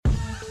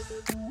I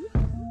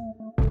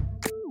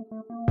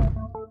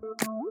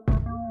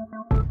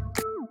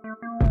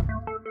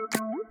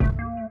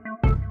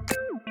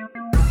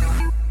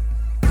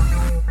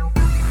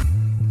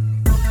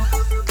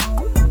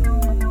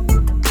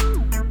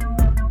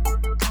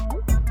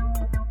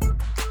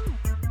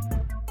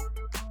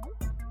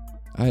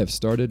have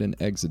started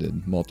and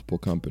exited multiple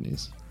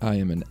companies. I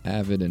am an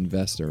avid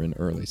investor in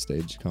early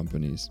stage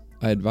companies.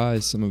 I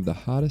advise some of the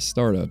hottest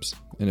startups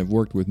and have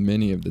worked with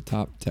many of the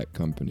top tech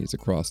companies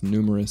across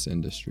numerous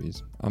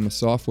industries. I'm a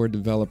software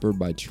developer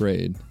by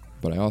trade,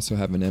 but I also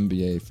have an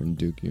MBA from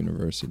Duke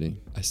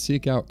University. I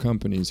seek out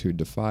companies who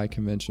defy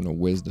conventional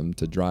wisdom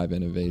to drive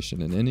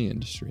innovation in any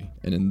industry.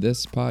 And in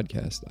this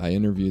podcast, I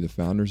interview the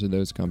founders of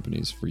those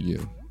companies for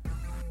you.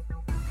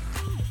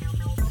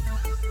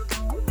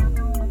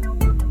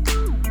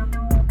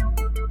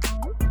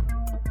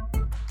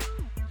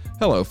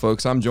 Hello,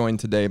 folks. I'm joined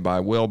today by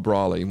Wil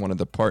Brawley, one of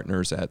the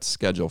partners at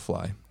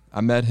Schedulefly. I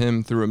met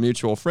him through a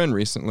mutual friend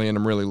recently, and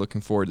I'm really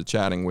looking forward to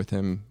chatting with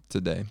him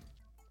today.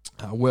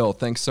 Wil,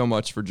 thanks so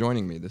much for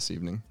joining me this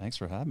evening. Thanks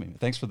for having me.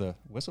 Thanks for the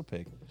whistle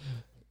pig.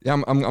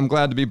 Yeah, I'm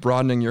glad to be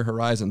broadening your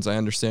horizons. I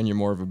understand you're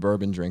more of a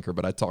bourbon drinker,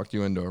 but I talked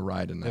you into a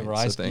rye tonight.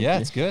 So thank you.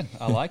 It's good.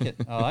 I like it.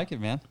 I like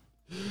it, man.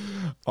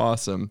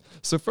 Awesome.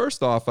 So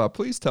first off,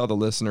 please tell the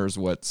listeners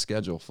what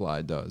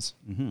Schedulefly does.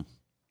 Mm-hmm.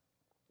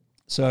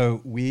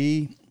 So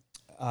we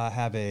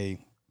have a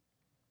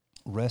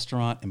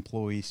restaurant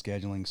employee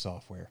scheduling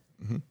software,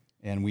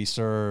 and we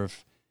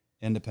serve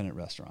independent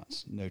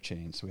restaurants, no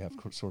chains. So we have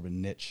sort of a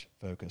niche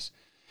focus.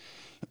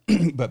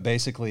 But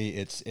basically,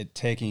 it's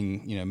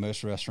taking,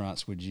 most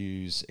restaurants would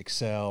use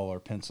Excel or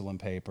pencil and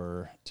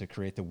paper to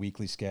create the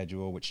weekly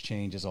schedule, which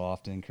changes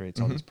often, creates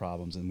all these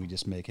problems, and we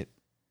just make it,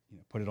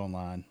 put it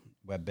online,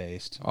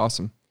 web-based.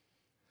 Awesome.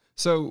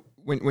 So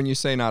when you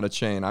say not a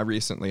chain, I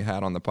recently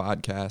had on the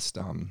podcast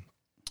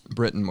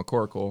Britton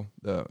McCorkle,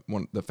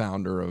 the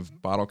founder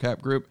of Bottle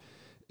Cap Group.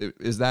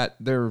 Is that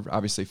they're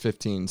obviously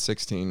 15,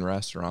 16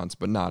 restaurants,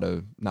 but not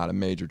a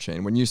major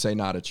chain. When you say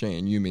not a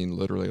chain, you mean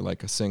literally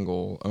like a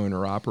single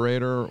owner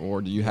operator,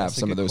 or do you have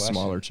some of those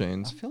smaller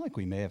chains? I feel like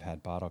we may have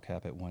had Bottle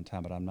Cap at one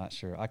time, but I'm not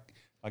sure. I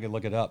could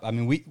look it up. I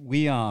mean,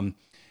 we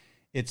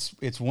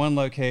it's one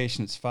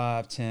location. It's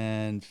 5,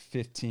 10,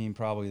 15,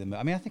 probably.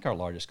 I think our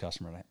largest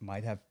customer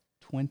might have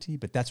 20,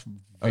 but that's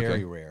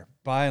very rare.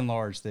 By and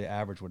large, the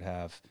average would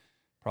have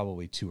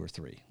probably 2 or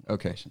 3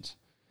 locations.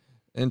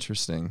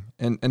 Interesting.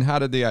 And how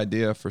did the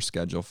idea for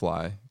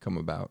Schedulefly come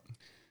about?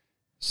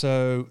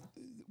 So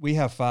we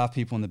have 5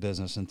 people in the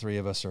business, and 3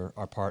 of us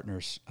are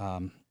partners.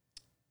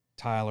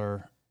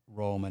 Tyler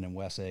Rollman and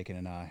Wes Aiken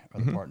and I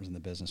are the partners in the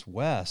business.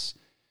 Wes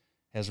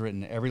has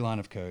written every line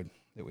of code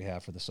that we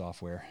have for the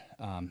software.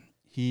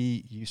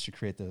 He used to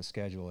create the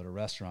schedule at a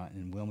restaurant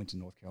in Wilmington,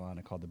 North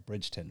Carolina called the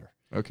Bridge Tender.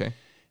 Okay.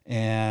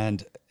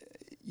 And,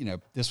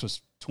 this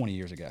was 20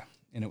 years ago.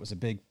 And it was a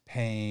big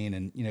pain.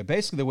 And,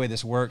 basically the way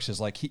this works is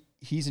like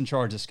he's in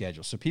charge of the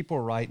schedule. So people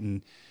are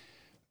writing,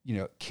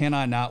 can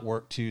I not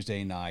work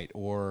Tuesday night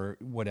or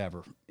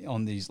whatever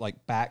on these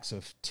like backs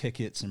of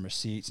tickets and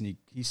receipts. And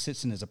he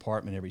sits in his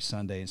apartment every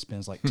Sunday and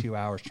spends like 2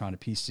 hours trying to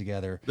piece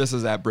together. This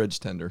is at Bridge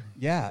Tender.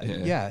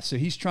 Yeah. So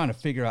he's trying to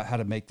figure out how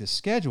to make this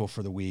schedule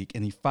for the week.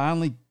 And he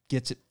finally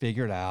gets it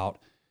figured out.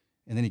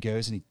 And then he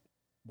goes and he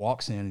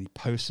walks in and he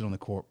posts it on the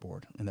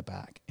corkboard in the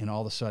back, and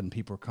all of a sudden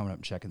people are coming up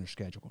and checking their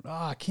schedule, going,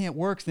 I can't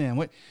work then.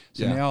 What?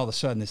 So now all of a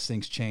sudden this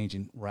thing's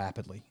changing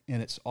rapidly,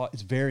 and it's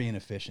very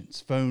inefficient.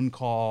 It's phone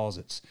calls.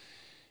 It's,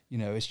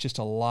 it's just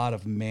a lot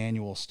of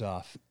manual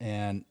stuff.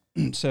 And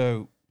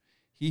so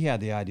he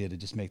had the idea to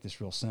just make this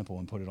real simple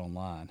and put it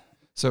online.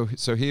 So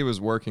he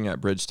was working at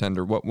Bridge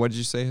Tender. What did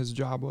you say his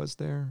job was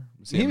there?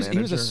 He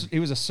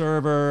was a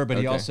server, but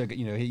he also,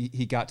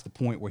 he got to the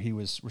point where he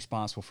was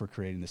responsible for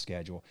creating the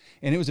schedule,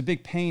 and it was a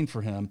big pain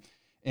for him.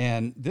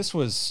 And this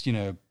was,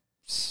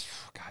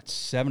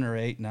 7 or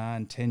 8,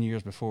 9, 10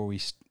 years before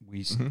we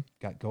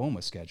got going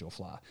with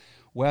Schedulefly.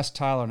 Wes,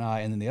 Tyler, and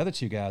I, and then the other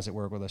 2 guys that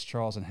work with us,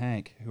 Charles and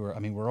Hank, who are,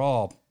 we're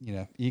all,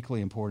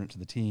 equally important to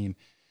the team.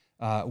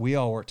 We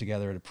all worked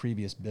together at a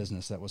previous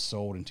business that was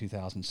sold in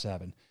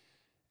 2007.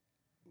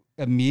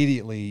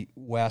 Immediately,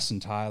 Wes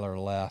and Tyler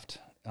left.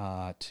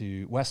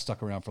 Wes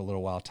stuck around for a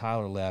little while.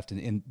 Tyler left,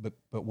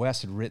 but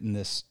Wes had written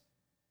this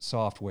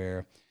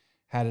software,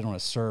 had it on a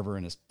server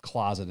in his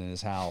closet in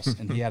his house,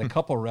 and he had a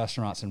couple of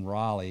restaurants in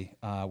Raleigh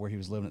where he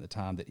was living at the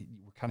time that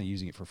were kind of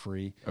using it for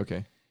free.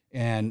 Okay.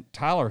 And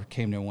Tyler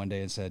came to him one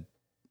day and said,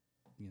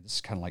 this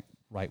is kind of like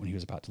right when he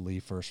was about to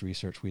leave First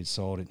Research, we had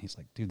sold it. And he's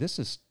like, dude, I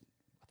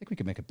think we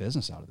could make a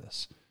business out of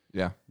this.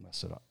 Yeah. And I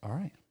said, all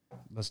right,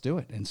 let's do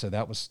it. And so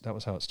that was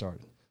how it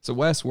started. So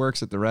Wes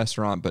works at the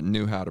restaurant, but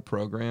knew how to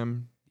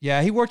program?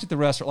 Yeah, he worked at the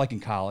restaurant, like in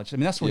college.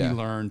 That's where he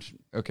learned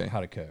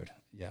how to code.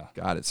 Yeah.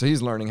 Got it. So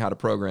he's learning how to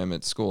program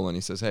at school, and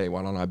he says, hey,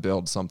 why don't I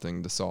build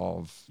something to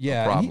solve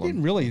a problem? He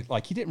didn't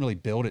really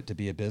build it to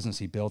be a business.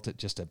 He built it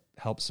just to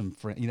help some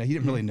friends. He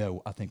didn't really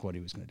know, I think, what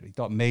he was going to do. He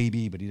thought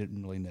maybe, but he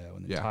didn't really know.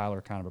 And then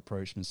Tyler kind of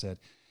approached him and said,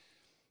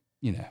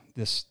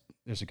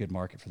 there's a good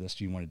market for this.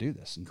 Do you want to do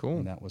this? And, cool.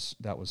 And that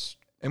was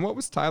And what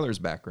was Tyler's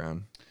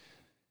background?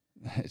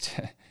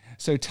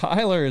 So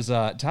Tyler's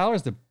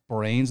the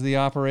brains of the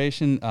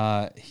operation.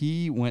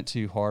 He went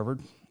to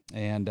Harvard,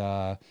 and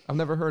I've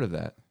never heard of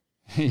that.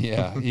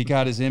 Yeah, he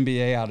got his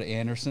MBA out of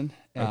Anderson.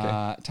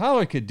 Okay.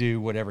 Tyler could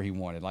do whatever he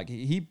wanted. Like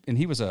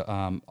he was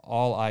a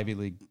all Ivy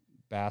League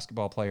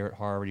basketball player at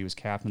Harvard. He was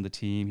captain of the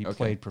team. He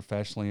played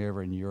professionally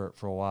over in Europe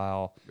for a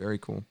while. Very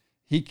cool.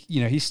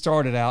 He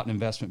started out in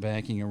investment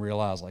banking and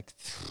realized, like,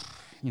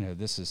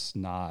 this is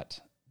not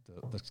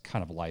the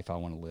kind of life I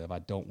want to live. I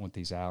don't want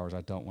these hours.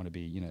 I don't want to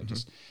be,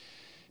 just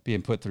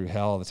being put through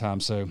hell all the time.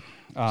 So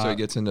he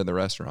gets into the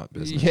restaurant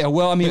business. Yeah,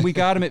 well, I mean, we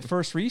got him at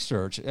First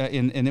Research,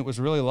 and it was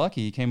really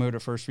lucky. He came over to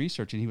First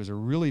Research, and he was a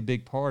really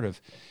big part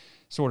of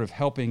sort of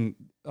helping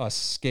us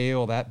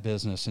scale that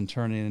business and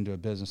turn it into a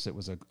business that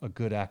was a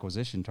good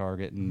acquisition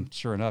target. And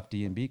sure enough,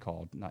 D&B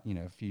called,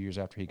 a few years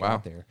after he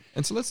got there.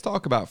 And so let's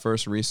talk about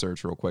First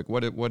Research real quick.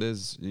 What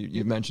is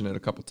you mentioned it a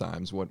couple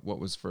times. What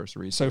was First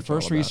Research? So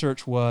First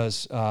Research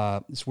was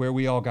it's where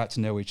we all got to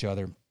know each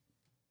other,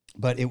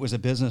 but it was a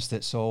business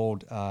that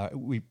sold.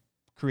 We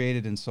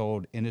created and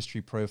sold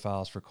industry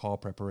profiles for call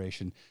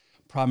preparation,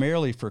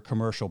 primarily for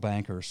commercial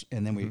bankers,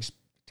 and then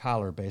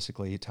Tyler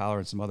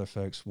and some other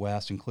folks,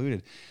 Wes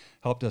included,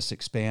 helped us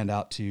expand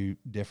out to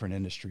different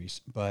industries.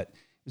 But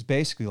it was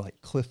basically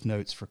like cliff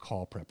notes for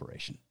call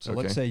preparation. So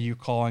let's say you're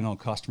calling on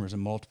customers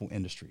in multiple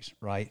industries,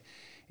 right?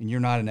 And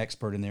you're not an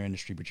expert in their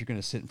industry, but you're going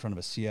to sit in front of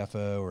a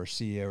CFO or a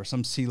CEO or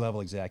some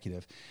C-level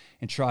executive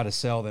and try to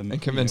sell them.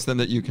 And convince them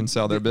that you can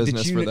sell their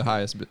business for the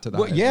highest bit to the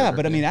highest yeah, bidder.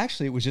 but I mean,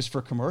 actually, it was just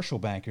for commercial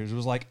bankers. It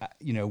was like,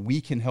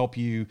 we can help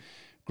you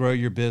grow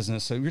your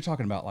business. So you're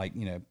talking about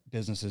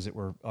businesses that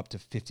were up to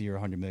 $50 or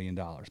 $100 million.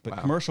 But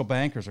commercial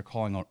bankers are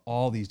calling on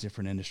all these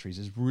different industries.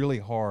 It's really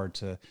hard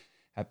to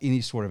have any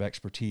sort of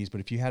expertise.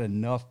 But if you had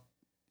enough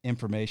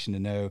information to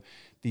know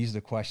these are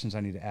the questions I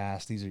need to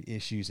ask, these are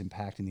issues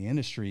impacting the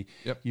industry,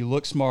 you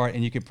look smart,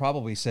 and you could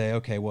probably say,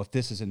 okay, well, if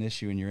this is an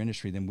issue in your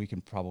industry, then we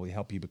can probably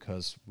help you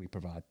because we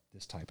provide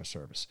this type of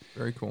service.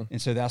 Very cool. And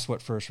so that's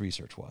what First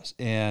Research was.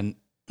 And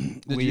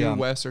Did you,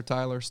 Wes, or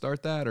Tyler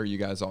start that, or you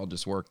guys all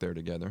just worked there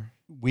together?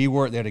 We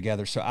worked there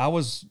together. So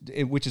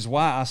which is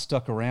why I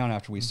stuck around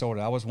after we sold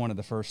it. I was one of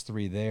the first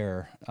three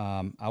there.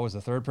 I was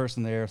the third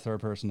person there, third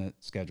person at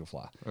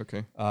Schedulefly.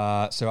 Okay.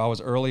 So I was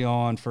early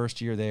on,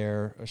 first year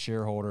there, a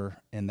shareholder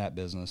in that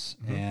business.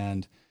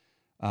 And,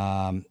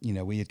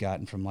 we had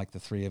gotten from like the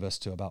three of us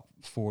to about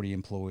 40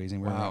 employees.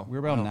 And we were about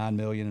 $9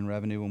 million in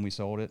revenue when we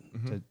sold it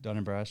to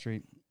Dun &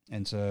 Bradstreet.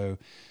 And so,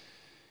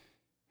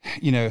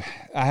 I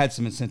had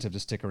some incentive to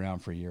stick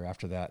around for a year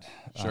after that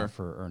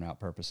for earn-out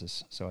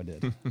purposes. So I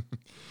did. And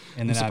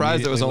then I'm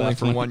surprised it was only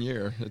for 1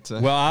 year.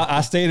 Well,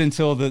 I stayed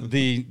until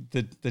the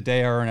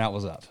day our earn-out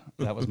was up.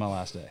 That was my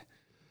last day.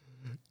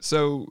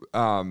 So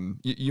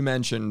you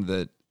mentioned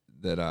that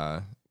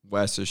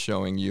Wes is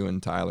showing you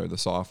and Tyler the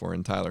software,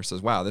 and Tyler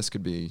says, wow, this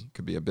could be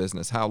a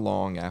business. How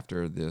long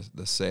after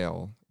the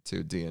sale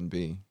to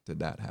D&B did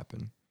that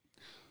happen?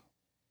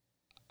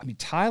 I mean,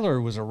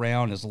 Tyler was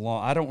around as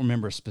long. I don't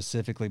remember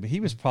specifically, but he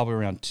was probably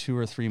around 2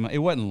 or 3 months. It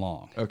wasn't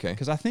long. Okay.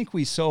 Because I think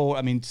we sold,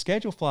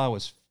 Schedulefly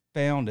was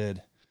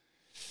founded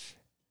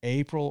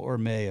April or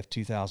May of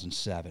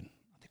 2007.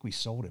 I think we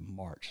sold in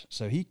March.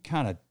 So he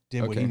kind of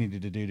did what he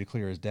needed to do to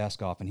clear his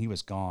desk off, and he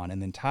was gone.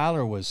 And then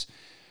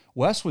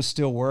Wes was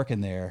still working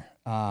there.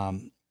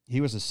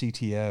 He was a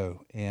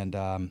CTO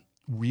and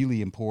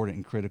really important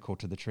and critical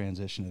to the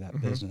transition of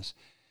that business.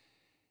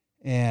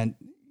 And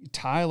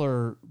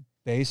Tyler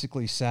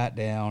basically sat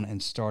down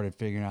and started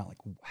figuring out,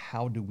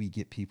 how do we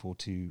get people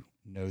to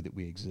know that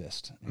we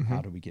exist? And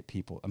how do we get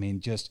people,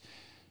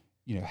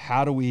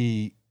 how do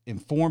we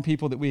inform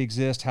people that we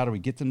exist? How do we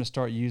get them to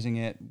start using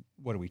it?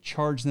 What do we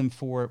charge them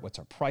for it? What's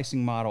our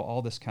pricing model?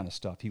 All this kind of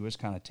stuff. He was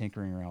kind of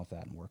tinkering around with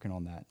that and working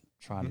on that,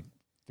 trying to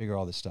figure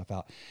all this stuff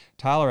out.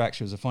 Tyler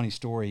actually was a funny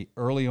story.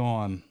 Early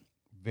on,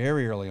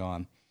 very early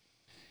on,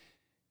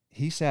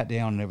 he sat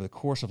down and over the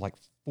course of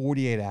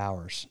 48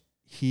 hours,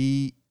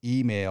 he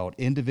emailed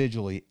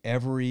individually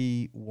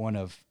every one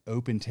of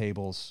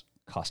OpenTable's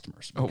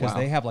customers because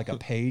they have a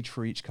page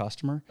for each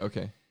customer.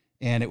 Okay.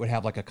 And it would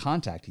have a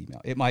contact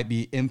email. It might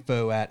be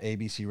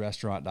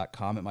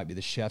info@abcrestaurant.com. It might be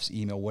the chef's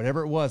email,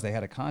 whatever it was, they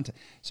had a contact.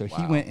 So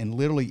he went and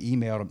literally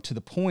emailed them to the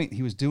point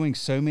he was doing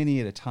so many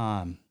at a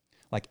time,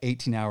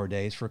 18-hour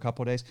days for a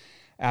couple of days.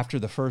 After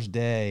the first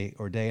day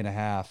or day and a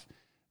half,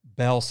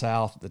 Bell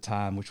South at the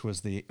time, which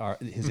was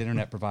his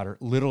internet provider,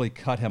 literally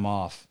cut him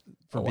off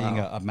for being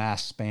a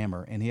mass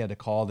spammer, and he had to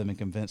call them and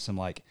convince them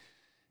what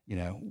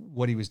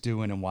he was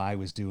doing and why he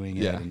was doing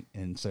it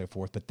and so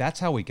forth. But that's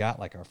how we got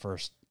our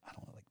first,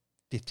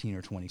 15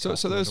 or 20 customers.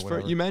 So those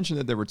you mentioned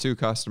that there were 2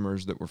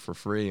 customers that were for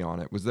free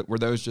on it. Were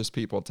those just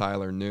people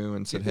Tyler knew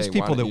and said, hey,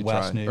 why don't you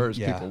try? Or it was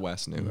people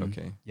Wes knew.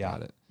 Okay. Yeah.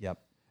 Got it. Yep.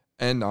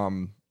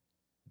 And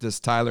does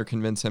Tyler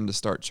convince him to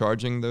start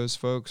charging those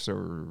folks,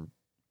 or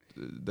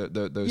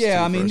those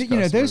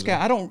those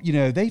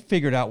guys, they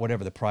figured out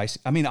whatever the price.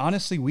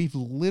 Honestly, we've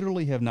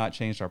literally have not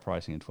changed our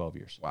pricing in 12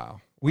 years.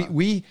 Wow.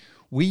 We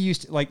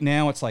used to,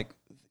 now it's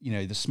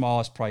the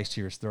smallest price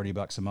tier is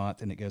 $30 a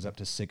month, and it goes up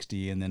to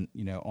 60, and then,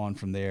 on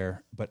from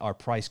there. But our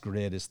price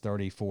grid is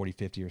 30, 40,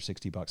 50, or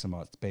 $60 a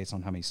month based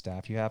on how many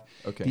staff you have.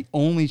 Okay. The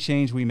only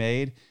change we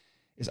made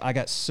is I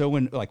got so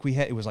in, like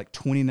it was like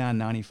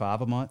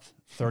 $29.95 a month,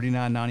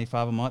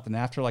 $39.95 a month. And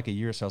after like a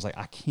year or so, I was like,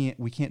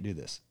 we can't do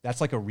this. That's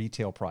like a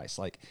retail price.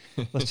 Like,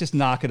 let's just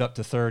knock it up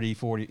to 30,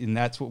 40. And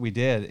that's what we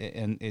did.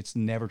 And it's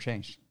never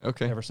changed.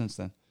 Okay. Ever since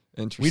then.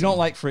 Interesting. We don't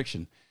like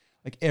friction.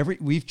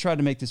 We've tried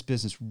to make this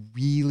business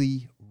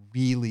really,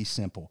 really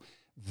simple.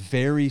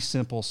 Very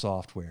simple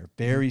software,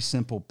 very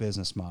simple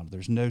business model.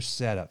 There's no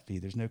setup fee.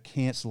 There's no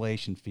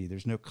cancellation fee.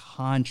 There's no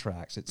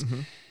contracts. It's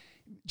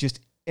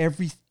just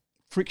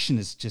friction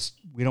is just,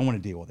 we don't want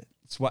to deal with it.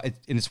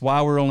 It's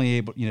why we're only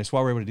able, it's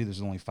why we're able to do this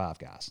with only 5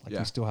 guys.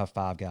 We still have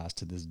 5 guys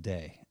to this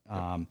day.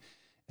 A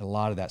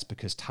lot of that's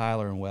because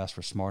Tyler and Wes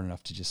were smart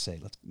enough to just say,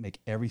 let's make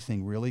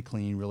everything really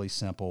clean, really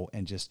simple,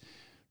 and just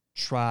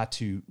try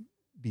to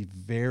be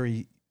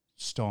very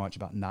staunch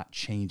about not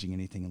changing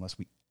anything unless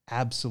we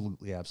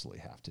absolutely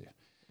have to.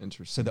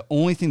 Interesting. So the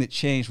only thing that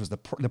changed was the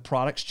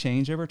products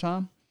change over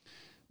time.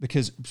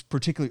 Because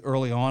particularly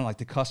early on, like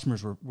the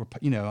customers were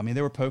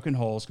they were poking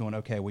holes going,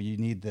 okay, well, you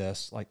need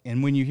this.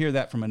 And when you hear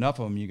that from enough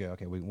of them, you go,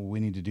 okay, we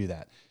need to do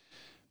that.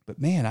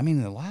 But man,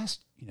 in the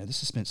last,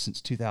 this has been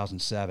since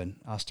 2007.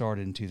 I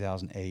started in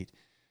 2008.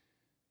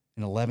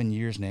 In 11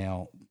 years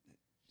now,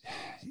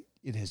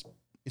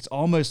 it's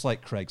almost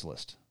like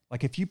Craigslist.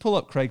 Like if you pull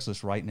up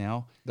Craigslist right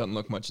now, doesn't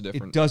look much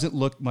different. It doesn't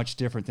look much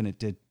different than it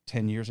did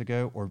 10 years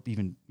ago, or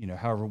even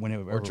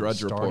whenever or Drudge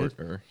started. Report,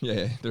 or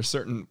there's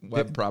certain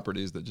web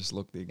properties that just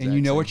look the exact and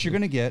you know same. What you're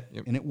going to get,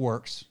 Yep. and it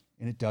works,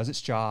 and it does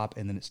its job,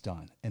 and then it's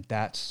done, and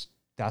that's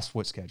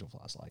what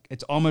Schedulefly is like.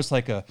 It's almost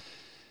like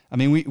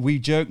we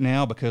joke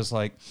now because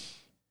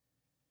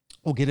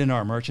we'll get into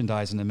our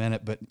merchandise in a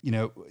minute, but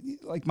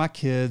like my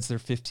kids, they're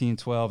 15,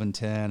 12, and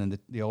 10, and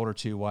the older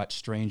two watch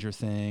Stranger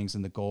Things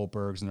and the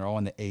Goldbergs, and they're all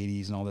in the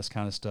 80s and all this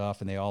kind of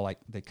stuff, and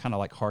they kind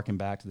of harken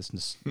back to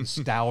this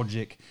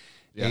nostalgic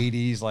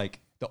 80s, like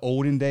the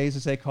olden days,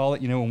 as they call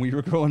it, when we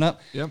were growing up.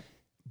 Yep.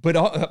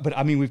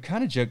 But we've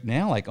kind of joked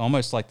now,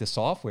 almost like the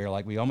software,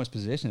 we almost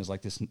position it as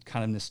like this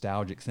kind of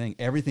nostalgic thing.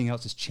 Everything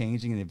else is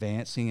changing and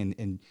advancing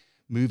and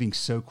moving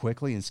so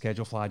quickly, and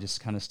Schedulefly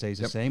just kind of stays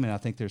the same. And I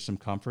think there's some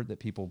comfort that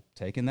people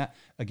take in that.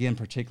 Again,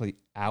 particularly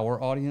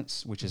our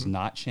audience, which is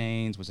not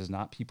chains, which is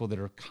not people that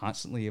are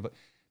constantly, but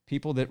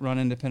people that run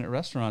independent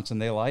restaurants,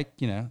 and they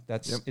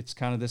it's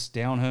kind of this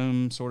down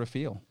home sort of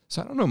feel.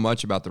 So I don't know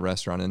much about the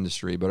restaurant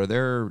industry, but are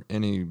there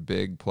any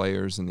big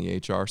players in the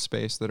HR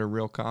space that are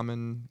real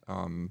common?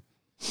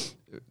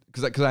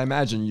 Because I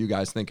imagine you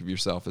guys think of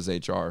yourself as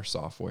HR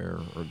software,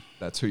 or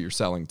that's who you're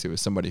selling to, is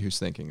somebody who's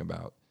thinking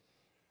about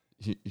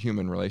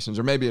human relations,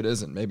 or maybe it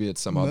isn't. Maybe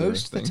it's some other thing.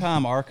 Most of the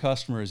time, our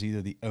customer is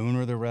either the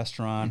owner of the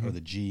restaurant or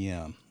the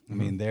GM.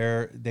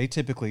 They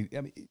typically,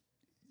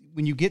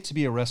 when you get to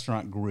be a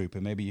restaurant group,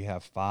 and maybe you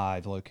have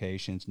 5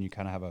 locations, and you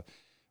kind of have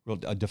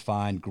a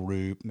defined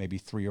group, maybe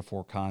 3 or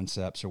 4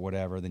 concepts or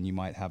whatever, then you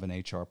might have an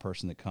HR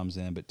person that comes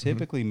in. But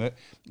typically,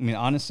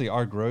 honestly,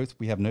 our growth,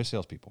 we have no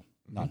salespeople,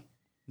 none.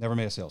 Never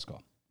made a sales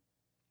call.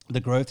 The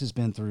growth has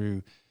been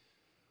through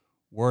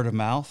word of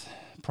mouth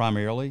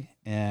primarily,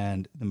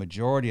 and the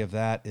majority of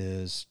that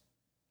is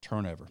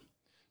turnover.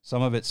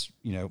 Some of it's,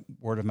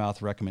 word of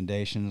mouth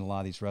recommendations. A lot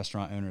of these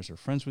restaurant owners are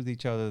friends with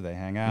each other. They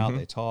hang out,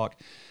 they talk.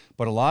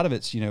 But a lot of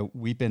it's,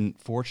 we've been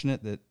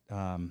fortunate that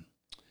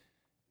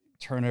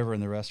turnover in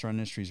the restaurant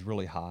industry is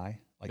really high,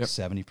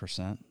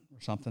 70%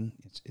 or something.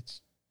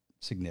 It's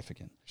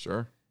significant.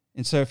 Sure.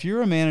 And so if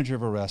you're a manager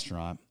of a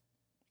restaurant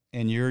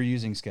and you're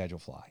using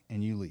Schedulefly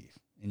and you leave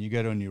and you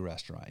go to a new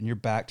restaurant and you're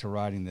back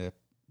to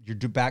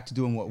you're back to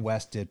doing what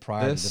Wes did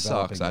prior to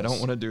developing this. I don't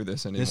want to do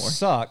this anymore. This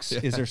sucks.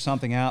 Is there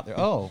something out there?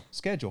 Oh,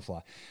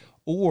 Schedulefly.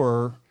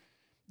 Or,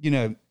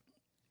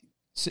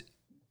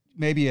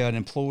 maybe an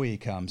employee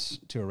comes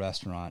to a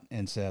restaurant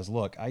and says,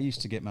 look, I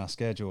used to get my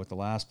schedule at the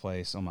last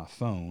place on my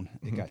phone.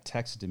 It got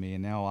texted to me,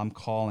 and now I'm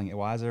calling.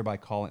 Why is everybody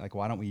calling?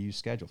 Why don't we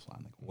use Schedulefly?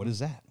 I'm like, what is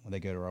that? When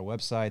they go to our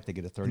website, they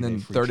get a 30-day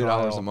free $30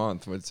 trial. a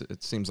month.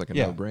 It seems like a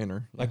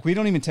no-brainer. We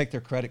don't even take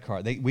their credit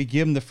card. We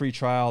give them the free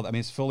trial.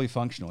 It's fully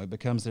functional. It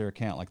becomes their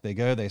account. They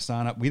go, they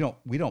sign up. We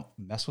don't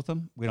mess with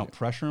them. We don't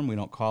pressure them. We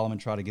don't call them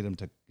and try to get them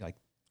to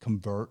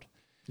convert.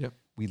 Yep.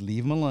 We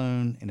leave them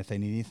alone, and if they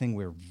need anything,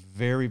 we're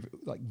very,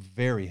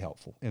 very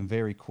helpful and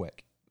very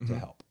quick to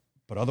help.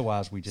 But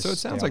otherwise, we just. So it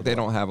sounds like they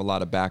don't have a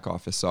lot of back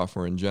office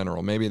software in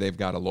general. Maybe they've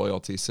got a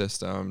loyalty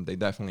system. They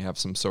definitely have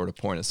some sort of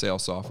point of sale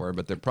software,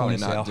 but they're probably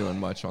not doing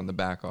much on the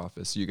back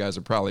office. You guys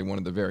are probably one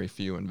of the very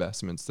few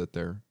investments that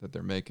they're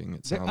making.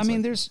 It sounds.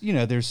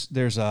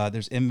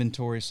 There's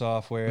inventory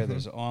software.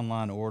 There's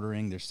online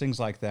ordering. There's things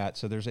like that.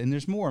 So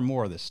there's more and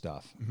more of this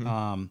stuff.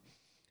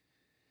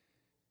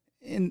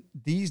 And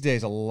these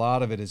days, a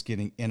lot of it is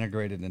getting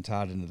integrated and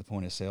tied into the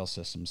point of sale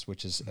systems,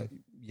 which is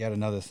yet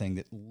another thing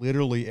that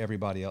literally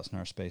everybody else in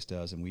our space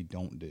does, and we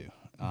don't do.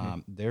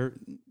 There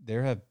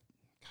have,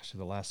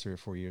 the last 3 or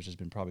 4 years, has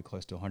been probably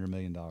close to $100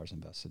 million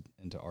invested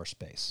into our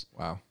space.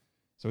 Wow.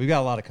 So we've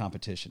got a lot of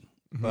competition.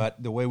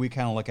 But the way we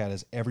kind of look at it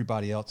is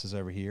everybody else is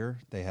over here.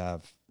 They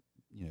have,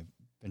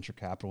 venture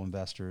capital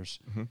investors,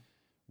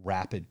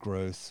 rapid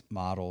growth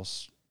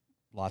models,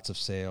 lots of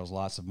sales,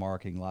 lots of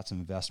marketing, lots of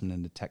investment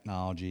into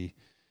technology,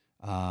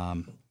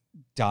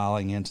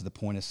 dialing into the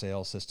point of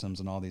sale systems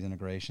and all these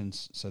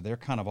integrations. So they're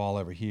kind of all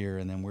over here,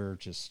 and then we're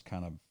just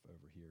kind of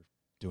over here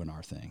doing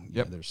our thing.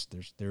 Yep.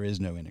 There is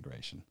no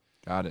integration.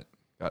 Got it.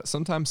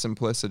 Sometimes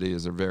simplicity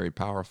is a very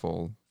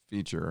powerful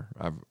feature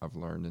I've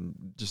learned,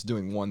 and just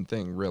doing one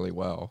thing really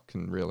well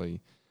can really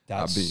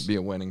be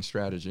a winning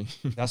strategy.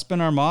 That's been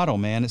our model,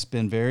 man. It's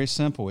been very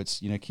simple.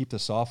 It's, keep the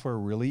software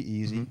really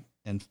easy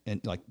and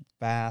like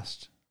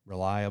fast,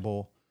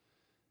 reliable,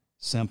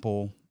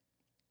 simple,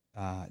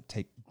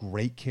 take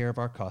great care of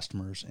our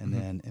customers, and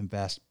then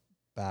invest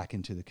back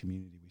into the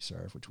community we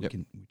serve, which we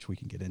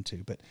can get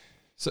into. But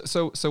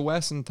so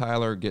Wes and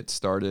Tyler get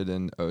started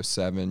in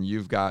 2007.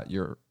 You've got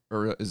your,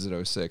 or is it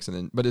 2006? And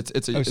then, but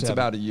it's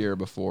about a year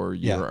before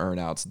your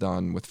earn-out's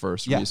done with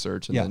First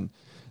Research, and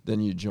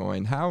then you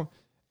join. How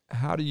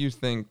do you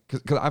think?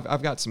 Because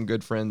I've got some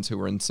good friends who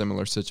were in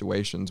similar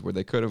situations where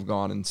they could have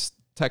gone and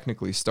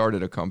technically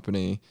started a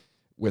company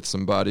with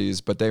some buddies,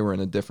 but they were in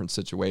a different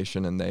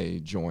situation and they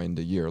joined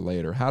a year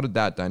later. How did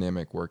that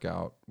dynamic work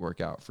out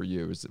for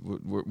you?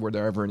 Were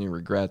there ever any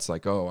regrets,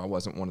 like, oh, I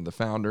wasn't one of the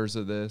founders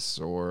of this,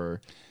 or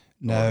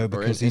no?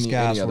 Because these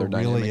guys were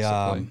really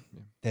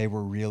they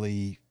were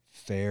really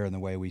fair in the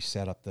way we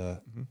set up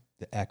the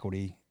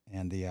equity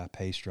and the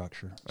pay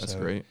structure. That's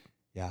great.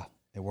 Yeah,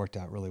 it worked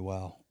out really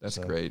well. That's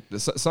great.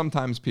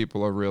 Sometimes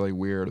people are really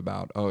weird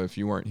about, oh, if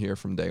you weren't here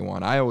from day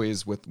one. I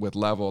always, with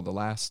Level, the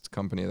last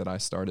company that I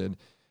started,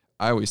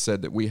 I always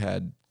said that we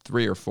had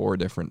 3 or 4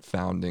 different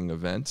founding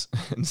events.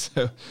 And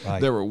so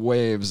there were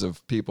waves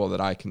of people that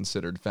I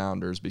considered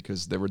founders,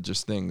 because there were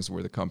just things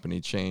where the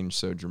company changed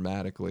so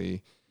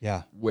dramatically.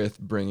 Yeah, with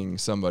bringing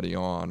somebody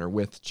on, or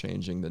with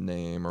changing the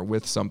name, or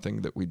with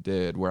something that we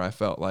did, where I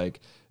felt like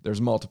there's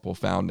multiple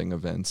founding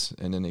events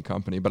in any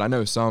company. But I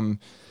know some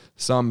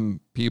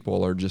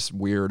people are just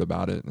weird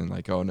about it and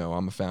like, oh no,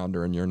 I'm a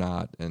founder and you're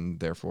not, and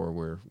therefore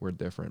we're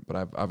different.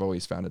 But I've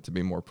always found it to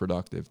be more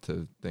productive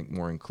to think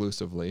more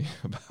inclusively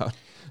about.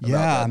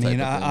 Yeah, I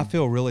mean, I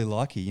feel really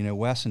lucky.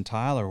 Wes and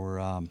Tyler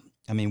were.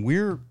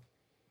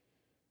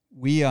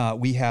 We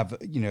have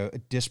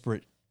a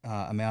disparate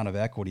amount of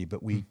equity,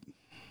 but we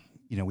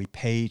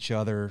pay each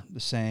other the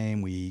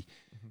same. We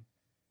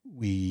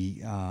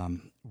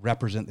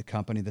represent the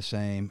company the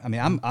same. I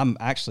mean, I'm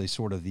actually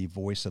sort of the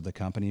voice of the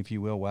company, if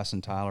you will. Wes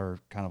and Tyler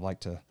kind of like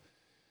to,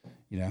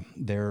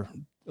 they're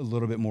a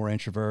little bit more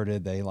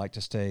introverted. They like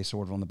to stay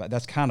sort of on the back.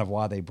 That's kind of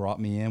why they brought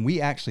me in.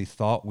 We actually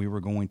thought we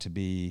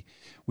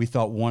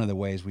thought one of the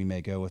ways we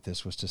may go with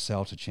this was to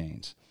sell to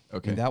chains.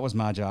 Okay. And that was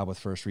my job with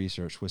First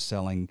Research, was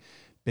selling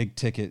big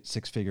ticket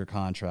 6-figure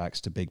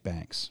contracts to big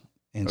banks.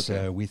 And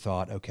so we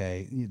thought,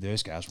 okay,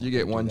 those guys. You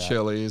get one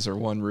Chili's or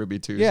one Ruby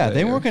Tuesday. Yeah,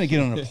 they weren't going to get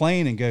on a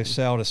plane and go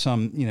sell to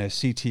some,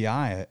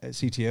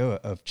 CTO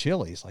of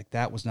Chili's. Like,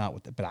 that was not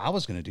what. But I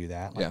was going to do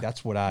that. Like,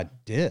 that's what I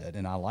did,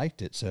 and I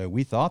liked it. So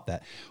we thought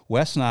that.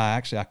 Wes and I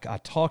actually, I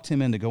talked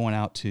him into going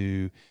out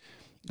to.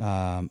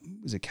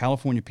 Was it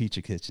California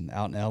Pizza Kitchen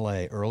out in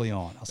LA early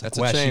on? I was That's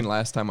like, a chain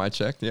last time I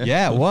checked. Yeah.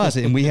 Yeah, it was.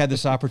 And we had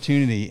this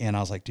opportunity, and I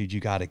was like, dude, you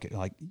got to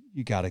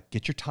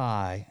get your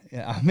tie.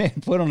 And I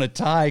put on a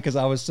tie because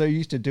I was so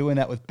used to doing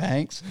that with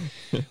banks.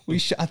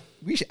 I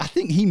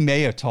think he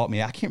may have taught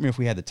me. I can't remember if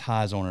we had the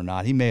ties on or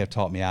not. He may have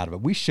taught me out of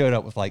it. We showed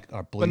up with like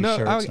our blue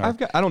shirts.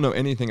 I don't know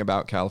anything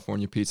about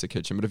California Pizza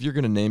Kitchen, but if you're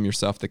going to name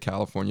yourself the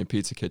California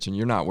Pizza Kitchen,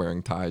 you're not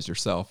wearing ties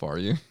yourself, are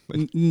you?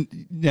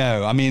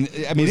 No, I mean,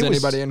 was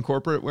anybody in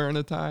corporate wearing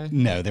a tie?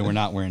 No, they were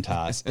not wearing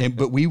ties.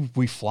 But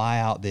we fly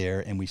out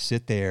there and we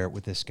sit there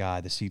with this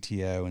guy, the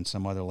CTO, and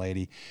some other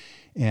lady,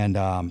 and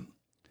I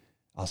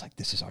was like,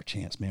 this is our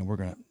chance, man. We're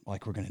gonna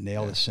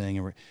nail this thing.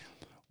 And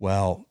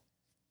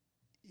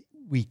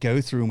we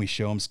go through and we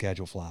show him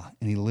Schedulefly,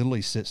 and he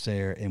literally sits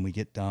there and we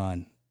get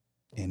done,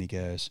 and he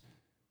goes,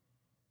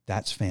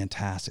 "That's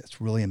fantastic. It's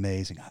really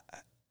amazing.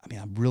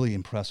 I'm really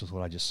impressed with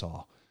what I just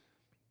saw.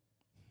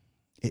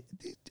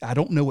 I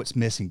don't know what's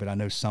missing, but I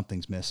know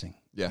something's missing."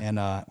 Yeah. And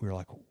we were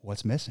like,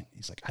 "What's missing?"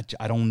 He's like,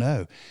 I don't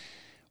know.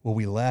 Well,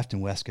 we left,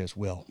 and Wes goes,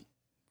 "Will,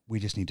 we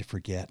just need to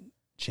forget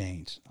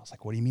chains." I was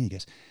like, "What do you mean?" He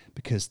goes,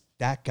 "Because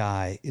that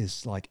guy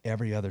is like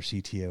every other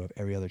CTO of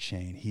every other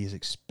chain. He is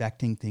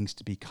expecting things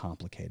to be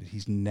complicated.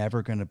 He's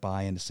never going to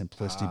buy into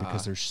simplicity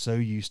because they're so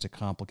used to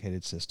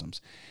complicated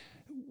systems.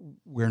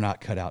 We're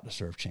not cut out to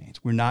serve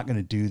chains. We're not going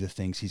to do the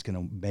things he's going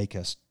to make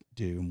us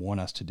do and want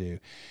us to do."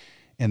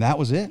 And that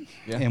was it.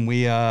 Yeah. And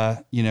we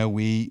kind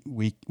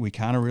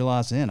of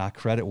realized then, I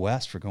credit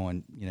Wes for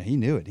going, he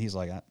knew it. He's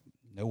like,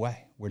 no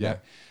way. We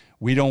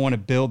don't want to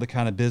build the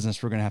kind of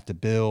business we're going to have to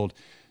build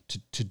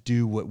to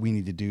do what we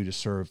need to do to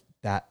serve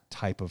that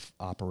type of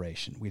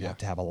operation. We'd have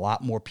to have a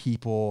lot more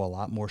people, a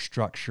lot more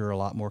structure, a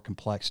lot more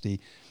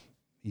complexity.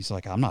 He's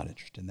like, I'm not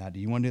interested in that. Do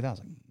you want to do that? I was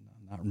like,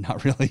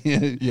 not really.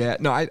 Yeah,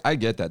 no, I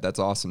get that. That's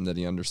awesome that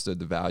he understood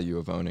the value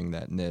of owning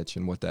that niche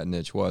and what that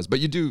niche was. But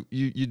you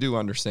do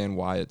understand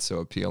why it's so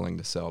appealing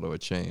to sell to a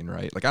chain,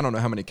 right? Like, I don't know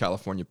how many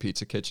California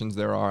pizza kitchens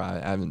there are. I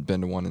haven't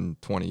been to one in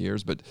 20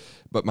 years, but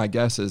my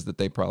guess is that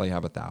they probably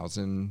have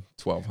 1,000,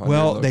 1,200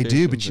 Well, they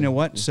do, but locations. you know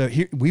what? So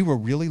here we were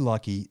really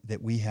lucky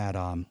that we had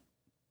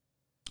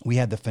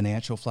the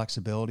financial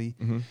flexibility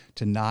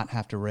to not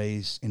have to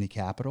raise any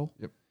capital.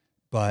 Yep.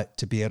 But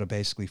to be able to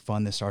basically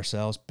fund this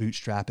ourselves,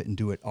 bootstrap it, and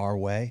do it our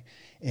way.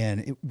 And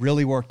it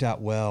really worked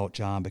out well,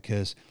 John,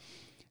 because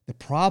the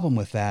problem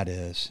with that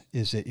is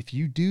that if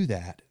you do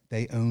that,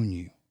 they own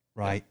you,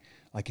 right? Yeah.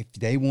 Like if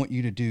they want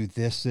you to do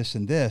this, this,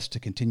 and this to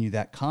continue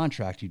that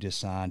contract you just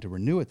signed to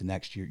renew it the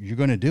next year, you're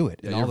going to do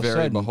it. Yeah, you're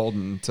very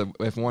beholden to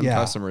if one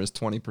customer is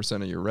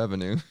 20% of your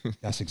revenue.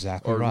 That's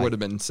exactly or right. Or it would have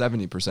been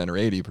 70% or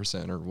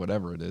 80% or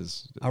whatever it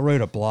is. I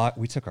wrote a blog.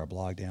 We took our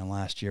blog down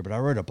last year, but I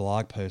wrote a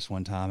blog post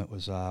one time. It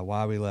was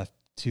why we left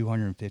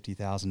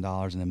 $250,000 and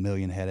 1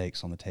 million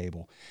headaches on the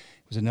table.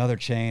 It was another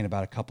chain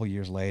about a couple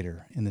years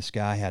later, and this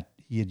guy had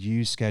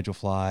used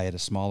Schedulefly at a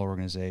small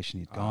organization.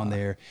 He'd gone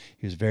there.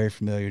 He was very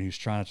familiar. And he was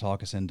trying to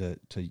talk us into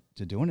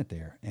doing it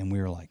there. And we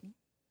were like,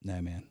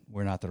 no, man,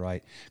 we're not the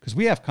right. Because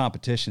we have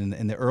competition.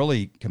 And the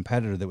early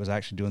competitor that was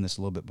actually doing this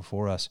a little bit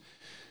before us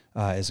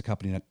is a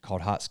company called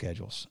Hot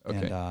Schedules.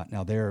 Okay. And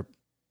now they're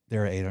an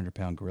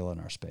 800-pound gorilla in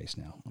our space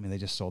now. I mean, they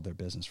just sold their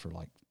business for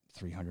like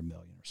 $300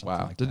 million or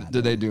something like that.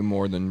 Did they do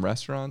more than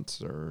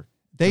restaurants or?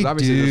 They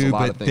do,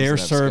 but they're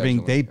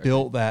serving. They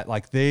built that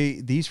like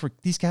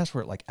these guys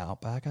were at like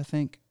Outback, I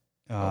think,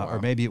 or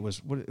maybe it was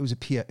a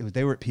PF.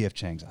 They were at PF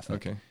Chang's, I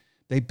think. Okay,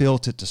 they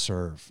built it to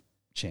serve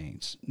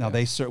chains. Now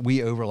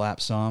we overlap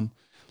some,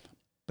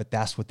 but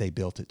that's what they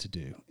built it to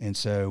do. And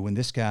so when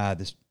this guy,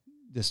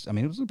 I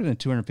mean, it was a bit of a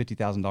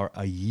 $250,000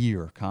 a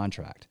year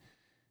contract.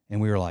 And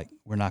we were like,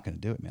 we're not going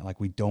to do it, man. Like,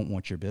 we don't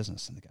want your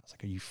business. And the guy's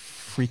like, are you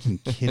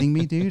freaking kidding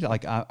me, dude?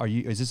 Like,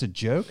 is this a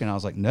joke? And I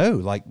was like, no,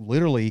 like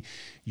literally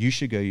you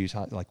should go use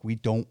Hot. Like, we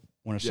don't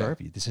want to serve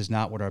you. This is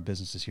not what our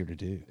business is here to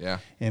do. Yeah.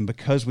 And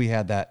because we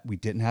had that, we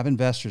didn't have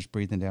investors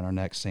breathing down our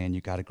necks saying, you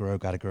got to grow,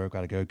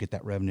 get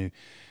that revenue.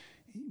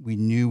 We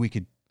knew we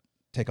could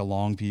take a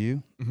long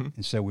view.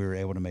 And so we were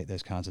able to make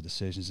those kinds of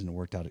decisions, and it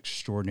worked out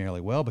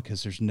extraordinarily well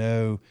because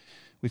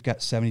we've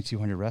got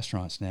 7,200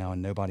 restaurants now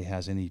and nobody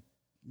has any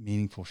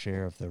meaningful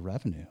share of the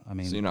revenue. I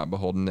mean, so you're not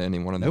beholden to any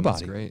one of them.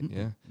 Nobody. That's great.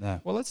 Yeah.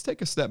 No. Well, let's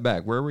take a step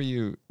back. Where were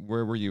you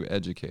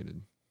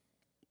educated?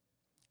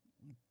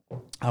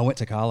 I went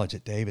to college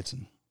at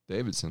Davidson.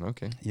 Davidson.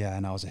 Okay. Yeah.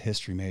 And I was a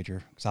history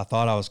major because I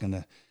thought I was going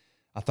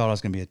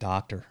to be a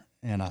doctor,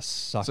 and I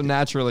sucked. So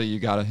naturally you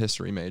got a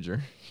history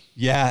major.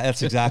 Yeah,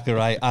 that's exactly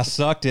right. I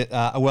sucked it.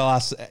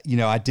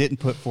 I didn't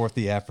put forth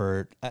the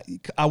effort.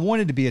 I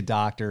wanted to be a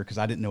doctor because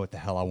I didn't know what the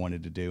hell I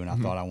wanted to do, and I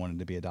thought I wanted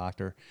to be a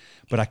doctor.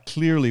 But I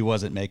clearly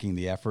wasn't making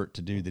the effort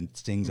to do the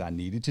things I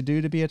needed to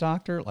do to be a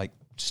doctor, like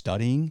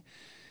studying.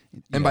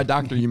 And by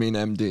doctor, you mean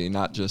MD,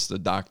 not just a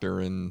doctor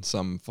in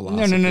some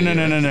philosophy.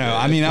 No.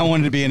 I mean, I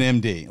wanted to be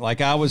an MD. Like,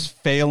 I was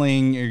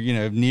failing,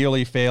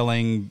 nearly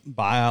failing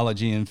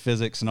biology and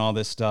physics and all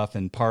this stuff,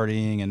 and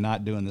partying and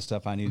not doing the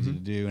stuff I needed to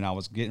do. And I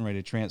was getting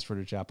ready to transfer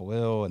to Chapel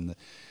Hill. And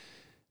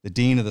the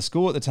dean of the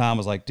school at the time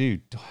was like,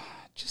 dude,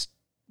 just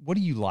what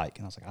do you like?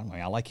 And I was like, I don't know.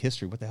 I like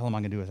history. What the hell am I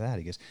going to do with that?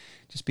 He goes,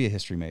 just be a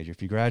history major.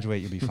 If you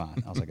graduate, you'll be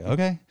fine. I was like,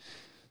 okay.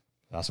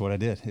 That's what I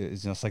did. It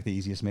was just like the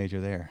easiest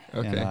major there.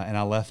 Okay. And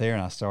I left there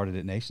and I started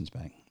at Nations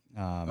Bank.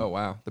 Oh,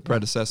 wow. The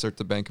predecessor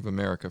to Bank of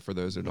America, for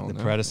those who don't know.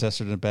 The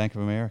predecessor to Bank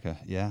of America.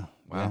 Yeah.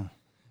 Wow.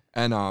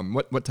 Yeah. And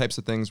what types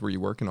of things were you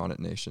working on at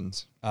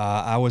Nations?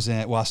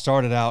 I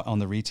started out on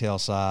the retail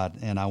side,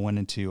 and I went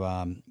into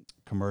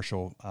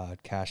commercial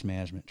cash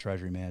management,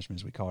 treasury management,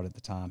 as we called it at the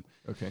time.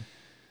 Okay.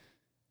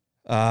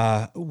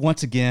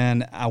 Once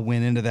again, I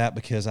went into that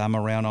because I'm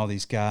around all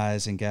these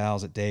guys and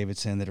gals at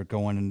Davidson that are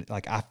going, and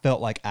like, I felt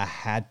like I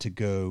had to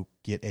go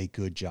get a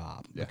good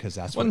job because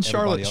that's what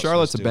everybody else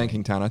Charlotte's was a doing.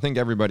 banking town. I think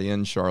everybody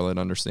in Charlotte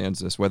understands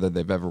this, whether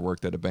they've ever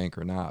worked at a bank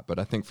or not. But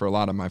I think for a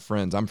lot of my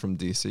friends, I'm from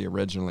DC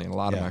originally, and a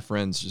lot of my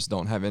friends just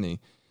don't have any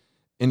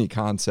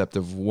concept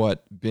of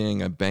what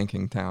being a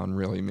banking town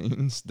really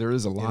means. There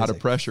is a lot of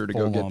pressure to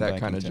go get that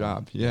kind of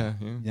job. Yeah,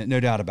 no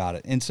doubt about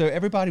it. And so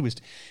everybody was,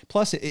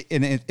 plus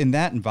in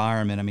that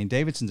environment, I mean,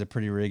 Davidson's a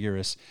pretty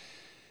rigorous,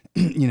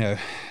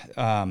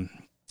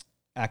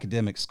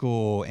 academic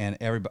school, and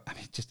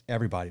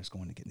everybody was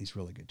going to get these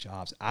really good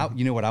jobs.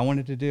 You know what I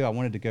wanted to do? I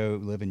wanted to go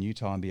live in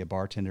Utah and be a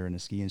bartender and a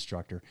ski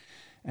instructor.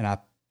 And I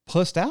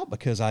pussed out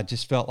because I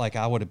just felt like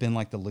I would have been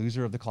like the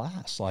loser of the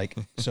class. Like,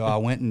 so I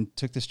went and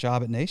took this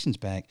job at Nations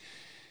Bank,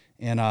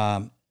 and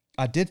I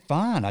did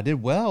fine. I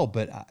did well,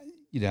 but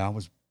I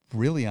was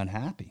really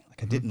unhappy.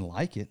 Like, I didn't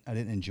like it. I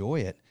didn't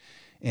enjoy it.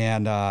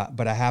 And,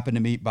 but I happened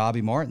to meet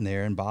Bobby Martin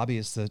there, and Bobby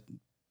is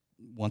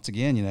once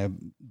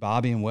again,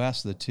 Bobby and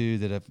Wes, the two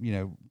that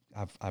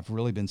have, I've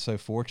really been so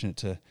fortunate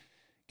to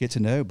get to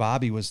know.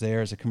 Bobby was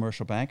there as a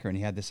commercial banker, and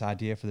he had this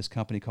idea for this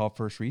company called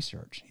First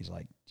Research. He's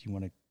like, do you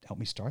want to help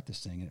me start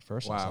this thing? And at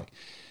first I was like,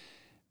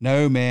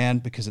 no, man,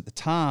 because at the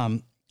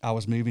time I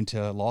was moving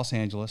to Los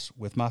Angeles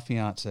with my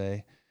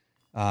fiance,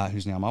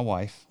 who's now my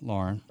wife,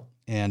 Lauren.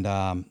 And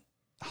I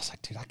was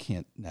like, dude, I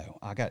can't, no.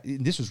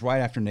 This was right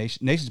after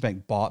Nations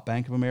Bank bought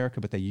Bank of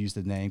America, but they used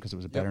the name because it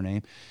was a better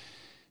name.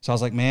 So I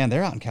was like, man,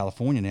 they're out in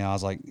California now. I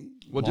was like,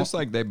 well, just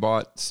like they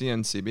bought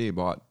CNCB,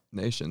 bought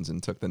Nations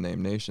and took the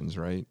name Nations,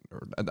 right?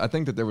 Or I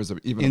think that there was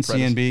even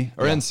NCNB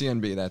or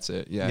NCNB. That's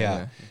it.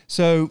 Yeah.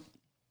 So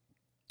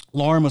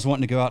Lauren was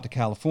wanting to go out to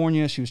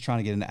California. She was trying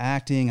to get into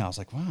acting. I was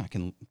like, well, I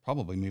can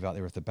probably move out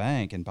there with the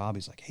bank. And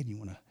Bobby's like, hey, do you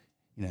want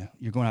to,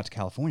 you're going out to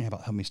California. How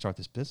about helping me start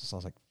this business? I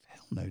was like,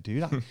 hell no,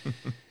 dude.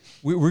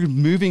 We're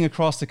moving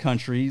across the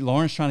country.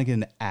 Lauren's trying to get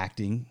into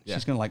acting. Yeah.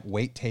 She's going to like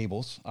wait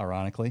tables,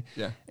 ironically.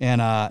 Yeah. And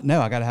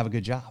no, I got to have a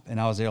good job. And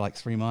I was there like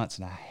 3 months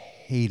and I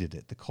hated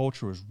it. The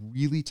culture was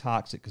really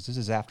toxic because this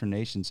is after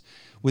Nations,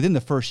 within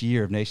the first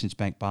year of Nations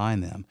Bank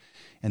buying them.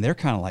 And they're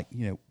kind of like,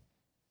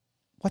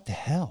 what the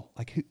hell?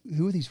 Like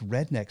who are these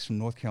rednecks from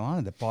North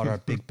Carolina that bought our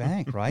big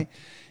bank, right?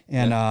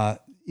 And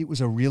it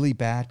was a really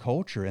bad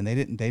culture, and they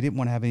didn't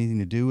want to have anything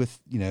to do with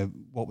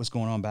what was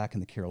going on back in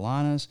the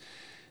Carolinas.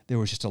 There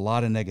was just a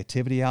lot of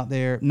negativity out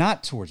there,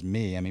 not towards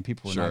me. I mean,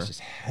 people were nice as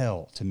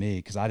hell to me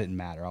because I didn't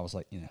matter. I was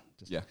like,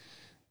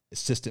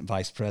 assistant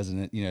vice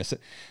president,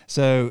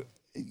 so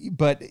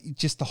but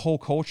just the whole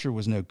culture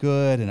was no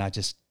good, and I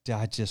just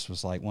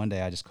was like, one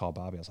day I just called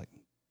Bobby. I was like,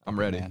 I'm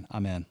ready. Man,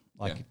 I'm in.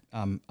 Like,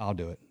 I'll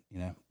do it.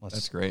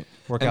 That's great.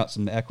 Work out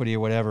some equity or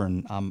whatever,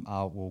 and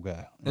we'll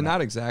go. And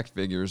not exact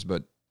figures,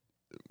 but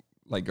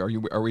like,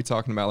 are we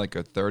talking about like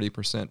a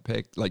 30%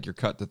 pay, like you're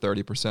cut to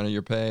 30% of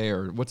your pay,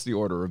 or what's the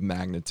order of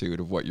magnitude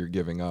of what you're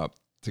giving up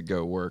to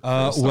go work?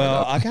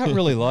 Well, I got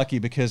really lucky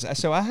because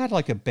I had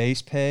like a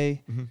base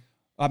pay. Mm-hmm.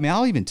 I mean,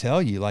 I'll even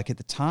tell you, like at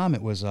the time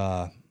it was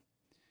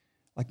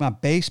like my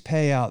base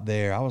pay out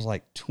there, I was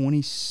like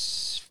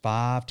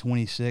 25,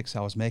 26.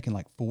 I was making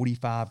like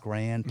 45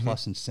 grand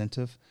plus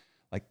incentive.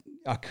 Like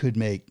I could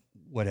make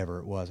whatever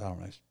it was, I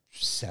don't know,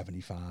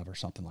 75 or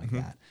something like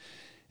that.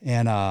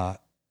 And I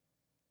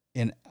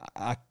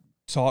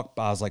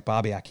was like,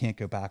 Bobby, I can't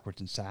go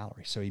backwards in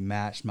salary. So he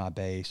matched my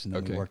base, and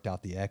then we worked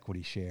out the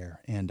equity share.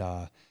 And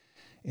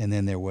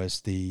then there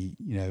was the,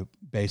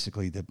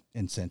 basically the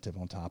incentive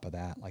on top of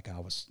that. Like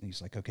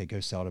he's like, okay, go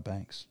sell to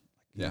banks.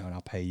 And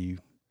I'll pay you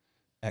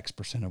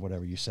X% of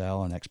whatever you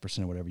sell and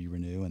X% of whatever you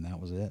renew. And that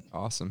was it.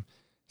 Awesome.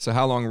 So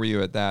how long were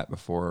you at that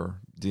before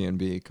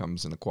DNB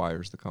comes and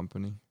acquires the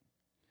company?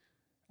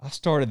 I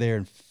started there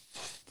in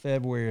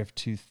February of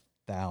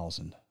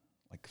 2000,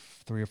 like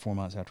 3 or 4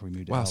 months after we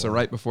moved to LA. So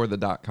right before the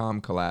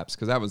 .com collapse,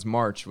 because that was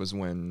March, was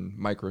when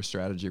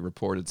MicroStrategy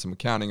reported some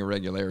accounting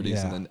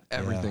irregularities, and then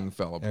everything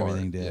fell apart.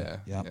 Everything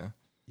did.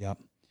 Yep.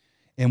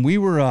 And we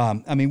were,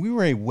 we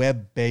were a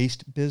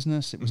web-based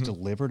business. It was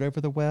delivered over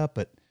the web,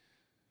 but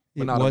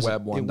it not wasn't, a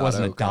Web 1.0 it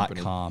wasn't a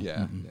company. .com.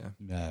 Yeah.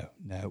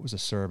 No, it was a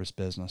service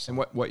business. And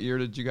what year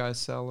did you guys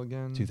sell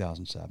again?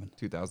 2007.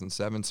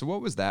 2007. So what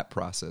was that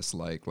process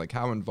like? Like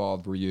how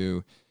involved were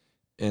you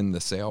in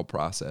the sale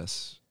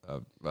process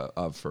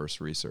of First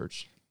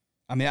Research?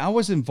 I mean, I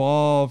was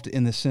involved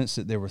in the sense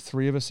that there were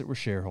 3 of us that were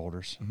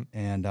shareholders,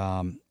 and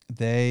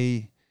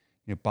Bobby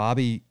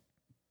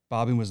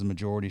was the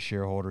majority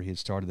shareholder. He had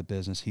started the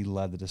business. He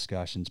led the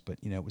discussions, but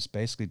it was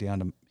basically down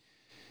to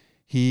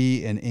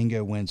he and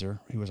Ingo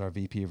Windsor, who was our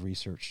VP of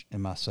research,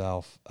 and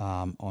myself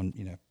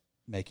on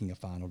making a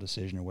final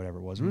decision or whatever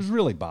it was. It was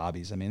really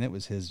Bobby's. I mean, it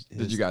was his.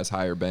 Did you guys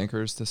hire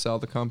bankers to sell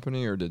the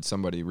company, or did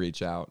somebody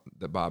reach out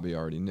that Bobby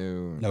already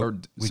knew? Nope. Or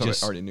somebody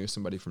already knew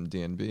somebody from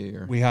DNB?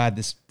 Or? We had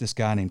this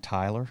guy named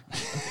Tyler.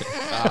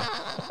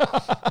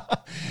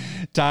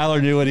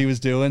 Tyler knew what he was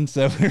doing,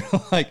 so we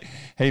were like,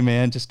 hey,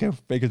 man, just go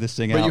figure this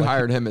thing out. But you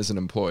hired him as an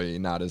employee,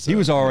 not as he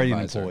was already an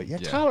advisor. employee. Yeah,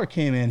 Tyler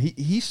came in.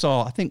 He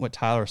saw, I think what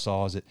Tyler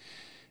saw is that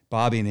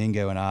Bobby and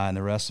Ingo and I and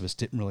the rest of us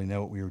didn't really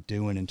know what we were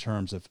doing in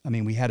terms of,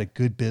 we had a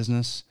good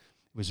business.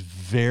 It was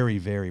very,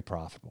 very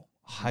profitable,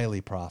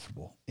 highly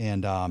profitable.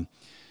 And,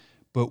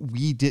 but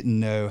we didn't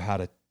know how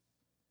to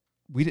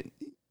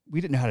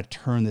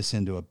turn this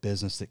into a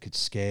business that could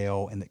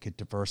scale and that could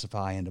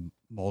diversify into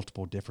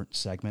multiple different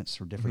segments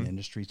or different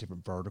industries,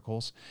 different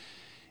verticals.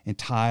 And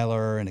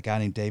Tyler and a guy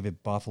named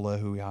David Buffalo,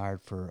 who we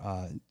hired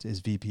for his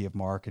VP of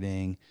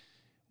marketing,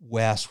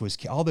 Wes was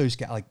all those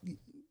guys. Like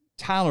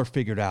Tyler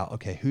figured out,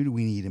 okay, who do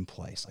we need in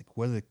place? Like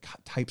what are the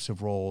types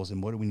of roles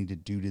and what do we need to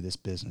do to this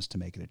business to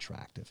make it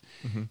attractive?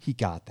 He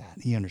got that.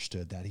 He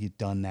understood that. He had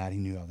done that. He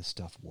knew how this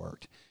stuff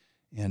worked.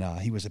 And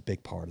he was a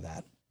big part of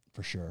that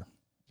for sure.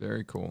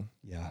 Very cool.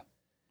 Yeah.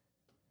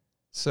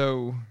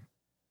 So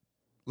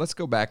let's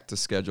go back to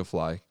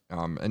Schedulefly,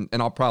 and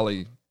I'll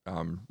probably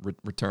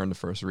return to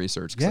First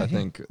Research because I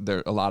think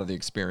a lot of the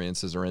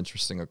experiences are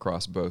interesting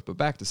across both. But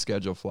back to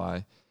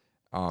Schedulefly,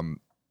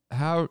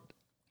 how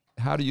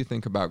do you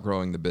think about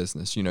growing the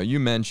business? You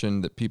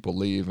mentioned that people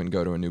leave and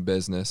go to a new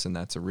business, and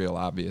that's a real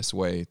obvious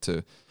way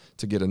to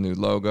get a new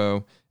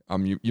logo.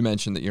 You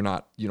mentioned that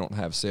you don't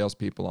have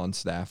salespeople on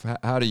staff.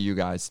 How do you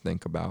guys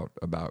think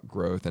about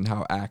growth, and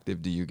how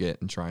active do you get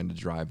in trying to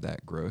drive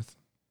that growth?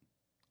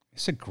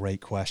 It's a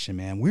great question,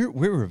 man. We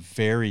were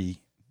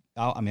very,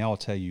 I'll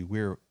tell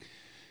you,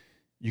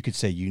 you could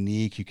say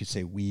unique, you could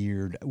say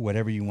weird,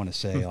 whatever you want to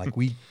say. Like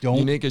we don't.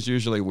 Unique is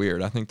usually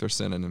weird. I think they're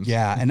synonyms.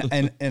 Yeah,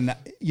 and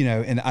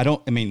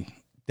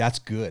that's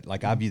good.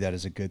 Like I view that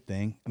as a good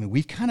thing. I mean,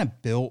 we've kind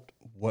of built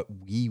what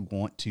we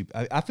want to.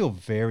 I feel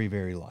very,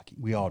 very lucky.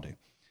 We all do,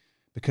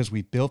 because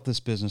we built this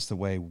business the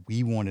way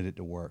we wanted it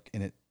to work,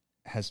 and it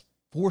has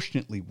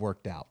fortunately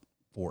worked out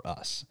for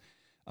us.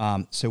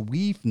 So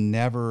we've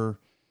never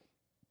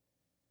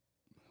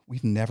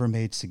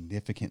made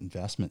significant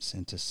investments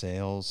into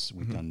sales.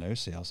 We've done no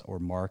sales or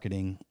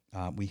marketing.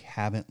 We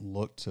haven't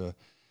looked to,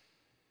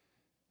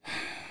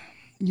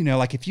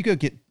 like if you go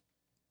get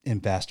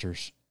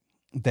investors,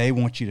 they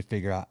want you to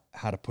figure out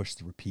how to push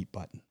the repeat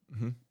button.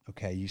 Mm-hmm.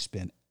 Okay, you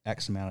spend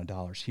X amount of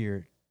dollars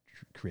here,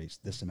 creates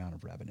this amount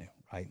of revenue,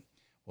 right?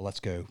 Well, let's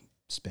go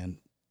spend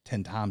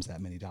 10 times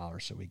that many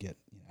dollars so we get,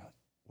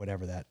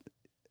 whatever that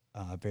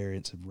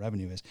variance of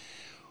revenue is.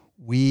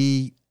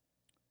 We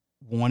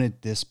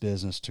wanted this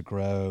business to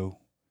grow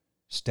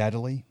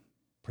steadily,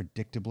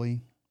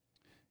 predictably,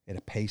 at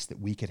a pace that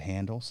we could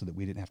handle so that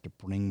we didn't have to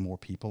bring more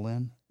people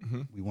in.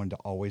 Mm-hmm. We wanted to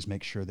always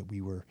make sure that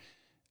we were,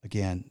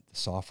 again, the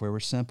software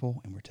was simple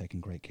and we're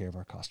taking great care of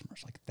our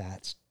customers. Like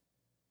that's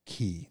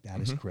key.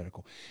 That is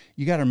critical.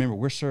 You got to remember,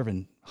 we're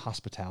serving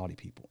hospitality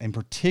people, and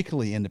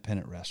particularly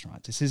independent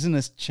restaurants. This isn't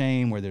a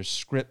chain where there's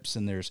scripts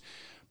and there's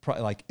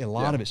like a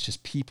lot of it's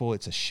just people.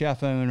 It's a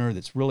chef owner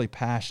that's really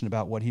passionate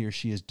about what he or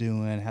she is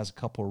doing, has a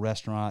couple of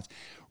restaurants,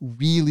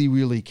 really,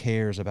 really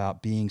cares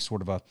about being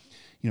sort of a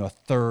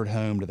third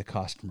home to the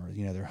customer,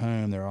 their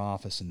home, their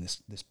office, and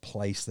this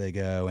place they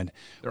go. And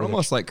they're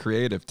almost like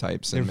creative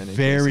types. They're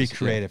very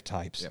creative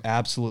types,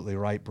 absolutely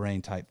right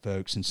brain type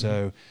folks. And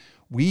so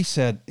we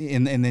said,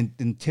 and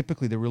then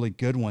typically the really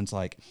good ones,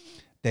 like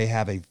they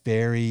have a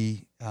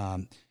very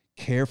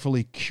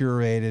carefully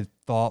curated,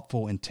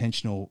 thoughtful,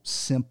 intentional,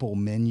 simple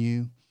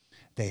menu.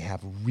 They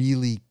have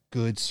really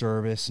good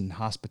service and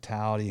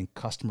hospitality and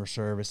customer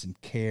service and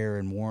care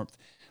and warmth.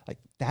 Like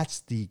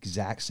that's the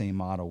exact same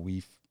model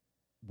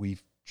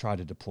we've tried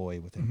to deploy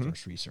within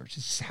Thirst Research.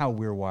 This is how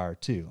we're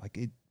wired too. Like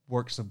it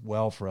works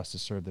well for us to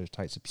serve those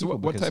types of people. So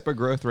what type of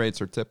growth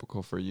rates are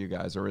typical for you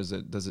guys, or does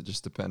it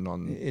just depend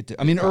on it?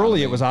 I mean,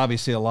 early it was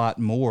obviously a lot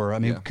more. I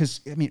mean,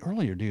 because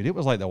earlier, dude, it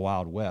was like the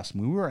Wild West. I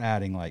mean, we were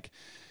adding like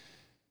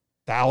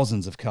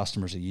thousands of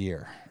customers a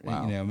year.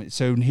 Wow.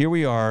 So here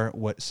we are.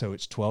 So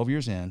it's 12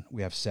 years in.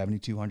 We have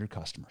 7,200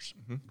 customers.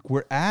 Mm-hmm.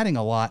 We're adding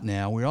a lot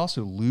now. We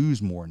also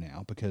lose more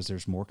now because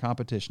there's more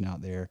competition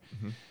out there.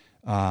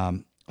 Mm-hmm.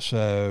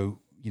 So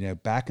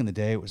back in the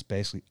day, it was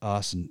basically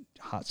us and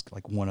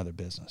like one other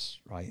business,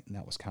 right? And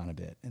that was kind of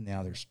it. And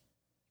now there's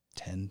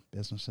 10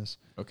 businesses.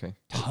 Okay.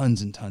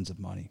 Tons and tons of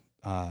money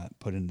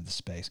put into the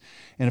space.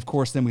 And of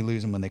course, then we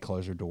lose them when they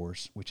close their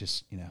doors, which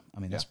is,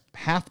 that's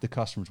half the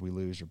customers we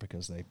lose are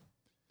because they're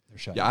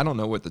shut down. I don't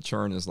know what the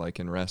churn is like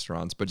in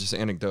restaurants, but just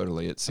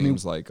anecdotally, it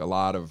seems like a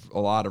lot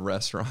of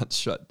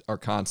restaurants are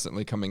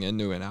constantly coming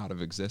into and out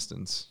of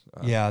existence.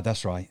 Yeah,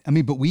 that's right. I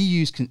mean, but we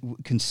use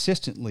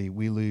consistently,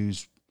 we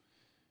lose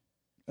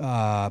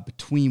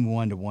between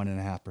 1% to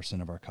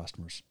 1.5% of our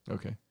customers.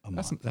 Okay.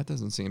 That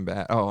doesn't seem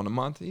bad. Oh, in a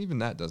month, even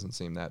that doesn't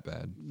seem that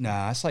bad.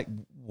 Nah, it's like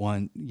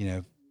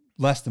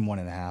less than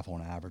 1.5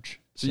 on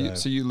average.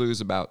 So you lose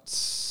about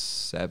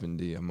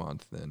 70 a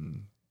month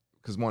then,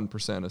 because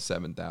 1% of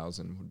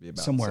 7,000 would be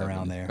about somewhere 70.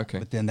 Around there. Okay.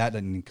 But then that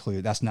doesn't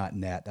include, that's not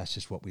net. That's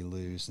just what we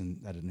lose.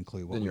 And that doesn't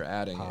include what then you're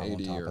adding 80 on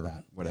top or of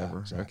that. whatever. Yeah,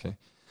 exactly. Okay.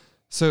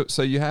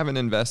 So you haven't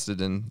invested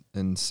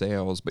in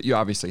sales, but you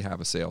obviously have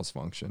a sales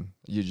function.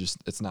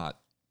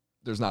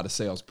 There's not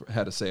a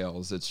head of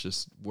sales. It's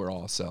just we're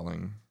all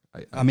selling.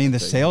 I mean, the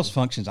sales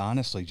function's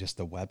honestly just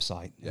the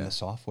website and the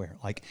software.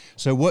 Like,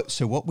 so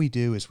what we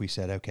do is we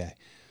said, okay,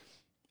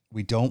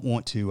 we don't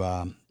want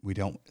to,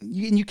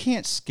 you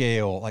can't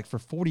scale, like for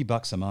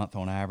 $40 a month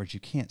on average,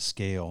 you can't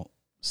scale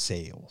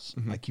sales.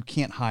 Mm-hmm. Like you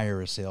can't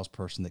hire a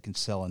salesperson that can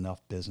sell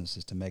enough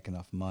businesses to make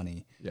enough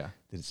money that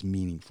it's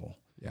meaningful.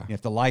 Yeah.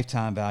 If the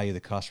lifetime value of the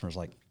customer is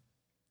like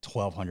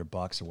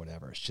 $1,200 or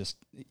whatever, it's just,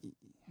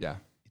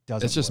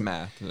 it's just work.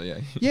 math. Yeah.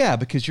 Yeah,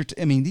 because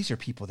these are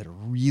people that are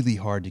really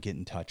hard to get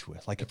in touch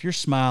with. Like if you're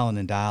smiling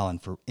and dialing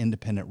for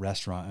independent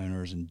restaurant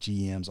owners and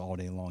GMs all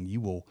day long,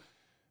 you will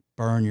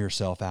burn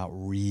yourself out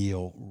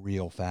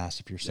real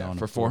fast if you're selling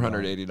for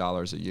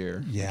 $480 a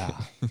year. Yeah.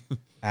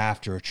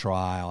 After a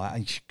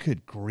trial.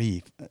 Good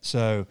grief.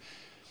 So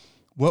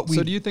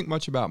do you think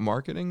much about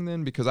marketing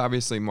then? Because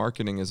obviously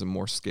marketing is a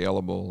more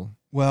scalable.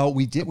 Well,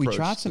 we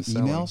tried some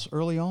emails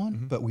early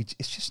on, but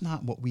it's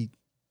not what we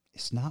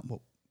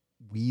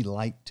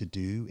like to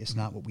do. It's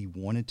not what we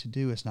wanted to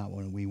do. It's not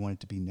what we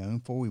wanted to be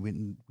known for. We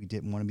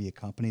didn't want to be a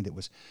company that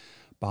was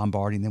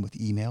bombarding them with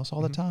emails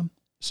all the time.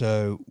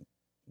 So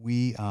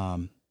we,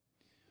 one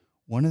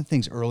of the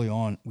things early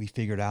on we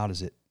figured out is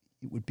that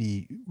it would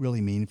be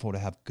really meaningful to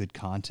have good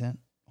content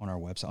on our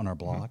website, on our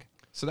blog.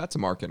 So that's a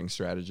marketing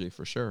strategy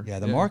for sure. Yeah.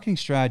 The marketing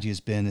strategy has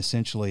been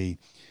essentially,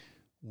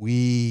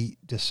 we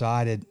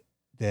decided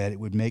that it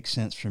would make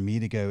sense for me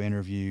to go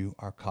interview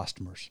our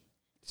customers.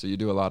 So you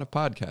do a lot of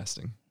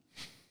podcasting.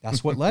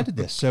 That's what led to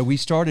this. So we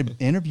started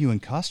interviewing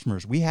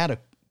customers. We had a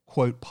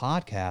quote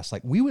podcast.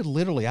 Like we would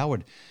literally, I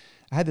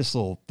had this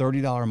little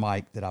 $30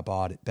 mic that I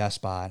bought at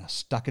Best Buy, and I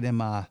stuck it in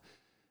my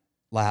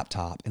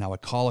laptop, and I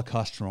would call a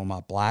customer on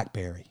my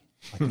BlackBerry.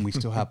 Like, and we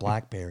still have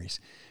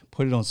Blackberries,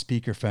 put it on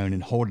speakerphone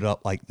and hold it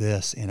up like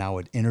this. And I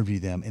would interview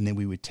them. And then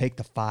we would take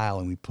the file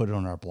and we put it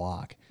on our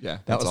blog. Yeah.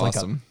 That was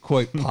awesome. Like a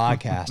quote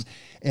podcast.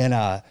 And,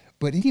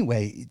 but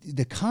anyway,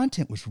 the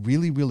content was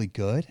really, really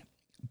good,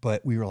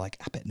 but we were like,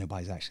 I bet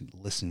nobody's actually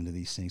listening to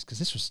these things. Cause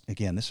this was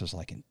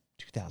like in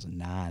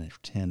 2009 or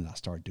 10 that I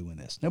started doing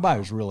this. Nobody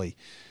was really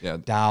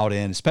dialed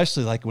in,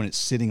 especially like when it's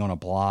sitting on a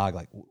blog,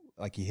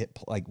 like you hit,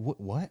 like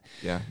what?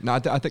 Yeah. No,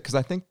 I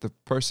think the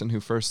person who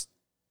first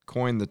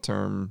coined the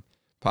term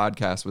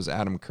podcast was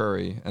Adam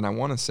Curry, and I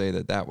want to say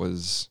that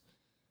was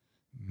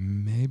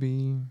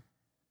maybe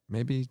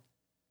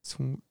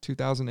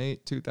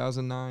 2008,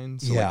 2009.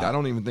 So like, I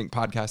don't even think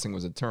podcasting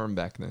was a term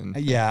back then.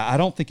 Yeah, I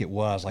don't think it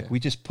was. Like we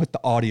just put the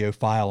audio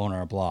file on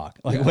our blog,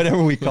 like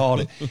whatever we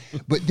called it.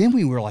 But then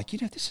we were like,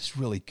 this is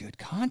really good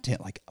content.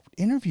 Like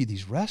interview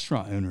these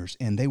restaurant owners,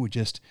 and they would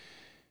just,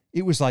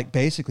 it was like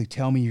basically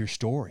tell me your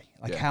story.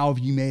 Like how have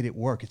you made it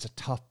work? It's a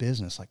tough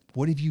business. Like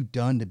what have you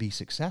done to be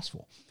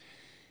successful?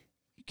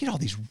 You get all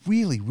these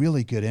really,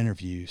 really good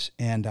interviews,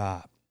 and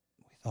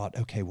we thought,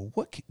 okay, well,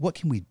 what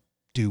can we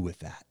do with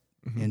that?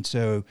 Mm-hmm. And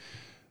so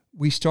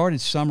we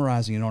started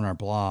summarizing it on our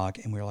blog,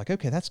 and we were like,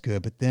 okay, that's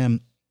good. But then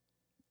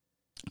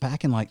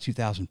back in like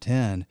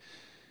 2010,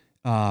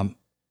 I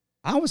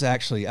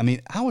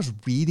was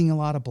reading a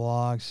lot of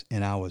blogs,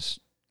 and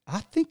I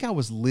think I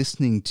was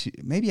listening to,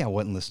 maybe I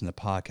wasn't listening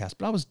to podcasts,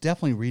 but I was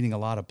definitely reading a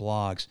lot of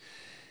blogs.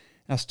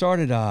 And I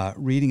started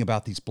reading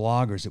about these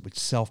bloggers that would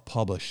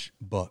self-publish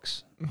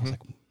books. Mm-hmm. I was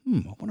like,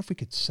 I wonder if we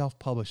could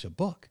self-publish a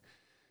book.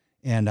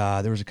 And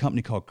there was a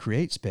company called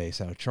CreateSpace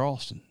out of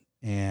Charleston.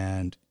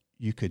 And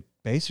you could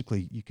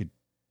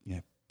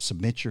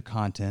submit your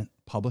content,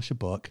 publish a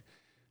book,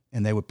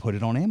 and they would put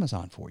it on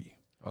Amazon for you.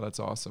 Oh, that's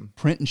awesome.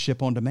 Print and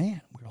ship on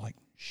demand. We were like,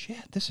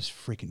 shit, this is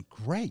freaking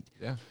great.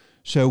 Yeah.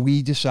 So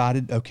we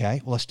decided,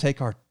 okay, well, let's take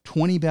our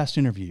 20 best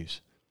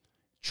interviews,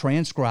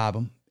 transcribe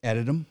them,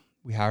 edit them.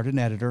 We hired an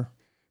editor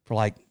for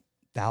like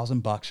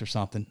 $1,000 or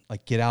something,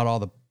 like get out all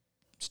the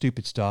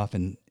stupid stuff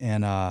and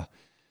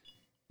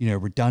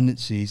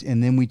redundancies.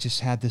 And then we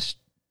just had this,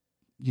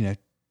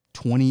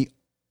 20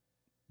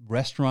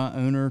 restaurant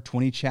owner,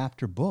 20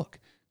 chapter book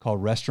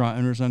called Restaurant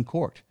Owners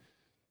Uncorked.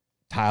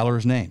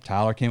 Tyler's name.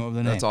 Tyler came up with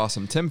the name. That's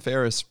awesome. Tim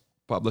Ferriss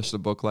published a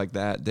book like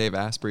that. Dave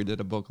Asprey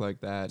did a book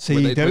like that.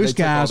 See, those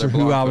guys are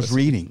who I was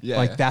reading.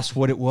 Yeah, that's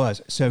what it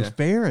was. So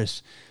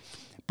Ferriss,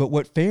 but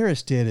what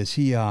Ferriss did is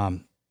he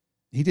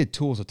did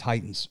Tools of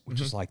Titans, which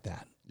is like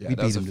that. Yeah, we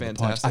that was a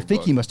fantastic I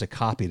think book. he must have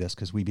copied us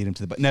because we beat him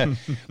to the no.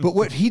 But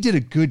what he did a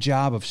good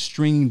job of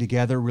stringing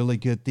together really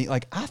good things.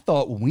 Like I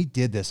thought when we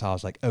did this, I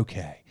was like,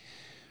 okay,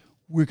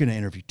 we're going to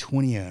interview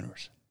 20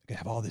 owners. We're going to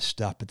have all this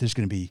stuff, but there's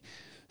going to be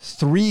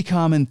 3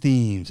 common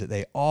themes that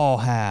they all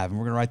have. And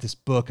we're going to write this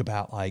book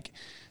about like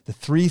the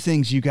 3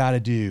 things you got to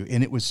do.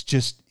 And it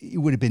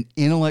would have been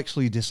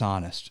intellectually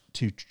dishonest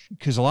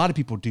because a lot of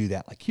people do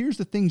that. Like, here's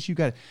the things you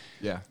got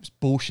to, it's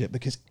bullshit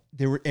because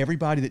there were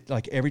everybody that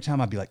like, every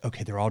time I'd be like,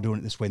 okay, they're all doing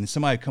it this way. And then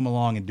somebody would come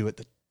along and do it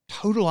the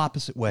total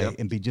opposite way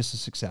and be just as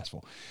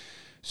successful.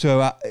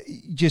 So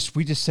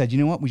we just said, you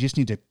know what? We just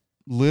need to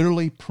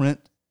literally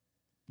print,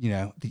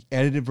 the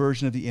edited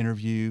version of the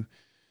interview,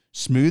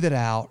 smooth it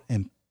out,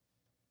 and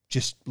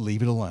just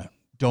leave it alone.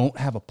 Don't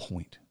have a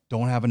point.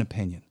 Don't have an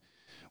opinion,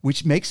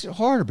 which makes it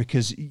harder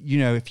because,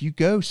 if you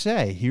go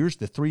say, here's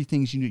the 3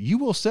 things you need, you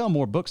will sell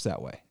more books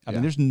that way. I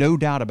mean, there's no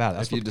doubt about it.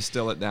 That's if you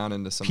distill it down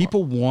into some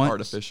people want,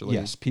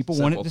 artificially people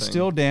want it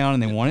distilled down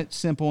and they want it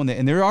simple.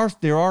 And there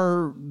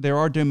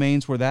are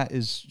domains where that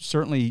is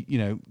certainly,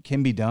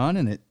 can be done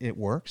and it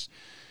works.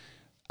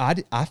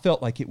 I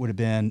felt like it would have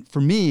been,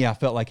 for me, I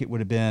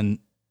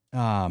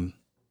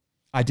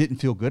didn't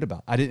feel good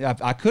about it.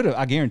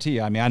 I guarantee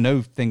you, I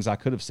know things I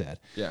could have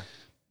said. Yeah.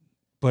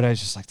 But I was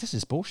just like, this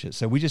is bullshit.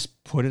 So we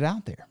just put it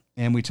out there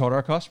and we told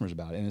our customers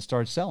about it and it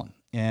started selling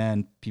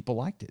and people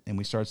liked it. And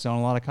we started selling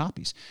a lot of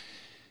copies.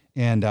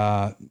 And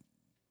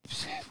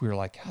we were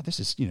like, God, this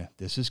is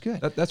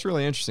good. That's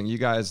really interesting. You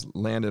guys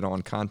landed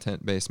on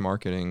content-based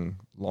marketing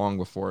long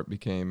before it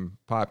became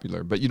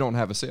popular, but you don't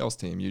have a sales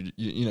team.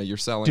 You're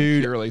selling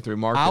purely through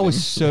marketing. I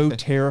was so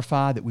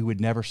terrified that we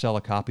would never sell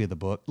a copy of the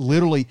book.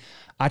 Literally,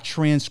 I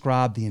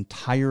transcribed the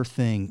entire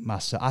thing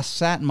myself. I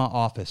sat in my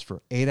office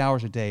for 8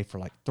 hours a day for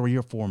like 3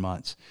 or 4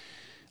 months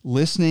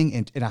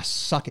listening, and I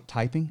suck at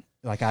typing.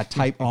 Like I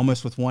type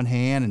almost with one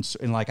hand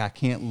and like I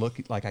can't look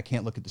at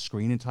the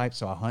screen and type.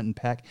 So I hunt and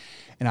peck,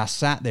 and I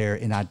sat there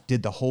and I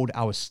did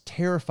I was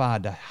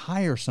terrified to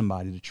hire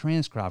somebody to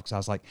transcribe because I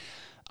was like,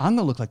 I'm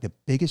going to look like the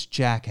biggest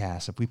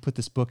jackass if we put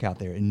this book out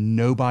there and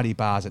nobody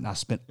buys it. And I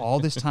spent all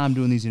this time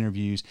doing these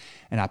interviews.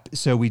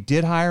 So we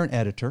did hire an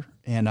editor,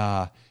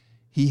 and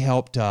he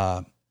helped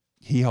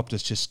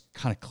us just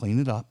kind of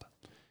clean it up.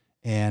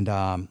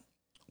 And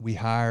we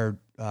hired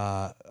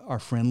our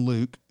friend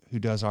Luke, who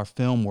does our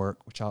film work,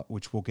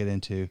 which we'll get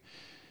into.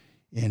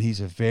 And he's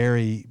a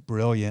very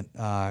brilliant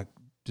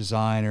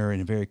designer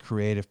and a very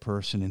creative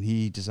person. And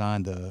he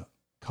designed the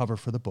cover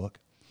for the book.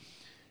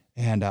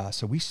 And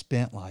so we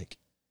spent like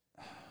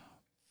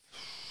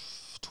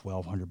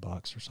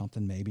 $1,200 or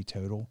something, maybe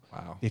total.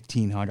 Wow.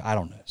 1,500. I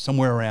don't know.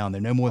 Somewhere around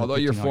there. No more Although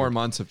than your 1,500. 4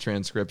 months of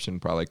transcription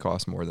probably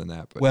cost more than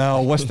that. But.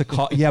 Well, what's the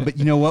cost? Yeah, but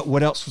you know what?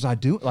 What else was I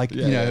doing? Like,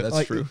 that's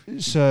like, true.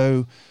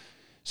 So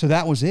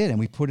that was it. And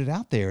we put it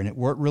out there and it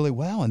worked really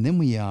well. And then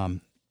we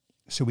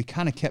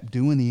kind of kept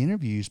doing the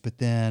interviews, but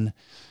then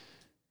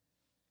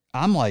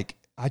I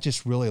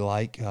just really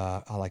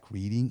I like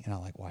reading and I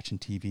like watching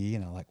TV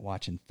and I like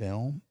watching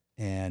film.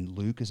 And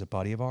Luke is a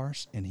buddy of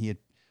ours, and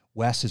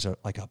Wes is a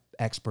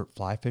expert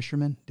fly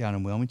fisherman down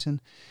in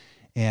Wilmington.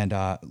 And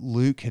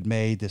Luke had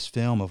made this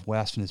film of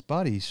Wes and his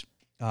buddies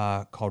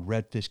called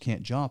Redfish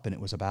Can't Jump. And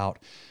it was about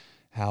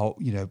how,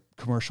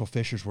 commercial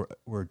fishers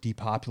were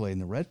depopulating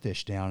the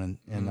redfish down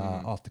in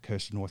off the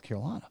coast of North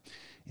Carolina.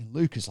 And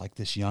Luke is like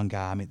this young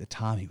guy. I mean, at the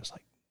time he was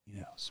like,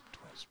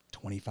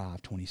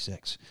 25,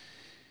 26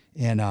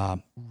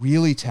 and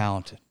really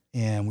talented.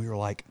 And we were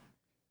like,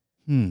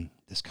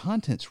 this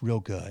content's real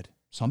good.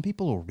 Some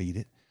people will read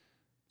it.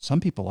 Some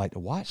people like to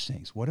watch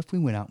things. What if we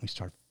went out and we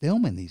started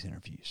filming these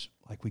interviews?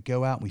 Like we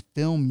go out and we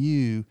film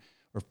you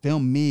or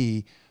film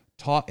me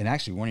talk. And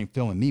actually we weren't even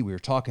filming me. We were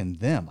talking to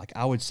them. Like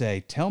I would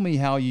say, tell me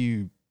how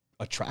you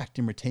attract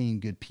and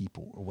retain good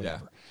people or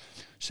whatever.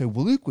 Yeah. So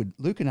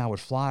Luke and I would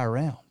fly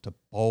around to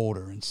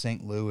Boulder and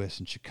St. Louis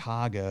and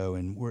Chicago.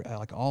 And we're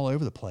like all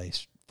over the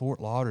place, Fort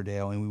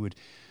Lauderdale. And we would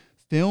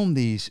film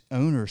these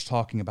owners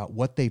talking about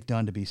what they've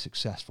done to be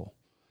successful.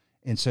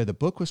 And so the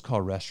book was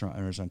called Restaurant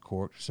Owners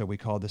Uncorked. So we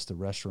called this the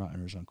Restaurant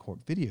Owners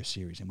Uncorked video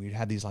series. And we'd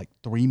have these like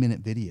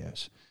 3-minute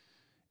videos.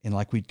 And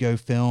like we'd go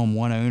film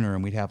one owner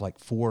and we'd have like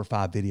 4 or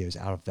 5 videos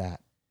out of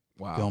that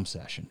film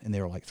session. And they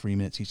were like 3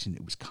 minutes each and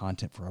it was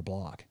content for our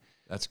blog.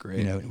 That's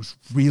great. It was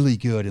really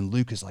good. And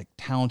Luke is like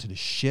talented as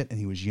shit and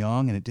he was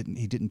young and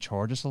he didn't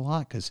charge us a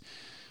lot because,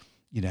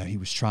 he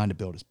was trying to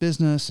build his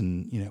business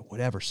and,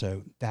 whatever.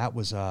 So that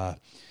was,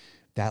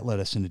 that led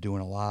us into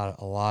doing a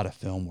lot of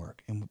film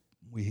work. And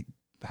we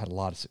had a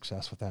lot of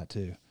success with that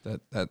too.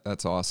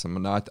 That's awesome.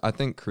 And I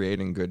think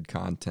creating good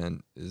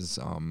content is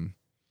a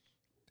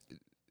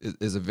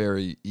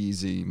very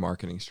easy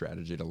marketing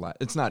strategy to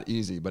it's not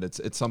easy, but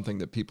it's something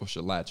that people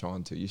should latch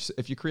on to.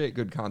 If you create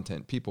good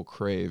content, people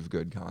crave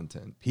good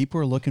content. People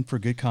are looking for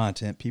good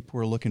content. People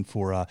are looking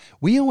for,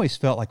 we always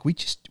felt like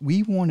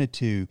we wanted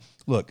to,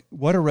 look,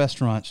 what do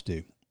restaurants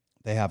do?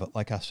 They have,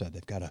 like I said,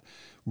 they've got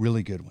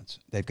really good ones.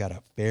 They've got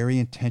a very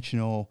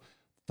intentional,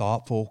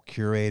 thoughtful,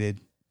 curated,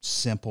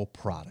 simple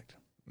product.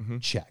 Mm-hmm.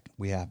 Check.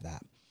 We have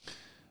that.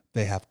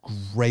 They have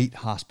great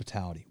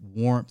hospitality,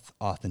 warmth,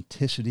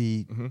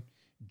 authenticity,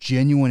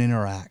 genuine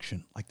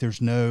interaction. Like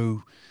there's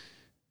no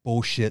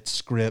bullshit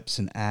scripts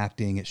and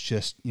acting. It's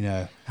just,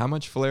 How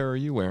much flair are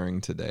you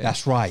wearing today?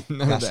 That's right.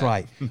 That's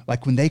right.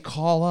 Like when they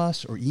call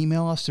us or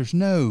email us,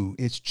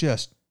 it's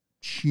just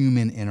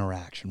human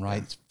interaction, right?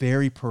 Yeah. It's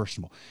very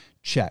personal.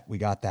 Check. We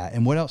got that.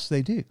 And what else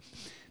do?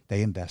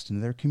 They invest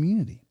into their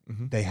community.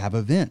 Mm-hmm. They have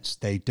events.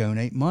 They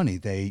donate money.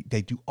 They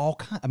do all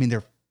kinds. I mean,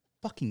 they're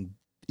fucking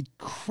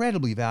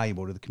incredibly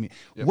valuable to the community.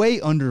 Yep. Way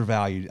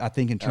undervalued, I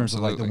think, in terms of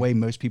like the way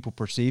most people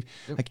perceive.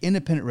 Yep. Like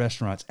independent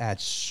restaurants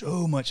add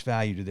so much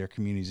value to their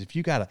communities. If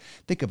you got to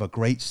think of a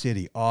great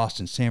city,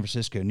 Austin, San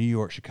Francisco, New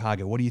York,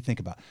 Chicago, what do you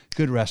think about?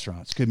 Good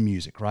restaurants, good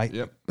music, right?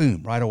 Yep.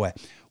 Boom, right away.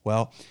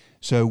 Well,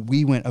 so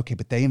we went, okay,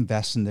 but they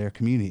invest in their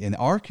community. And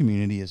our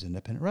community is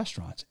independent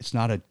restaurants. It's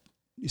not a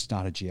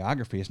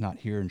geography. It's not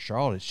here in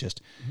Charlotte. It's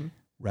just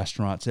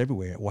restaurants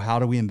everywhere. Well, how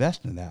do we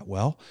invest in that?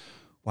 Well,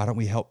 why don't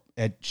we help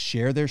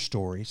share their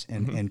stories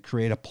and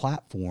create a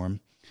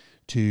platform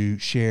to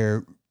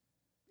share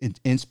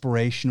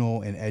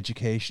inspirational and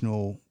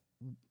educational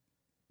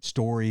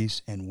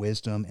stories and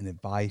wisdom and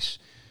advice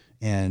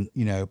and,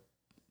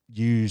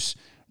 use,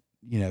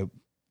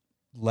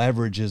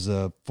 leverage as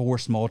a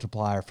force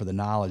multiplier for the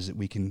knowledge that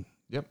we can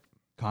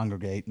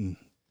congregate and.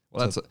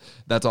 Well,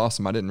 that's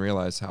awesome. I didn't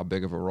realize how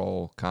big of a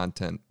role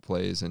content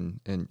plays in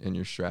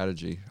your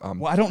strategy.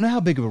 Well, I don't know how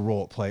big of a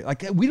role it plays.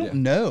 Like we don't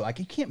know. Like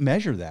you can't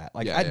measure that.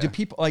 Like do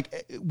people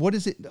like what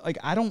is it? Like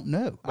I don't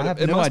know. But I have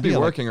it no must idea. be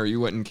working, or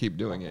you wouldn't keep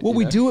doing it. Well,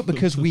 we do it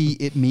because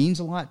it means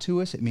a lot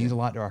to us. It means a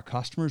lot to our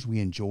customers. We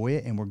enjoy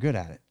it, and we're good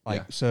at it.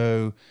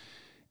 So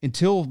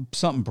until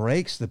something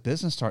breaks, the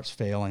business starts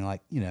failing.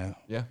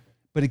 Yeah.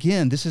 But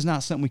again, this is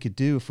not something we could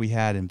do if we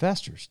had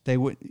investors. They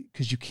would,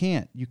 because you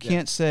can't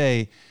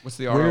say, what's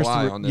the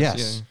ROI on this?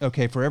 Yes. Yeah.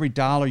 Okay. For every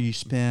dollar you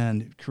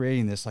spend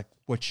creating this, like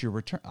what's your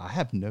return? I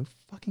have no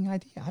fucking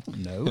idea. I don't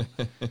know.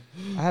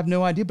 I have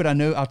no idea, but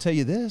I'll tell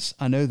you this.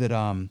 I know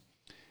that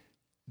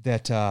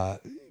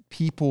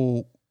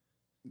people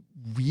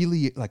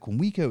really, like when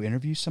we go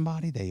interview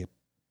somebody,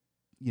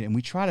 and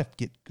we try to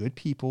get good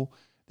people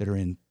that are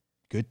in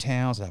good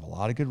towns, that have a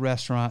lot of good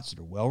restaurants, that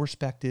are well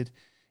respected.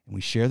 And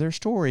we share their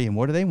story, and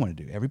what do they want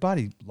to do?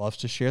 Everybody loves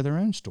to share their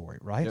own story,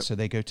 right? Yep. So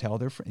they go tell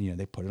their friend,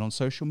 they put it on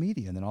social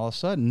media, and then all of a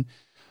sudden,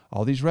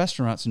 all these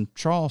restaurants in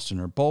Charleston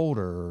or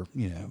Boulder or,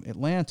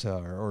 Atlanta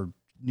or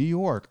New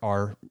York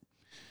are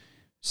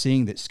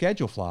seeing that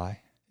Schedulefly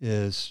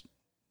is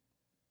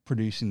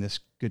producing this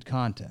good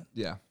content.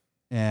 Yeah.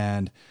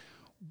 And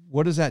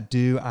what does that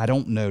do? I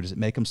don't know. Does it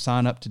make them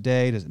sign up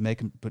today? Does it make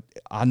them, but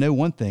I know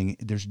one thing,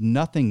 there's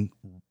nothing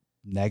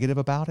negative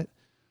about it.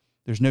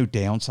 There's no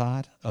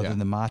downside other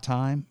than my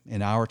time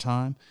and our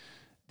time.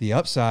 The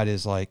upside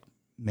is like,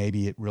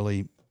 maybe it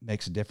really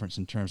makes a difference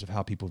in terms of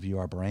how people view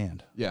our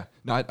brand. Yeah.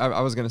 No,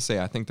 I was going to say,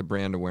 I think the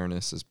brand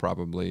awareness is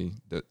probably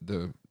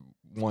the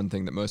one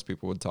thing that most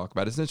people would talk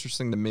about. It's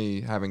interesting to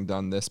me, having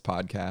done this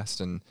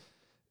podcast, and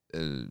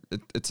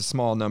it's a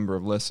small number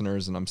of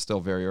listeners, and I'm still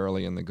very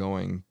early in the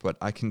going, but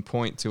I can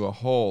point to a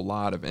whole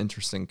lot of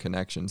interesting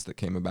connections that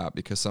came about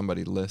because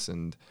somebody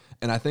listened.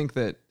 And I think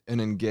that an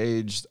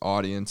engaged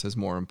audience is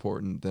more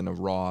important than a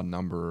raw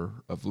number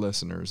of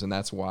listeners. And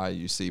that's why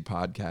you see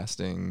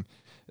podcasting.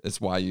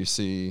 It's why you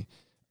see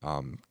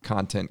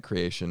content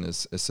creation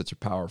is such a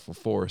powerful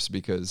force,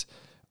 because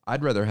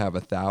I'd rather have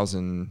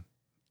 1,000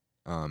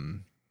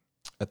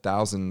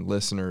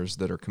 listeners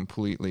that are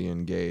completely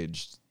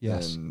engaged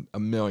than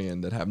 1 million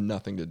that have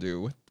nothing to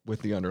do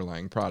with the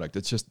underlying product.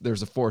 It's just,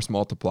 there's a force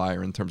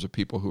multiplier in terms of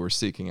people who are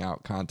seeking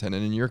out content.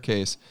 And in your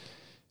case,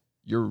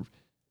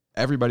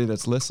 everybody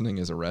that's listening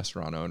is a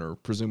restaurant owner,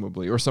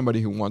 presumably, or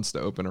somebody who wants to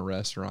open a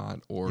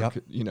restaurant, or,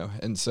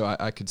 and so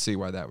I could see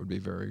why that would be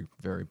very,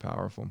 very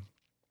powerful.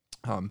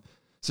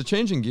 So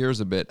changing gears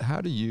a bit, how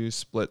do you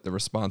split the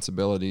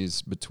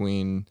responsibilities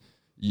between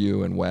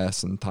you and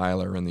Wes and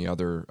Tyler and the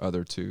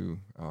other two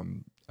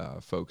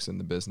folks in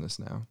the business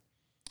now?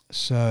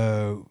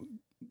 So,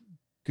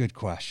 good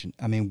question.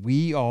 I mean,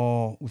 we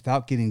all,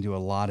 without getting into a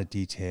lot of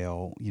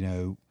detail,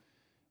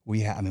 we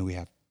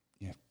have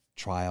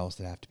trials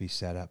that have to be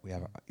set up. We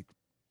have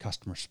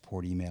customer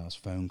support emails,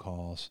 phone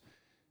calls,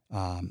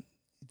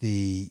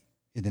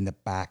 and then the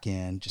back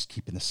end, just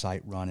keeping the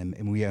site running.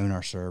 And we own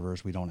our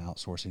servers. We don't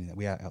outsource anything.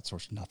 We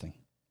outsource nothing.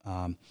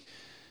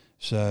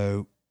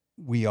 So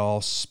we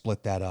all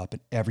split that up,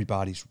 and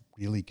everybody's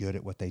really good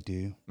at what they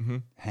do. Mm-hmm.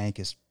 Hank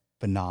is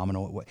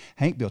phenomenal at what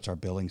Hank built our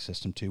billing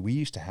system too. We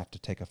used to have to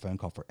take a phone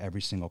call for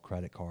every single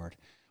credit card,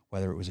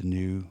 whether it was a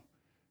new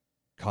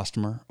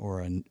customer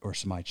or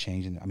somebody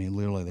changing. I mean,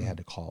 literally they had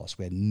to call us.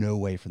 We had no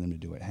way for them to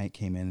do it. Hank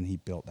came in and he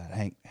built that.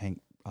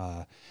 Hank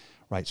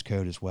writes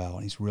code as well,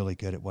 and he's really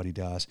good at what he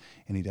does,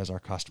 and he does our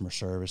customer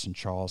service, and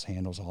Charles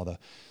handles all the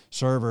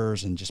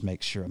servers and just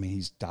makes sure,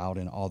 he's dialed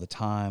in all the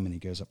time, and he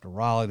goes up to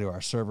Raleigh to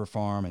our server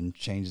farm and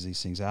changes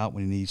these things out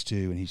when he needs to,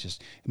 and he's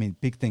just,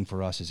 big thing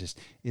for us is just,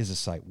 is the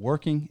site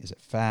working? Is it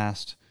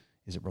fast?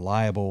 Is it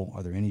reliable?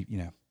 Are there any,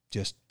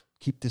 just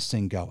keep this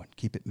thing going,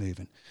 keep it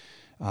moving.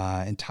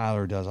 And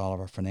Tyler does all of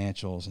our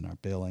financials and our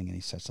billing, and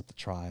he sets up the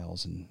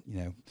trials, and,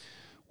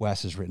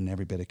 Wes has written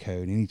every bit of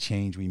code. Any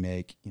change we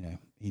make,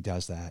 he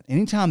does that.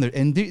 Anytime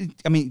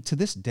to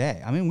this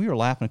day, we were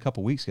laughing a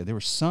couple of weeks ago. There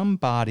was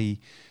somebody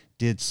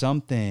did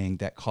something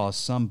that caused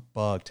some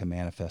bug to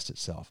manifest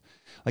itself.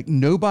 Like,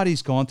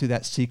 nobody's gone through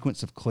that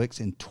sequence of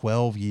clicks in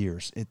 12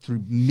 years.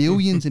 Through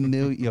millions and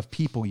millions of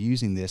people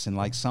using this, and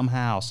like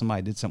somehow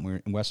somebody did something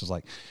weird, and Wes was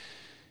like,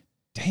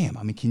 damn,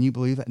 can you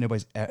believe that?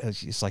 Nobody's,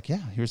 it's like,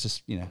 yeah, here's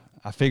this,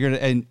 I figured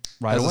it, and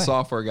right away. As a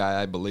software guy,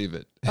 I believe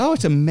it. Oh,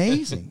 it's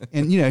amazing.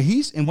 And,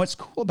 and what's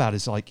cool about it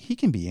is, like, he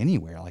can be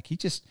anywhere. Like, he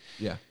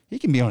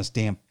can be on his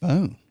damn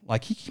phone.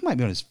 Like, he might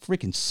be on his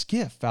freaking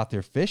skiff out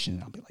there fishing,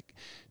 and I'll be like,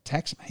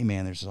 text him, hey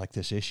man, there's like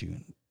this issue.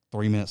 And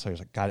 3 minutes later, he's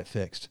like, got it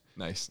fixed.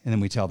 Nice. And then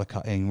we tell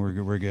and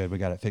we're good. We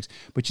got it fixed.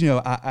 But,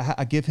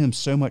 I give him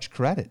so much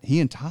credit. He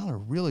and Tyler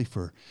really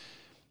for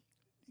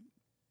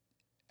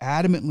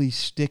adamantly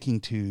sticking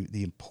to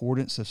the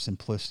importance of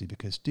simplicity,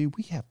 because, dude,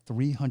 we have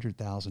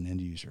 300,000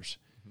 end users.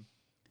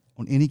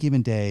 Mm-hmm. On any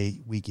given day,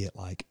 we get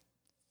like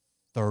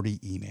 30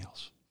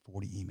 emails,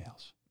 40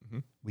 emails. Mm-hmm.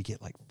 We get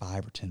like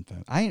 5 or 10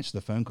 phones. I answer the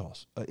phone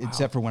calls,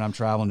 except for when I'm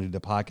traveling to do the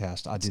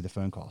podcast, I do the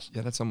phone calls.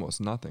 Yeah, that's almost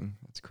nothing.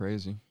 That's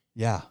crazy.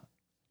 Yeah.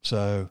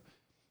 So,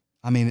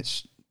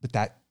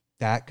 but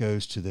that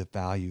goes to the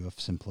value of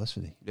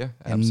simplicity. Yeah,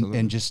 absolutely.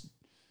 And just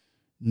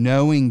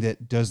knowing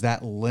that, does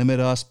that limit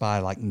us by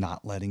like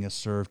not letting us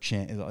serve?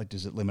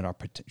 Does it limit our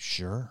potential?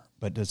 Sure.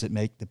 But does it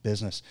make the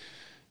business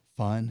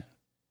fun,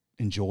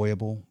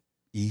 enjoyable,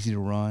 easy to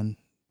run,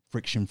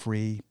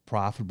 friction-free,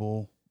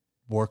 profitable,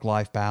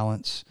 work-life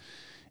balance,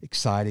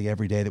 exciting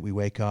every day that we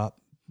wake up,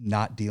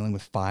 not dealing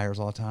with fires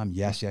all the time?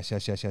 Yes.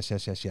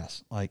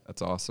 Like,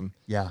 that's awesome.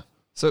 Yeah.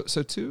 So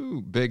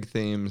two big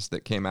themes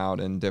that came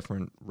out in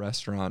different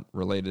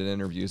restaurant-related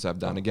interviews I've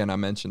done. Again, I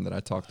mentioned that I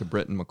talked to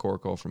Britton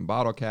McCorkle from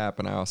Bottle Cap,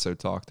 and I also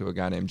talked to a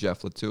guy named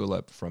Jeff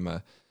LaTulip from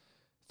a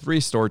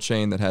 3-store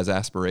chain that has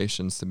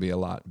aspirations to be a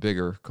lot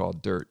bigger,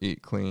 called Dirt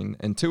Eat Clean.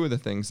 And two of the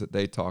things that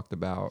they talked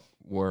about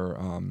were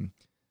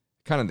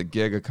kind of the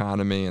gig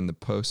economy and the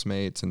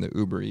Postmates and the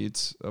Uber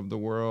Eats of the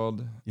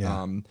world.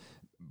 Yeah.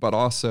 But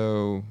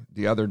also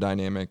the other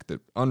dynamic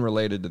that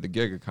unrelated to the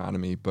gig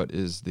economy, but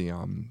is the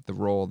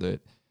role that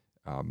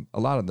a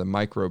lot of the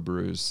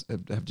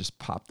microbrews have just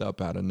popped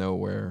up out of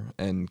nowhere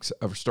and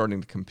are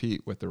starting to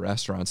compete with the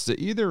restaurants. Do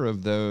either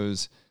of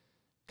those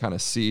kind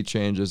of sea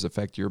changes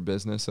affect your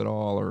business at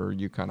all, or are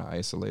you kind of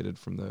isolated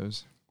from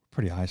those?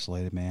 Pretty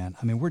isolated, man.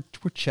 I mean,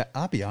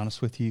 I'll be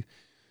honest with you.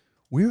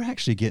 We're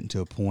actually getting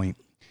to a point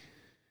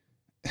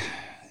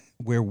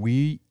where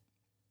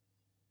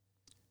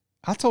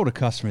I told a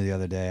customer the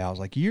other day, I was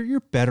like, you're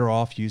better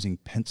off using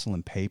pencil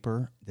and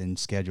paper than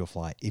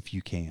Schedulefly if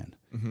you can.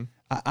 Mm-hmm.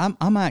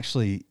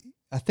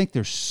 I think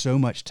there's so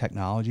much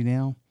technology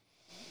now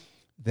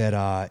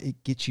that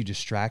it gets you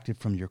distracted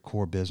from your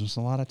core business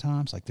a lot of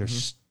times. Like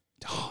there's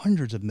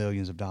hundreds of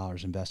millions of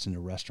dollars invested into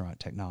restaurant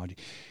technology.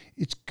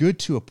 It's good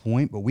to a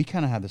point, but we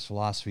kind of have this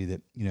philosophy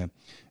that,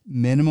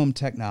 minimum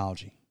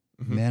technology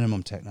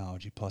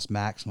plus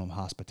maximum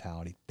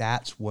hospitality.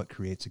 That's what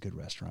creates a good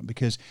restaurant.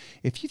 Because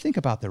if you think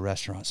about the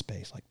restaurant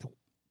space,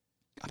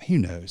 who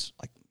knows?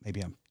 Like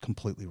maybe I'm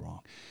completely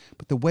wrong,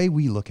 but the way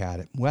we look at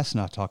it, Wes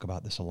and I talk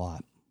about this a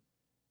lot.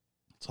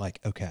 It's like,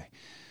 okay,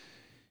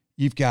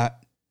 you've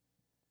got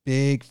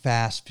big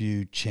fast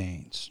food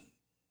chains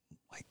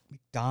like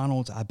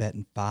McDonald's. I bet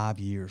in 5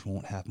 years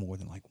won't have more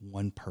than like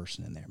one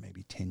person in there,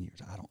 maybe 10 years.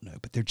 I don't know,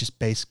 but they're just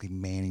basically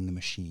manning the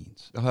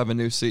machines. They'll have a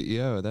new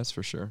CEO. That's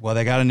for sure. Well,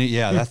 they got a new,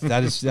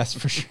 that's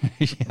for sure.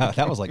 Yeah.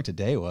 That was like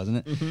today, wasn't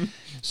it? Mm-hmm.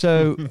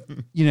 So,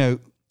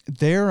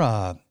 they're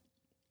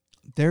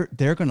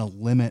going to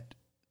limit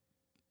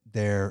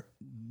their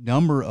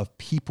number of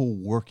people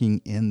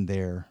working in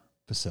their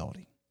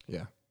facility.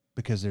 Yeah.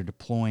 Because they're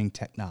deploying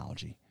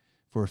technology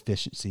for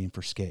efficiency and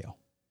for scale,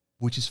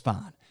 which is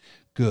fine.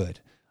 Good.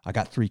 I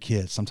got 3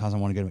 kids. Sometimes I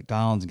want to go to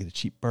McDonald's and get a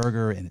cheap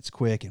burger and it's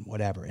quick and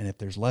whatever. And if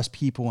there's less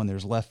people and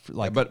there's less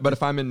but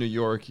if I'm in New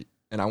York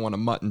and I want a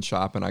mutton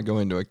chop and I go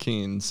into a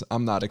Keen's,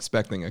 I'm not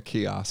expecting a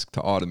kiosk to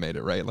automate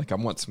it, right? Like I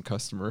want some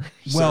customer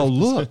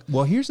service.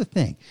 Well, here's the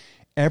thing.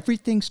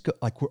 Everything's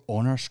like we're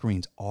on our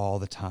screens all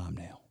the time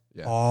now.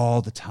 Yeah.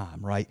 All the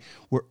time, right?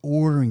 We're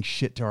ordering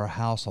shit to our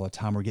house all the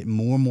time. We're getting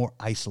more and more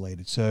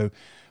isolated. So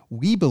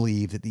we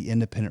believe that the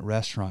independent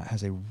restaurant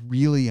has a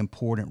really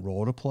important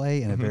role to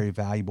play and a very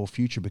valuable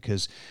future,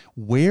 because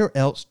where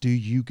else do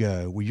you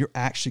go where you're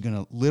actually going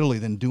to literally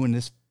then doing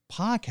this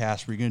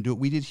podcast where you're going to do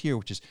what we did here,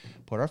 which is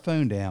put our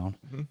phone down,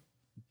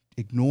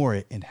 ignore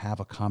it, and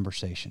have a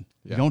conversation.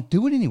 Yeah. You don't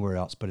do it anywhere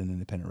else but an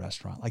independent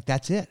restaurant. Like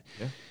that's it.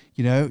 Yeah.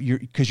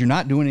 Because you're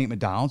not doing it at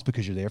McDonald's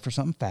because you're there for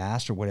something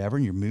fast or whatever,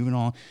 and you're moving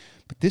on.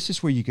 But this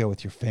is where you go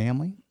with your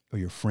family or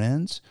your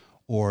friends,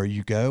 or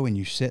you go and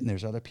you sit and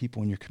there's other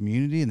people in your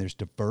community and there's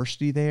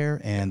diversity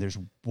there and there's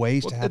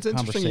ways to have conversations.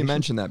 It's interesting you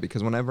mention that,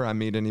 because whenever I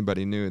meet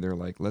anybody new, they're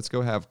like, let's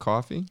go have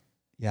coffee.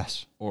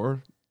 Yes.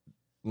 Or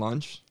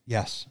lunch.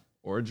 Yes.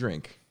 Or a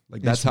drink.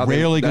 Like that's how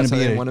they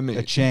want to meet.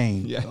 A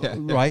chain, yeah.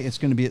 Right? It's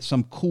going to be at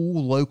some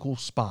cool local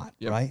spot,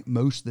 right?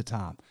 Most of the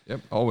time.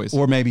 Yep, always.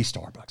 Or maybe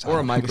Starbucks. Or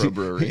a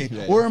microbrewery.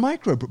 A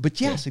microbrewery. But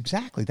yes,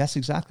 exactly. That's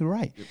exactly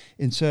right. Yep.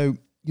 And so,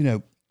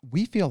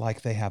 we feel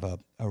like they have a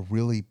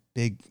really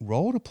big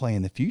role to play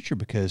in the future,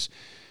 because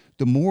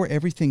the more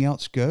everything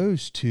else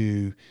goes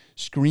to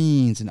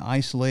screens and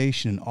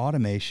isolation and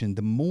automation,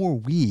 the more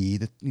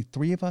the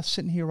 3 of us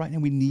sitting here right now,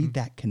 we need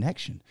that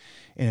connection.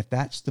 And if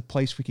that's the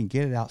place we can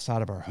get it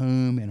outside of our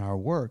home and our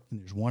work, then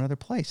there's one other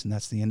place, and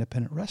that's the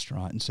independent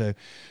restaurant. And so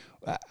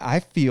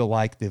I feel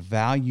like the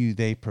value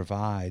they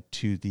provide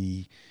to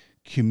the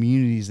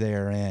communities they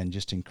are in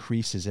just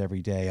increases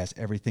every day as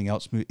everything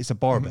else moves. It's a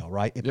barbell,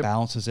 right? It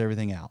balances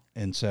everything out.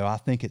 And so I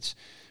think it's...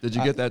 Did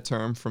you get that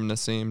term from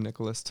Nassim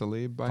Nicholas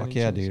Taleb by any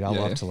chance? Dude. I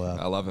love Taleb.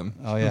 I love him.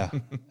 Oh, yeah.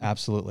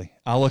 Absolutely.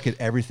 I look at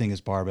everything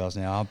as barbells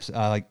now.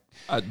 I like...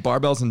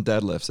 barbells and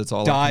deadlifts. It's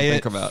all diet, I can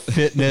think about.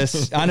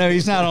 Fitness. I know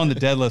he's not on the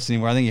deadlifts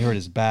anymore. I think he hurt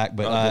his back.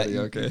 But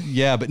okay.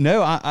 Yeah, but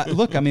no,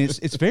 look, I mean,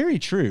 it's very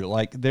true.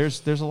 Like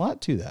there's a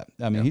lot to that.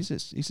 I mean, he's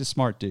a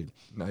smart dude.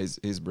 No,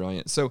 he's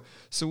brilliant. So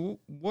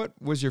what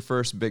was your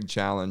first big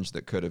challenge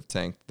that could have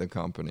tanked the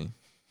company?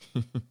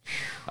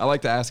 I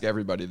like to ask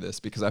everybody this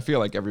because I feel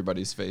like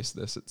everybody's faced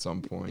this at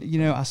some point.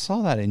 I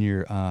saw that in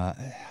your...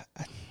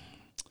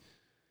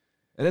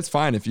 And it's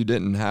fine if you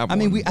didn't have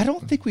one. I mean, I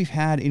don't think we've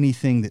had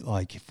anything that,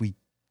 like, if we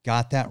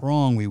got that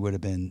wrong, we would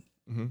have been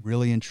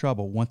really in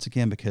trouble. Once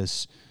again,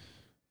 because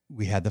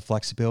we had the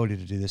flexibility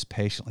to do this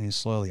patiently and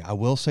slowly. I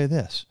will say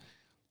this.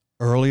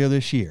 Earlier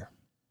this year,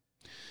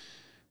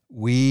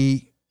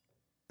 we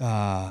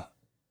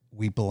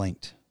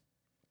blinked.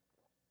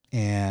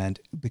 And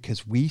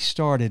because we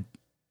started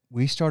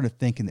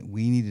thinking that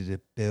we needed to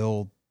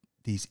build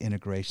these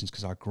integrations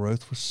because our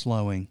growth was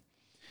slowing.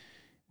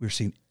 We were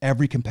seeing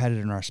every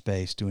competitor in our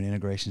space doing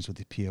integrations with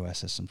the POS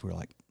systems. We were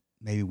like,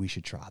 maybe we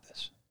should try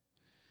this.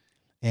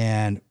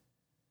 And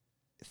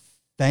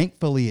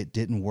thankfully, it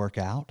didn't work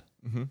out.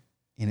 Mm-hmm.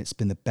 And it's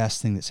been the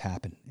best thing that's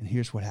happened. And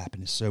here's what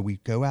happened. So we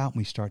go out and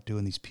we start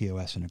doing these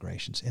POS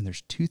integrations. And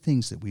there's 2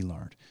 things that we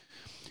learned.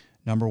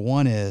 Number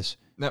one is...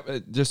 Now,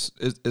 is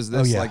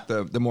this like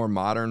the more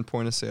modern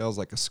point of sales,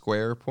 like a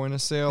Square point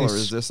of sale, or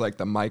is this like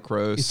the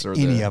Micros? It's or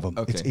any of them.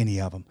 Okay. It's any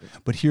of them.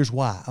 But here's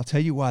why. I'll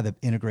tell you why the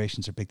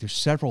integrations are big. There's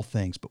several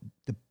things, but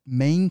the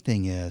main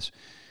thing is,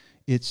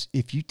 it's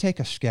if you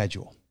take a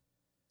schedule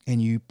and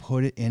you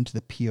put it into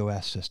the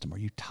POS system or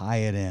you tie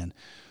it in,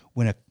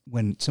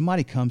 when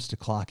somebody comes to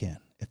clock in,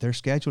 if they're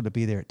scheduled to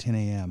be there at 10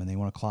 a.m. and they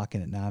want to clock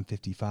in at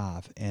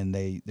 9:55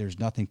 and there's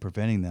nothing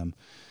preventing them,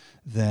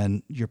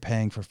 then you're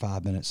paying for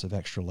 5 minutes of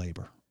extra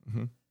labor.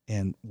 Mm-hmm.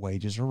 And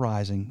wages are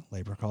rising,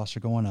 labor costs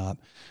are going up.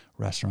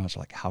 Restaurants are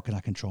like, how can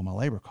I control my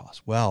labor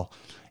costs? Well,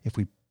 if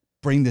we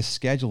bring this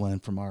schedule in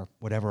from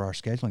whatever our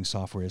scheduling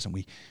software is, and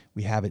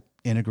we have it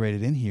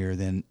integrated in here,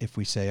 then if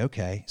we say,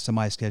 okay,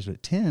 somebody scheduled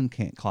at 10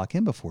 can't clock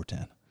in before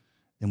 10,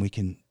 then we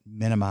can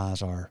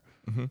minimize our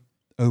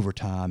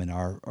overtime and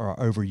our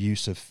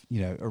overuse of,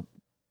 or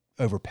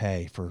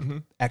overpay for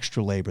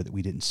extra labor that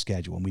we didn't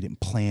schedule and we didn't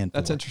plan for.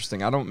 That's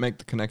interesting. I don't make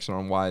the connection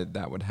on why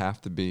that would have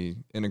to be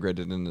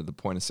integrated into the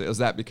point of sale. Is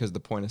that because the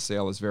point of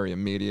sale is very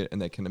immediate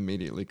and they can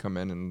immediately come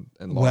in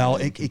and log well,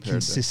 in? It can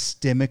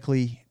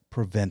systemically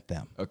prevent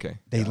them. Okay.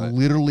 They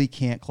literally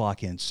can't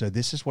clock in. So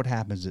this is what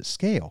happens at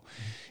scale.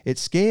 At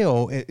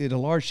scale, at a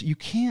large, you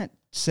can't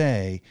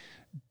say,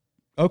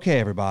 okay,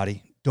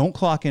 everybody, don't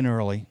clock in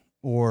early,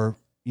 or,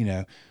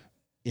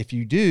 if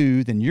you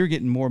do, then you're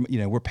getting more,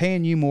 we're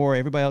paying you more.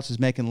 Everybody else is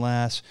making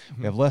less.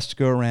 We have less to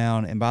go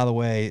around. And by the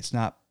way, it's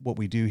not what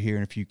we do here.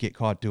 And if you get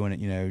caught doing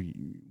it,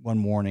 one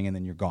morning and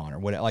then you're gone or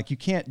whatever, like you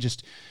can't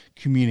just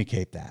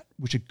communicate that,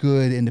 which a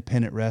good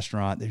independent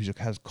restaurant that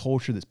has a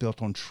culture that's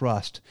built on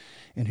trust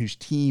and whose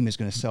team is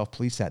going to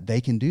self-police that,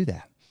 they can do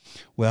that.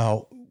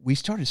 Well, we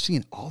started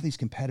seeing all these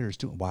competitors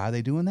doing. Why are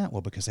they doing that?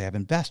 Well, because they have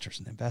investors,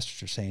 and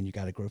investors are saying you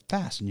got to grow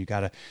fast and you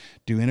got to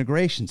do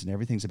integrations, and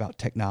everything's about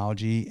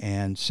technology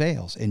and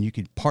sales, and you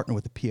can partner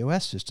with the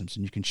POS systems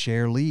and you can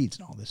share leads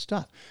and all this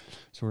stuff.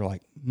 So we're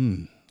like,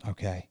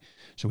 okay.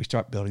 So we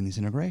start building these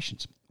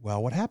integrations.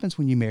 Well, what happens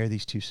when you marry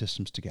these two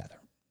systems together?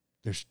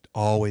 There's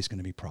always going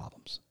to be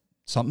problems.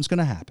 Something's going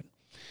to happen.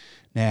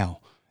 Now,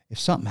 if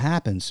something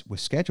happens with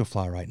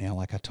Schedulefly right now,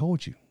 like I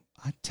told you,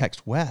 I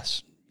text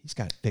Wes. He's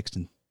got it fixed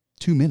in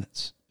 2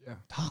 minutes,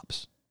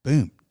 tops,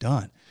 boom,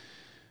 done.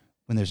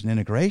 When there's an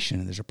integration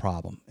and there's a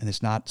problem and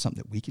it's not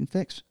something that we can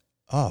fix,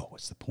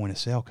 it's the point of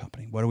sale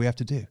company. What do we have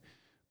to do?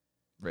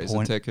 Raise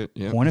a ticket.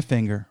 Point a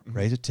finger,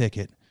 raise a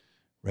ticket,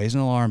 raise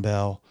an alarm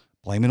bell,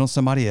 blame it on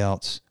somebody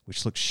else,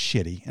 which looks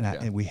shitty,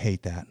 and we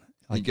hate that.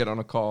 Like, you get on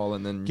a call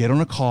and then... Get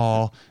on a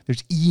call.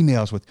 There's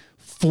emails with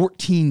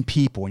 14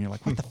 people, and you're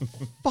like, what the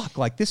fuck?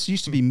 Like, this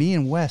used to be me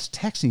and Wes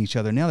texting each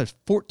other. Now there's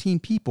 14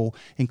 people,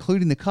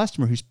 including the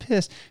customer who's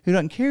pissed, who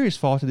doesn't care his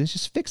fault, and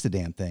just fix the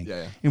damn thing.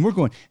 Yeah. And we're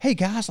going, hey,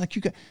 guys, like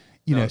you got...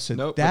 so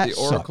nope, that the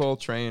Oracle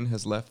train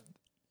has left...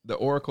 The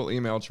Oracle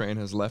email train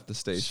has left the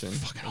station. It's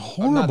fucking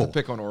horrible. Not to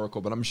pick on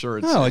Oracle, but I'm sure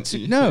it's...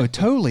 No,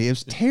 totally. It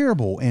was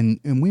terrible. And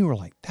we were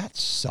like, that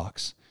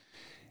sucks.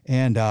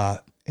 And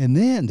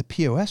then the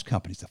POS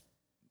companies,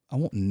 I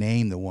won't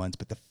name the ones,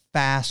 but the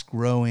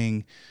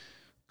fast-growing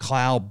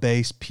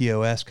cloud-based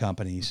POS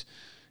companies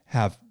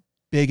have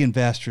big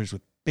investors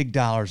with big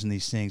dollars in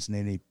these things, and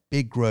they need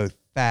big growth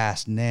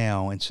fast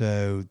now. And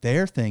so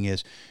their thing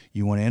is,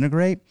 you want to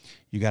integrate,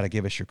 you got to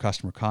give us your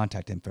customer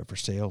contact info for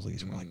sales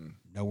leads. We're like,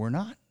 no, we're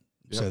not.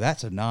 Yep. So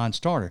that's a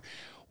non-starter.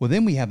 Well,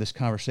 then we have this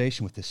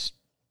conversation with this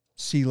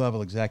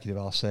C-level executive,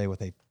 I'll say,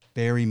 with a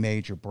very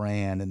major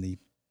brand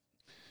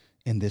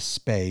in this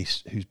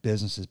space, whose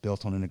business is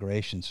built on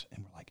integrations.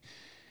 And we're like,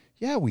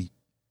 yeah, we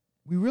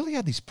really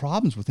have these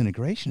problems with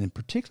integration, and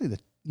particularly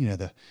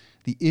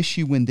the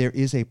issue when there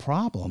is a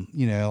problem,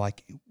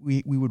 like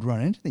we would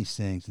run into these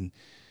things, and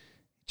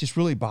it just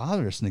really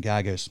bothered us. And the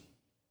guy goes,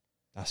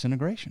 that's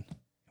integration. And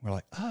we're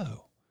like,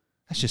 oh,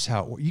 that's just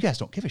how it works. You guys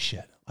don't give a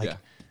shit. Like,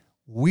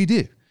 we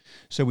do.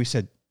 So we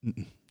said,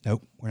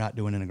 nope, we're not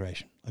doing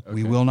integration. Like,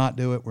 we will not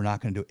do it. We're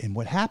not going to do it. And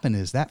what happened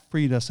is that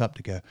freed us up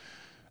to go,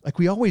 like,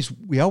 we always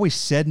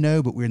said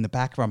no, but we're in the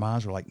back of our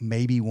minds. We're like,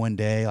 maybe one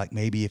day, like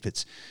maybe if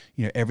it's,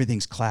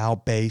 everything's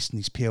cloud-based and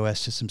these POS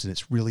systems and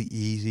it's really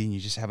easy and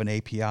you just have an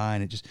API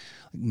and it just,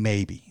 like,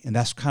 maybe. And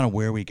that's kind of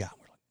where we got.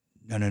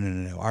 We're like,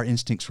 no. Our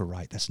instincts were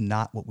right. That's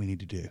not what we need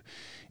to do.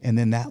 And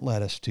then that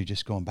led us to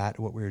just going back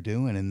to what we were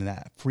doing, and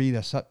that freed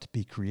us up to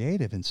be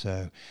creative. And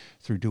so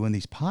through doing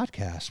these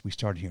podcasts, we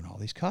started hearing all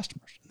these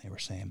customers, and they were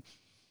saying,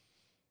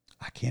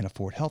 I can't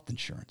afford health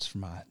insurance for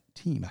my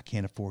team. I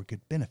can't afford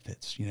good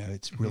benefits.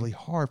 It's really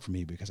hard for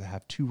me because I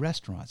have 2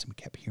 restaurants. And we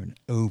kept hearing it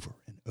over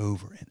and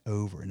over and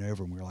over and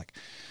over. And we were like,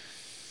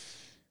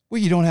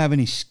 well, you don't have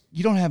any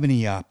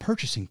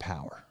purchasing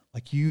power.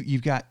 Like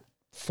you've got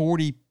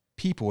 40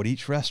 people at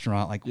each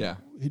restaurant. Like,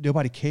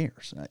 nobody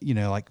cares.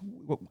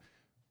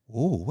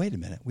 Wait a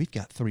minute. We've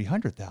got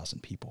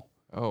 300,000 people.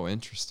 Oh,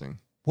 interesting.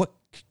 What,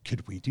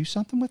 could we do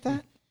something with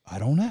that? I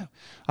don't know.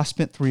 I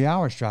spent 3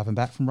 hours driving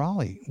back from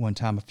Raleigh one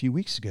time a few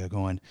weeks ago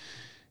going,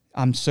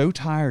 I'm so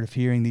tired of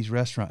hearing these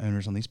restaurant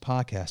owners on these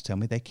podcasts tell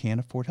me they can't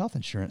afford health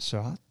insurance. So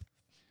I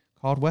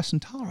called Wes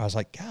and Tyler. I was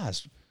like,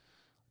 guys,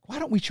 why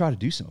don't we try to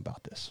do something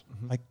about this?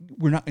 Like,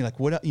 we're not like,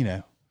 what,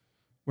 we're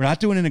not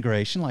doing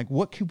integration. Like,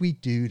 what could we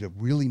do to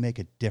really make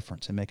a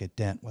difference and make a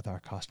dent with our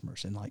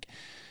customers? And like,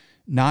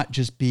 not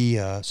just be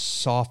a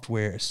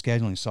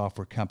scheduling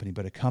software company,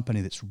 but a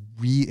company that's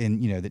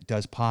that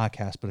does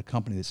podcasts, but a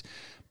company that's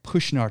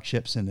pushing our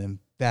chips and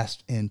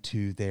invest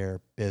into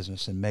their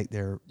business and make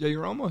their... Yeah,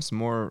 you're almost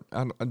more,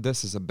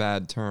 this is a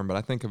bad term, but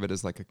I think of it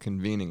as like a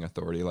convening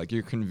authority. Like,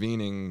 you're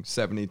convening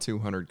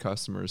 7,200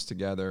 customers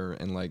together,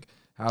 and like,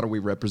 how do we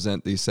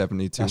represent these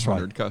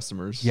 7,200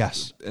 customers?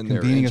 Yes, in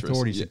convening their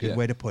authority is a good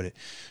way to put it.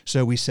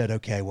 So we said,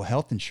 okay, well,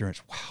 health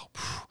insurance, wow,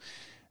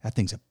 that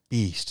thing's a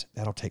beast.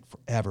 That'll take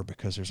forever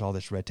because there's all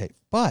this red tape.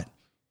 But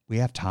we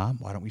have time.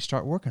 Why don't we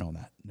start working on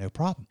that? No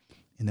problem.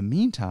 In the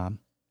meantime,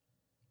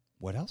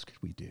 what else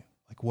could we do?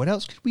 Like, what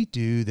else could we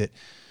do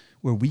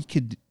where we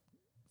could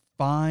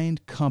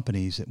find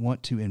companies that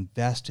want to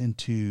invest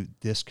into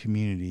this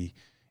community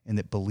and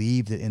that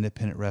believe that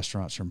independent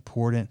restaurants are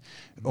important,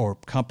 or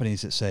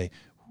companies that say,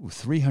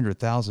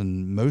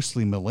 300,000,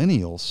 mostly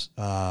millennials.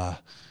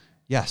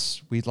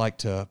 Yes, we'd like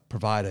to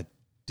provide a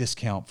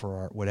discount for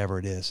our whatever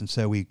it is. And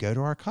so we go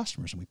to our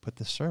customers and we put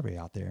this survey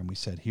out there and we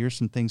said, here's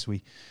some things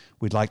we'd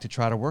like to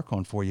try to work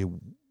on for you.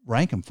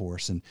 Rank them for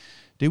us. And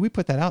dude, we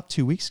put that out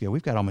 2 weeks ago.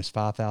 We've got almost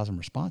 5,000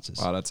 responses.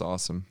 Wow, that's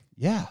awesome.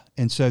 Yeah.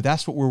 And so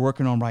that's what we're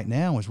working on right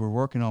now, is we're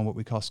working on what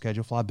we call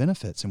Schedulefly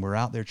benefits. And we're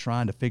out there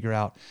trying to figure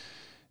out,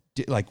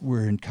 like,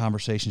 we're in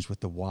conversations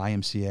with the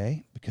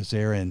YMCA, because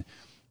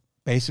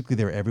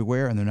they're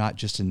everywhere, and they're not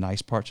just in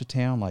nice parts of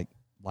town like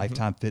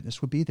Lifetime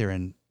Fitness would be. They're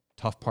in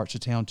tough parts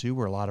of town too,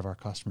 where a lot of our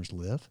customers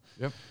live.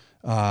 Yep.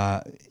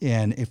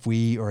 And if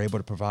we are able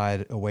to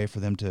provide a way for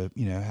them to,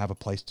 have a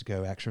place to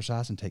go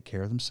exercise and take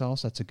care of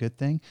themselves, that's a good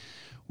thing.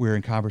 We're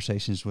in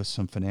conversations with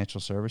some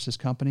financial services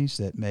companies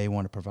that may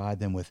want to provide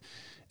them with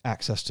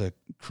access to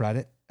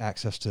credit,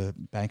 access to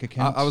bank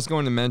accounts. I was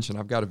going to mention,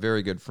 I've got a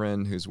very good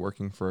friend who's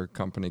working for a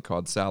company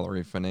called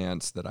Salary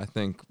Finance that I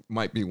think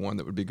might be one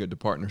that would be good to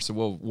partner. So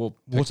we'll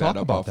pick that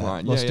up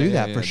offline. Let's do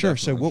that for sure.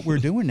 Definitely. So what we're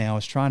doing now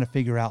is trying to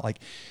figure out, like,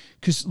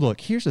 because look,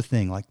 here's the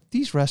thing, like,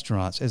 these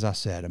restaurants, as I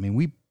said, I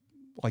mean,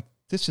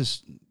 this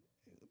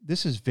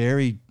is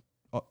very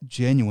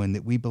genuine,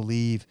 that we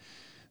believe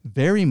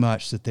very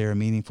much that they're a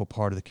meaningful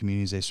part of the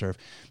communities they serve.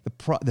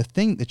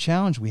 The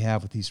challenge we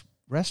have with these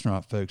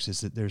restaurant folks is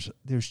that there's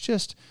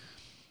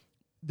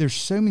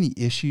so many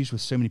issues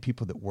with so many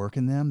people that work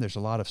in them. There's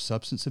a lot of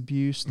substance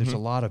abuse. There's a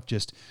lot of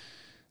just,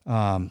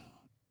 they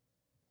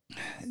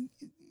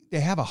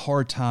have a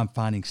hard time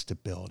finding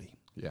stability.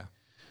 Yeah.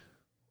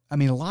 I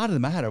mean, a lot of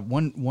them, I had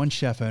one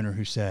chef owner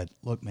who said,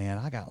 look, man,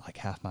 I got like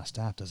half my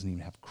staff doesn't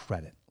even have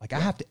credit. Like, I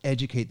have to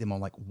educate them on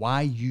like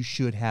why you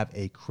should have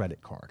a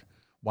credit card,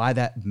 why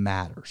that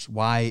matters,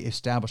 why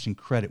establishing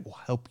credit will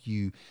help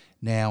you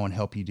now and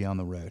help you down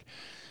the road.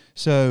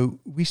 So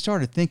we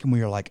started thinking,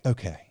 we were like,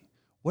 okay,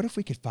 what if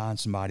we could find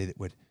somebody that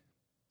would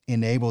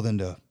enable them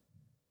to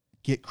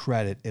get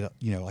credit at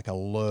like a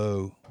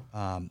low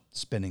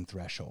spending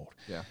threshold?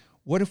 Yeah.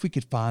 What if we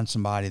could find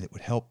somebody that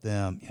would help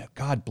them?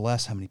 God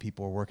bless how many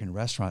people are working in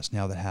restaurants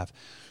now that have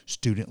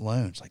student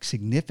loans, like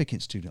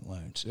significant student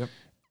loans.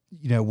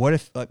 Yep. What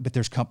if, but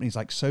there's companies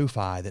like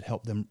SoFi that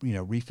help them,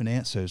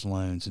 refinance those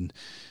loans and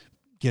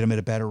get them at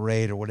a better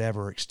rate or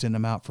whatever, extend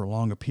them out for a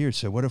longer period.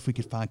 So what if we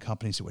could find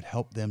companies that would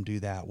help them do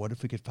that? What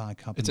if we could find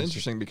companies? It's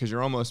interesting because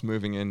you're almost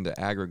moving into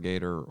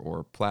aggregator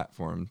or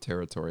platform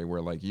territory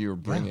where like you're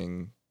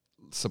bringing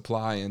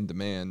supply and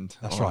demand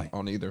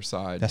on either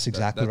side. That's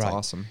exactly right. That's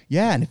awesome.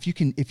 Yeah. And if you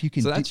can,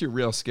 so that's your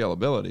real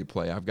scalability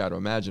play. I've got to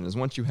imagine is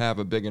once you have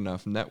a big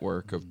enough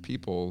network of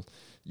people,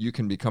 you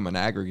can become an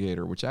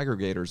aggregator, which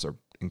aggregators are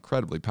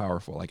incredibly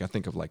powerful. Like I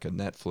think of like a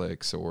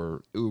Netflix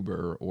or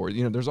Uber or,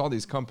 there's all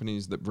these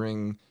companies that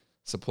bring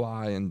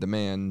supply and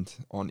demand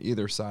on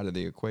either side of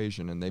the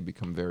equation and they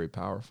become very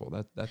powerful.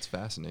 That's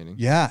fascinating.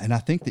 Yeah. And I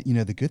think that,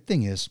 the good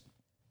thing is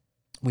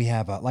we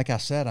have, like I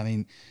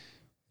said,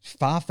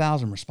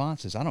 5,000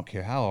 responses. I don't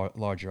care how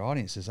large your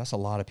audience is. That's a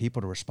lot of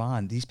people to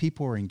respond. These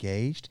people are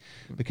engaged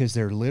because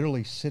they're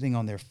literally sitting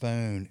on their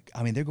phone.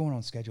 They're going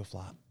on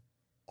Schedulefly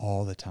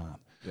all the time.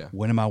 Yeah.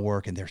 When am I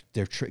working? They're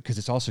because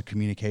it's also a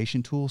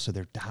communication tool, so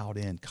they're dialed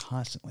in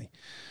constantly.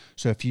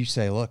 So if you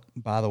say, look,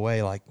 by the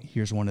way, like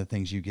here's one of the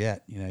things you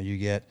get. You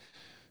get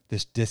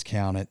this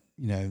discount at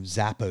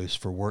Zappos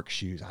for work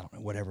shoes. I don't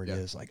know, whatever it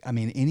is. Like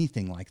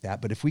anything like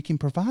that. But if we can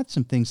provide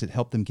some things that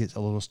help them get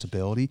a little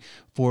stability,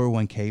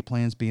 401k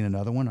plans being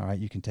another one. All right,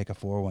 you can take a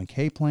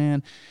 401k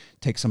plan,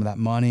 take some of that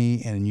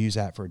money and use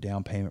that for a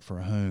down payment for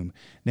a home.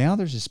 Now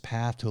there's this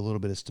path to a little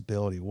bit of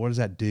stability. What does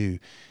that do?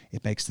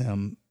 It makes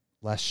them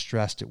less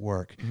stressed at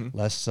work,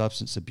 less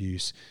substance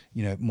abuse,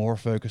 more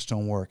focused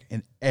on work,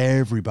 and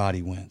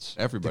everybody wins.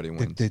 Everybody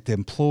wins. The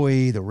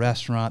employee, the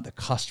restaurant, the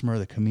customer,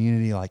 the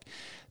community, like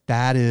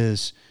that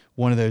is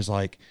one of those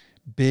like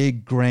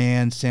big,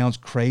 grand, sounds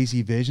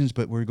crazy visions,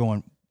 but we're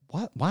going,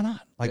 why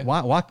not? Like,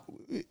 why,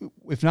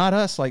 if not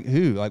us, like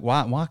who? Like,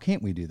 why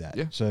can't we do that?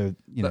 Yeah. So,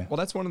 Well,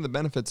 that's one of the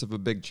benefits of a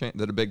big chain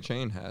that a big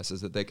chain has,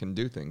 is that they can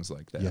do things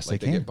like that. Yes,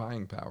 like they can. get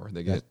buying power.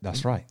 They get.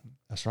 That's right.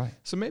 That's right.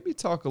 So maybe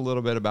talk a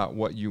little bit about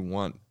what you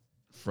want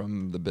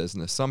from the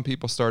business. Some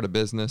people start a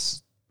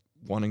business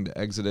wanting to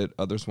exit it.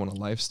 Others want a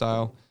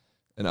lifestyle,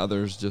 and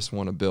others just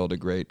want to build a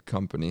great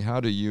company. How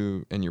do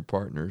you and your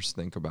partners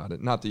think about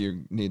it? Not that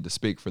you need to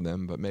speak for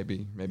them, but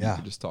maybe you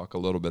could just talk a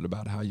little bit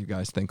about how you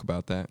guys think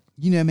about that.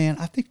 You know, man,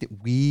 I think that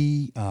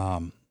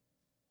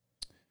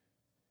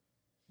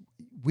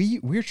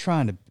we're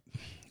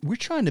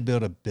trying to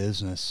build a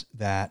business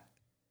that,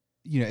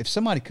 you know, if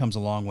somebody comes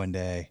along one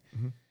day,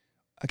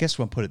 I guess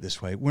we'll put it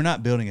this way: we're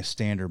not building a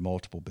standard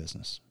multiple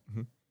business.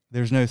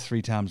 There's no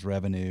 3 times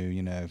revenue,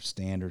 you know,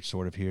 standard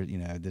sort of here. You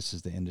know, this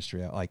is the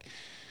industry. Like,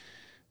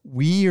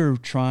 we are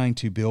trying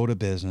to build a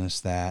business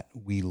that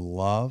we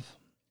love,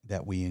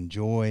 that we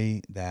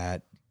enjoy,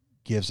 that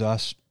gives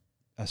us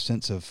a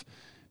sense of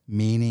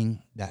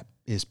meaning, that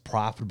is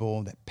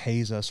profitable, that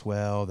pays us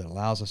well, that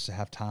allows us to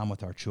have time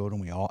with our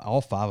children. We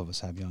all 5 of us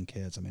have young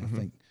kids. I mean, I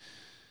think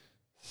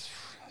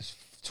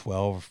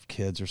 12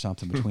 kids or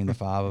something between the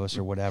 5 of us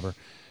or whatever.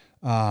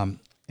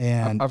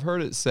 And I've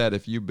heard it said,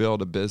 if you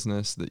build a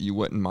business that you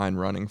wouldn't mind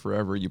running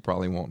forever, you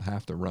probably won't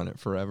have to run it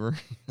forever.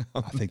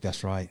 I think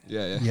that's right.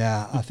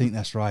 Yeah, I think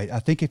that's right. I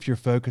think if you're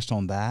focused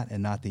on that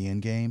and not the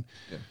end game,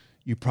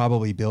 you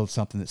probably build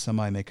something that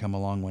somebody may come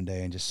along one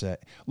day and just say,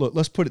 look,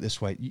 let's put it this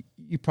way.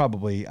 You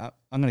probably, I'm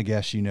going to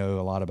guess you know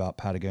a lot about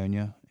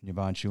Patagonia and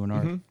Yvon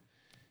Chouinard.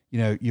 You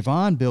know,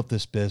 Yvon built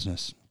this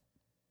business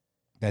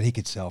that he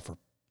could sell for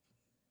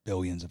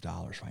billions of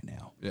dollars right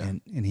now.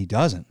 And he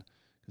doesn't,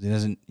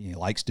 because he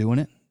likes doing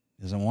it,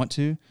 doesn't want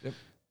to. But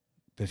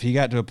if he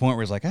got to a point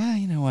where he's like,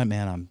 you know what,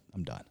 man,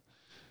 I'm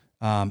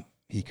done.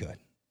 He could.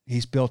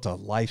 He's built a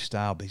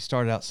lifestyle, but he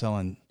started out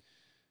selling,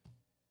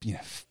 you know,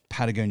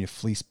 Patagonia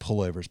fleece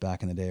pullovers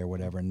back in the day or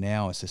whatever. And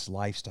now it's this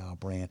lifestyle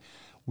brand.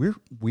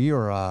 We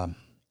are, I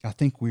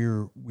think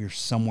we're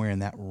somewhere in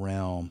that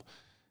realm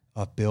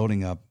of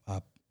building a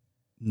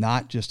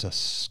not just a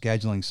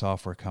scheduling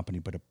software company,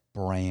 but a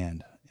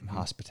brand in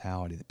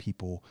hospitality that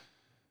people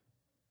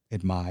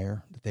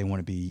admire, that they want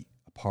to be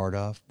a part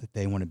of, that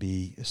they want to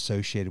be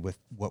associated with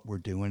what we're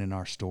doing in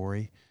our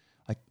story.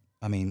 Like,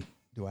 I mean,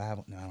 no, I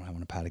don't have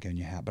on a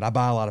Patagonia hat, but I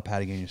buy a lot of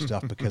Patagonia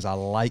stuff because I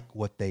like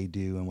what they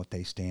do and what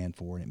they stand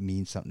for, and it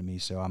means something to me.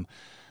 So I'm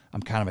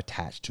kind of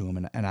attached to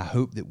them, and I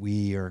hope that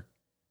we are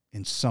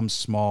in some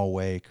small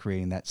way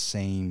creating that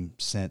same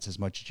sense as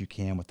much as you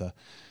can with the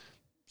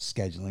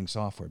scheduling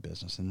software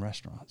business in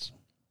restaurants.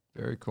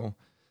 Very cool.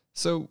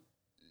 So,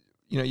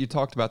 you know, you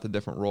talked about the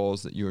different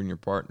roles that you and your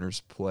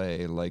partners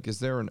play. Like, is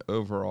there an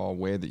overall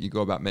way that you go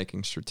about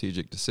making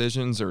strategic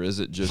decisions, or is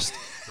it just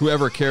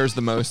whoever cares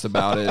the most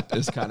about it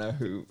is kind of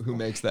who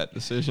makes that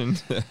decision?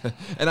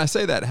 And I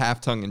say that half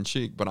tongue in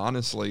cheek, but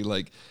honestly,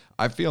 like,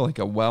 I feel like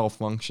a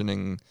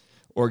well-functioning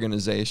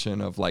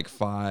organization of like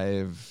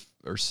 5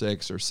 or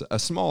 6 or a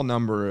small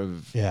number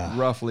of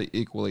roughly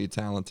equally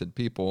talented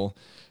people,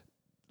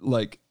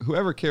 like,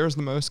 whoever cares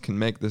the most can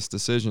make this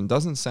decision.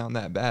 Doesn't sound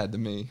that bad to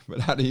me, but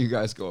how do you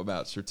guys go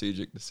about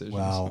strategic decisions?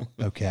 Well,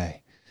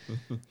 okay.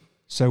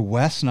 So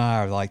Wes and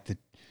I are like the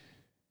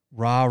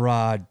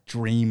rah-rah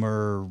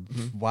dreamer.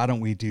 Why don't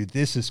we do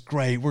this? Is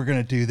great. We're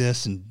going to do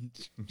this. And,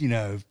 you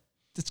know,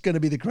 it's going to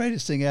be the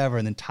greatest thing ever.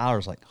 And then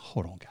Tyler's like,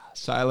 hold on,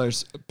 guys.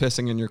 Tyler's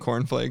pissing in your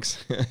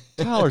cornflakes.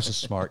 Tyler's a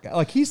smart guy.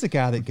 Like, he's the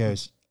guy that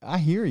goes, I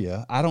hear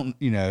you. I don't,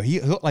 you know,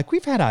 like,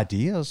 we've had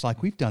ideas,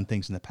 like, we've done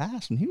things in the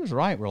past, and he was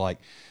right. We're like,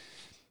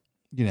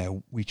 you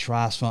know, we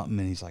try something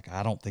and he's like,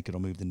 I don't think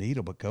it'll move the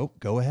needle, but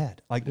go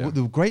ahead. Like,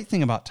 the great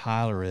thing about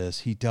Tyler is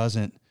he's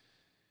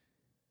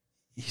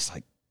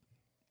like,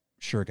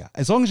 sure, guy,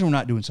 as long as we're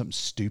not doing something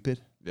stupid.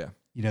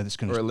 You know, that's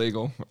going to, or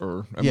illegal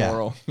or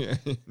immoral.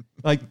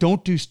 Like,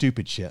 don't do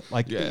stupid shit.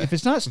 Like, if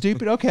it's not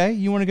stupid, okay,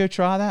 you want to go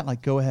try that?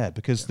 Like, go ahead,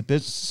 because the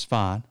business is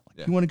fine.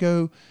 Like, you want to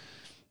go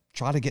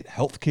try to get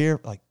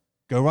healthcare, like,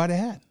 go right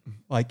ahead.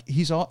 Like,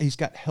 he's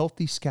got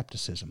healthy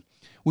skepticism,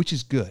 which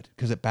is good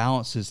because it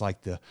balances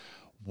like the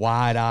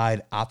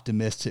wide-eyed,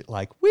 optimistic,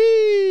 like,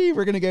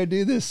 we're going to go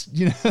do this.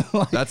 You know,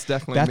 like, that's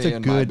definitely me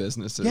and my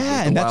businesses.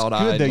 Yeah, and that's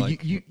good though.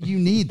 Like, you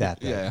need that.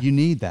 Though. You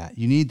need that.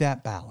 You need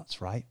that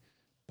balance, right?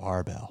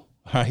 Barbell,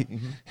 right?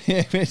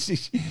 If it's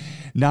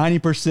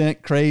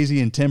 90%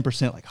 crazy and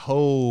 10% like,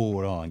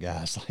 hold on,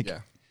 guys.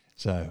 Like,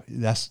 so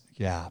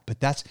but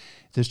that's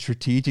the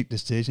strategic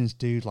decisions,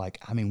 dude. Like,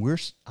 I mean,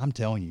 I'm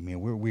telling you,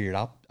 man, we're weird.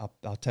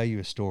 I'll tell you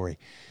a story.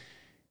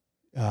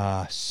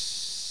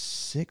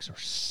 6 or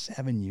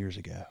 7 years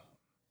ago,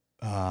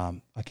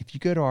 like, if you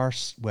go to our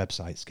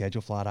website,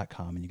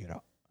 schedulefly.com, and you go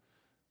to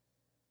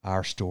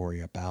our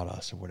story about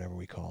us or whatever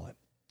we call it,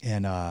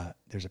 and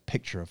there's a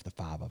picture of the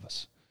 5 of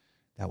us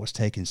that was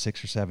taken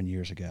 6 or 7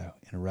 years ago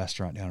in a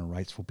restaurant down in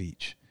Wrightsville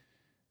Beach.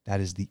 That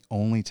is the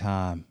only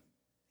time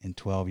in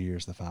 12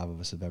 years the 5 of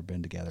us have ever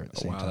been together at the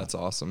same time. Wow, that's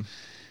awesome.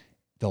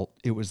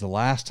 It was the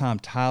last time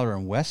Tyler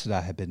and Wes and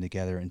I had been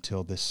together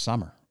until this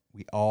summer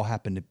We all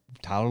happened to,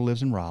 Tyler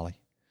lives in Raleigh.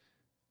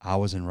 I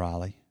was in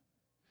Raleigh.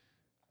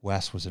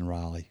 Wes was in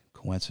Raleigh.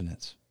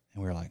 Coincidence.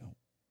 And we were like,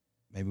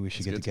 maybe we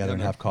should get together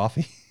and have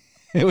coffee.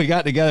 We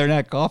got together and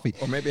had coffee.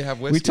 Or maybe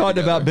have whiskey We talked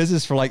together. about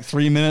business for like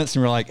 3 minutes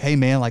and we're like, hey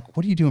man, like,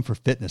 what are you doing for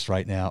fitness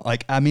right now?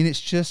 Like, I mean, it's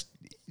just,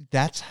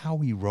 that's how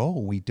we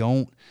roll. We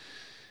don't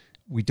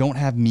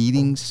have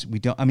meetings.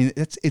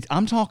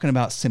 I'm talking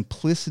about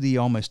simplicity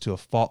almost to a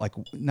fault, like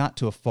not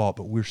to a fault,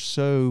 but we're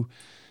so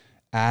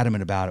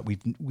adamant about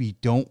it. We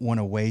don't want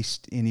to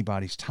waste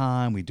anybody's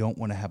time. We don't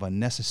want to have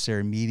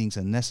unnecessary meetings,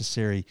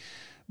 unnecessary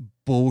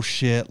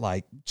bullshit,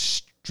 like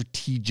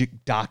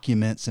strategic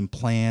documents and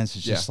plans.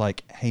 It's just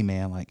like, hey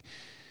man, like,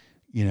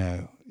 you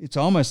know, it's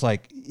almost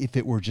like if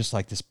it were just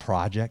like this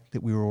project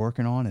that we were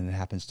working on and it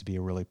happens to be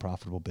a really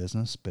profitable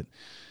business, but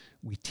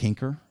we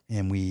tinker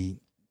and we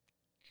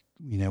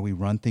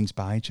run things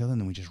by each other and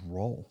then we just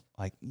roll,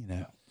 like, you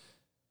know.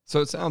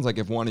 So it sounds like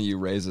if one of you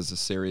raises a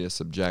serious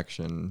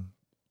objection,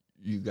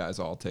 you guys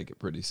all take it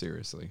pretty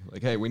seriously.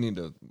 Like, hey, we need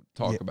to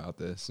talk about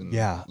this. And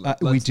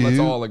we do. Let's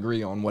all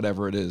agree on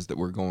whatever it is that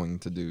we're going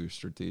to do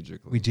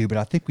strategically. We do, but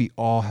I think we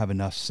all have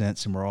enough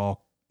sense and we're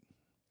all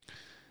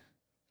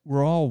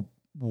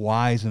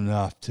wise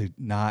enough to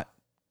not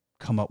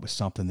come up with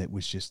something that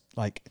was just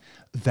like,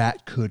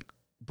 that could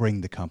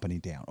bring the company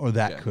down or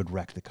that could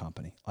wreck the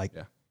company. Like,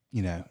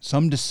 you know,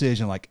 some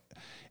decision, like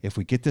if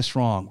we get this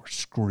wrong, we're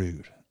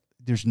screwed.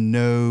 There's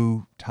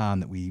no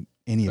time that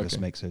any of us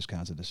makes those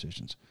kinds of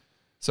decisions.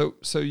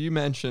 So you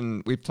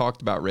mentioned, we've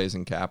talked about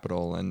raising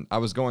capital, and I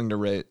was going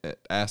to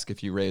ask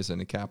if you raised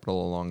any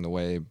capital along the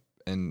way,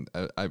 and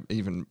I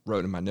even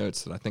wrote in my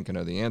notes that I think I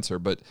know the answer,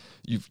 but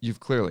you've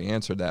clearly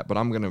answered that. But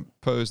I'm going to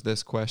pose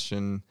this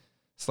question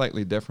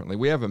slightly differently.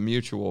 We have a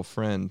mutual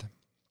friend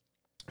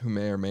who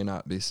may or may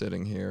not be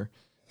sitting here,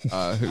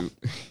 who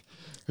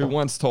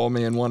once told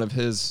me in one of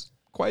his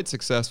quite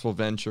successful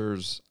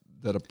ventures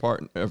that a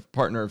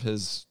partner of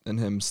his and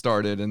him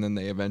started, and then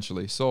they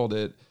eventually sold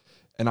it.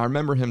 And I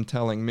remember him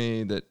telling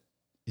me that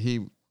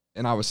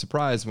and I was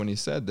surprised when he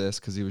said this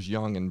because he was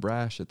young and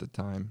brash at the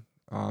time.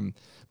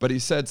 But he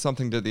said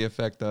something to the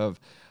effect of,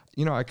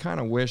 you know, I kind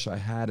of wish I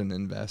had an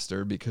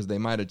investor because they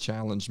might have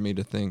challenged me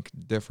to think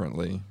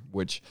differently,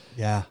 which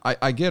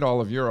I get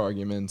all of your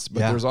arguments, but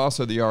there's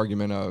also the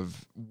argument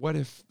of what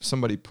if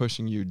somebody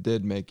pushing you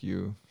did make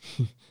you,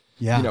 you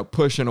know,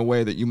 push in a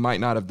way that you might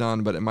not have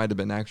done, but it might have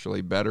been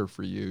actually better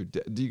for you.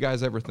 Do you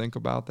guys ever think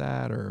about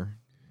that? Or,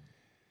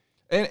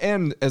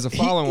 and as a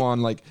follow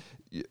on, like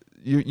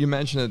you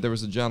mentioned that there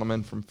was a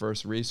gentleman from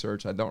First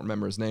Research. I don't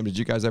remember his name. Did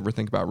you guys ever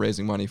think about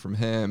raising money from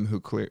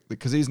him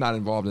because he's not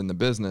involved in the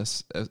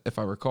business, if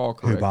I recall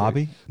correctly? Who,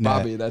 Bobby?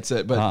 Bobby, that's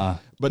it. But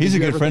he's a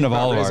good friend of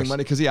all of ours.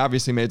 Because he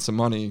obviously made some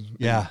money.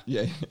 Yeah.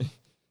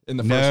 In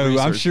the First No,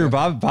 Research, I'm sure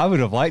Bob would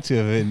have liked to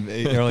have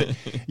been early.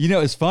 You know,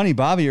 it's funny.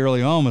 Bobby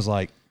early on was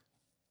like,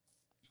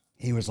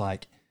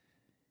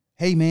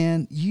 hey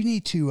man, you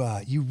need to,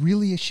 you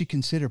really should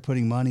consider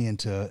putting money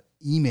into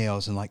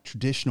emails and like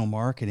traditional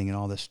marketing and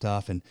all this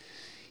stuff. And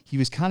he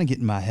was kind of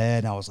getting in my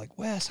head. And I was like,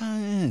 Wes,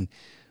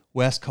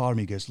 Wes called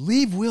me. He goes,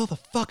 leave Will the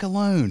fuck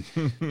alone.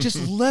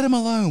 Just let him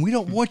alone. We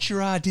don't want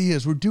your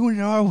ideas. We're doing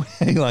it our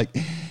way. Like,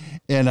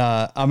 and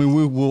I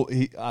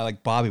mean, I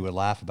like Bobby would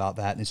laugh about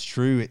that, and it's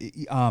true.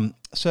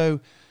 So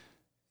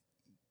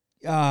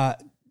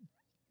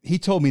he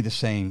told me the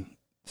same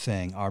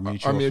thing. Our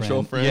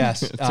mutual friend.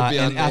 Yes,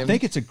 and I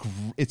think it's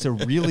a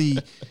really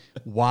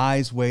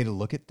wise way to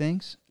look at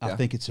things. I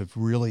think it's a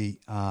really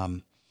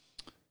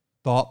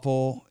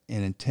thoughtful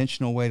and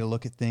intentional way to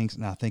look at things,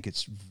 and I think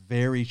it's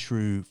very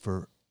true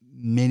for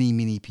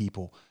many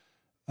people.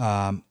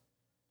 In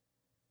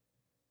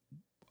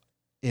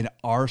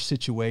our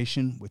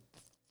situation, with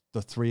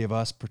the three of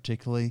us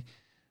particularly,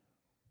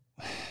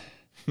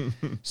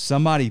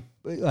 somebody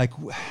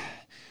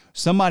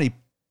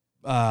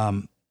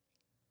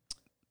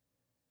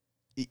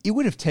it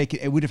would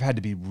have had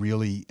to be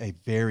really a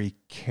very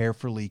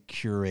carefully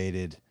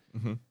curated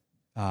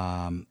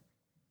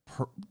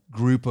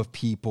group of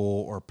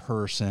people or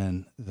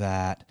person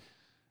that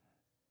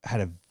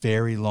had a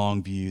very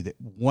long view,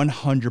 that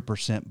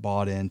 100%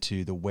 bought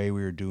into the way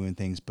we were doing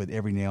things, but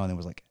every now and then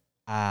was like,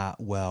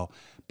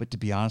 but to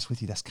be honest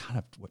with you, that's kind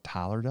of what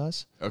Tyler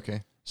does.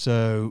 Okay.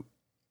 So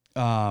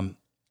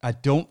I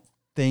don't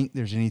think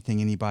there's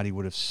anything anybody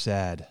would have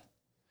said.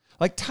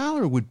 Like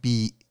Tyler would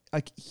be,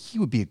 like, he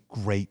would be a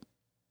great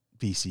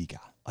VC guy.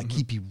 Like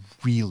he'd be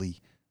really,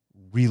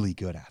 really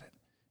good at it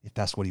if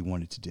that's what he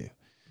wanted to do.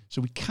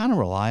 So we kind of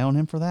rely on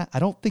him for that. I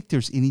don't think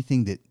there's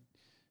anything that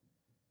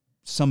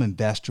some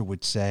investor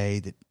would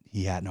say that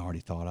he hadn't already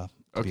thought of,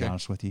 to be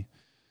honest with you.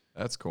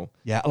 That's cool.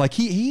 Yeah. Like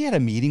he had a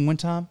meeting one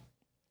time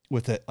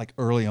with it, like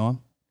early on,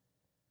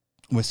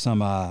 with some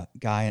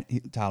guy,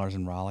 Tyler's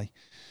in Raleigh,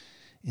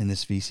 and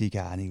this VC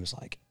guy, and he was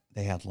like,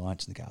 they had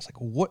lunch, and the guy was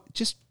like, well, what,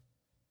 just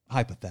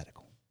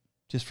hypothetical,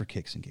 just for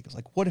kicks and giggles.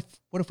 Like, what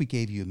if we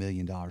gave you $1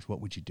 million?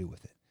 What would you do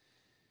with it?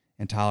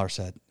 And Tyler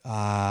said,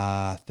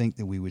 I think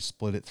that we would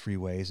split it 3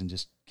 ways and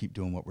just keep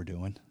doing what we're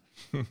doing.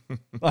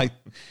 Like,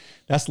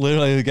 that's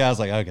literally the guy's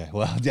like, okay,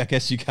 well, I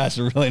guess you guys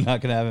are really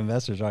not going to have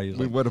investors, are you?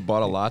 We would have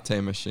bought a latte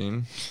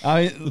machine.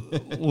 I mean,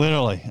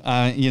 literally,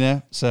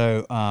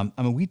 so,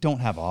 we don't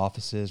have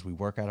offices. We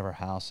work out of our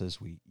houses.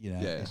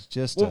 It's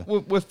just,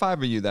 with 5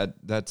 of you,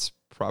 that's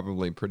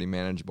probably pretty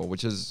manageable,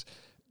 which is,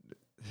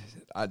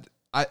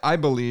 I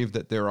believe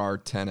that there are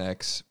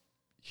 10x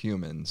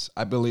humans.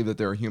 I believe that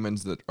there are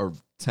humans that are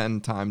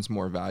 10 times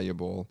more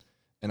valuable,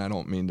 and I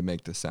don't mean to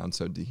make this sound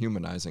so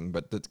dehumanizing,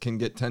 but that can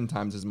get 10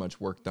 times as much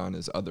work done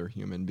as other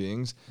human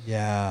beings.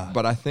 Yeah.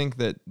 But I think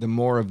that the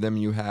more of them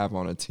you have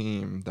on a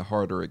team, the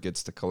harder it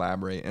gets to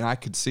collaborate. And I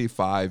could see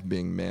 5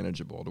 being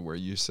manageable, to where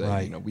you say,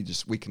 right.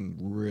 We can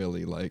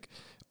really like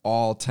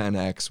all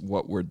 10x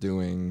what we're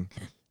doing,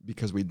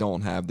 because we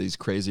don't have these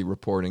crazy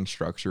reporting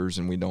structures,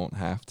 and we don't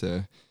have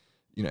to,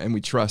 and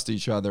we trust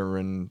each other,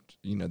 and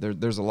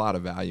there's a lot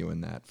of value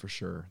in that for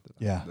sure.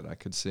 That I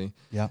could see.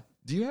 Yeah.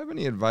 Do you have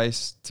any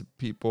advice to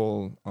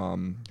people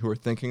who are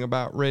thinking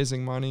about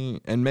raising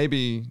money, and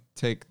maybe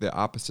take the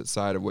opposite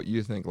side of what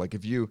you think? Like,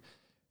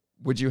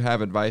 would you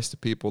have advice to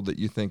people that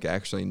you think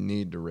actually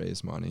need to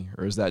raise money,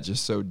 or is that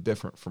just so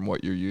different from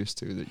what you're used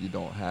to that you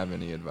don't have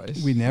any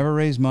advice? We never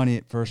raise money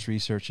at First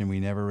Research, and we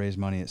never raise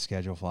money at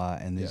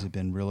Schedulefly, and these have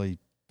been really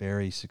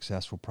very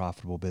successful,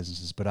 profitable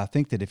businesses. But I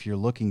think that if you're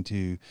looking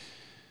to,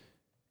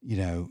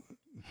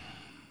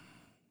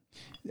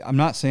 I'm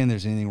not saying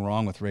there's anything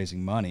wrong with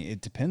raising money.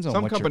 It depends on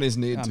some what companies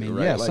need to,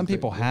 right? Yeah, like some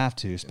people have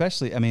to,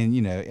 especially.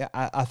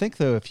 I think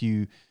though, if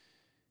you,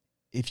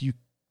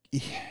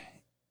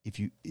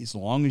 as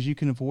long as you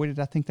can avoid it,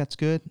 I think that's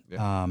good.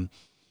 Yeah.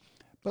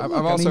 But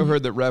I've also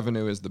heard that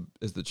revenue is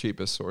the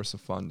cheapest source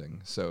of funding.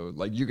 So,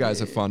 like, you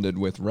guys have funded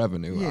with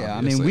revenue. Yeah,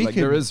 obviously.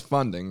 There is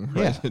funding,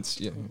 right? Yeah, It's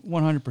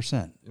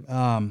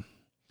 100%.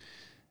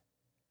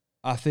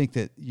 I think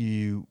that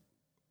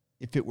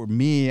if it were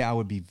me, I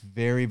would be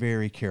very,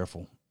 very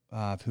careful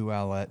of who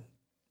I let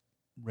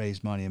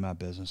raise money in my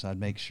business. I'd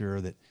make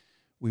sure that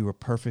we were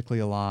perfectly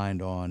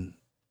aligned on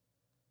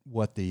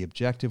what the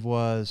objective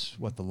was,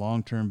 what the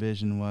long-term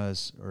vision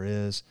was or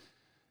is.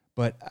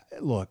 But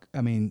look,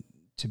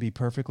 to be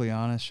perfectly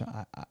honest,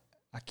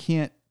 I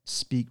can't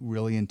speak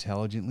really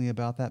intelligently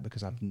about that,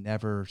 because I've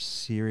never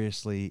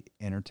seriously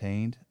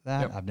entertained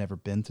that. Yep. I've never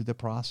been through the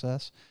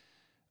process.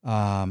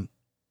 I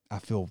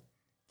feel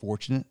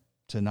fortunate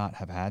to not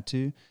have had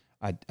to.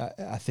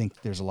 I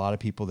think there's a lot of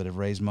people that have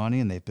raised money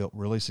and they've built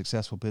really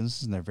successful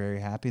businesses, and they're very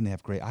happy, and they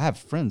have I have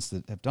friends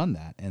that have done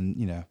that,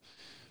 and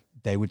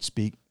they would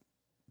speak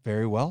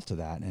very well to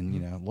that.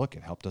 And look,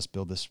 it helped us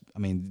build this.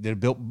 They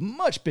built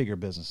much bigger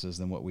businesses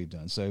than what we've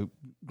done. So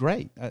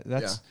great.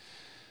 That's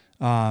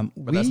but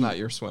that's not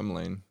your swim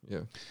lane.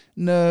 Yeah.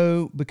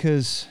 No,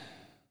 because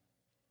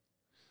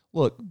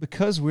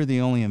we're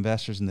the only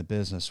investors in the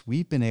business,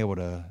 we've been able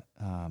to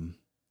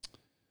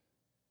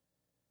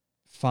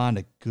find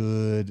a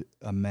good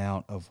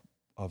amount of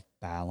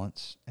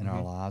balance in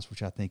our lives,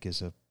 which I think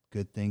is a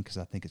good thing, because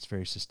I think it's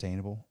very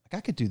sustainable. Like,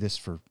 I could do this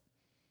for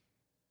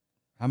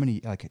how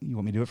many? Like, you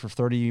want me to do it for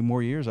 30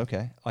 more years?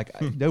 Okay,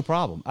 no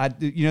problem.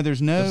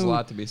 There's a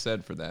lot to be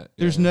said for that.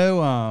 There's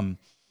no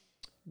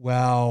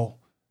well,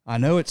 I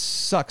know it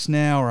sucks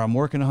now, or I'm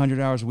working 100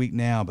 hours a week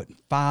now, but in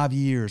 5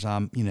 years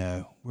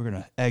we're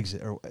gonna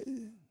exit. Or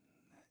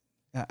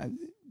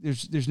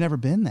there's never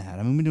been that.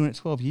 We've been doing it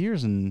 12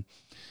 years and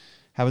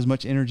have as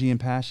much energy and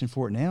passion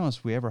for it now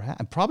as we ever have.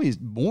 And probably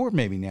more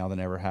maybe now than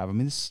ever have.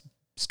 This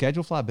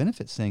Schedulefly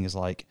benefits thing is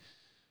like,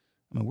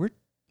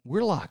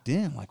 we're locked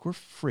in. Like, we're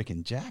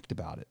freaking jacked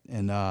about it.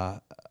 And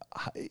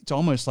it's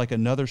almost like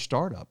another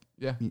startup.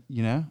 Yeah.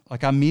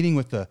 Like, I'm meeting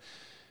with the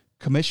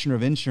commissioner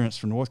of insurance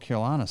for North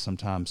Carolina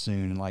sometime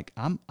soon. And like,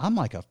 I'm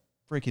like a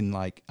freaking,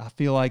 like, I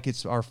feel like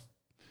it's our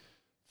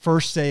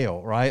first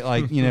sale, right?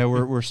 Like,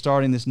 we're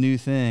starting this new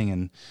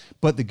thing.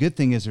 But the good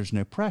thing is there's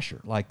no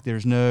pressure. Like,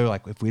 there's no,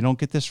 like, if we don't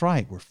get this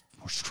right, we're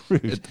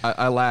screwed.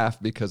 I laugh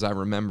because I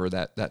remember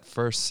that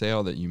first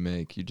sale that you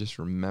make, you just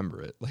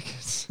remember it. Like,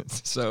 it's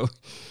so,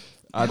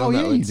 I don't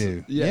know. You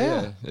do.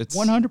 Yeah. It's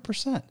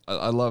 100%.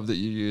 I love that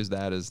you use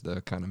that as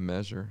the kind of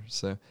measure.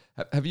 So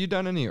have you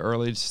done any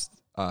early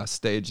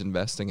stage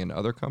investing in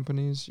other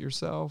companies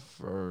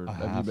yourself, or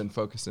have you been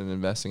focused on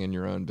investing in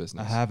your own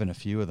business? I have in a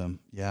few of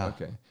them. Yeah.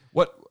 Okay.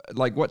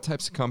 What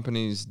types of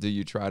companies do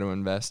you try to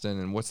invest in,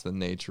 and what's the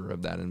nature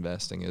of that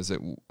investing? Is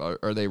it,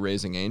 are they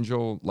raising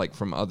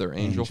from other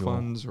angel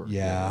funds? Or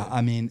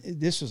yeah.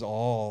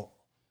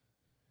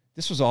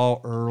 This was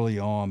all early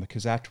on,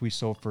 because after we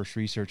sold First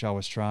Research, I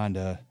kind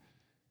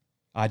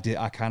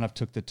of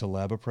took the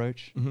Taleb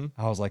approach. Mm-hmm.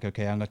 I was like,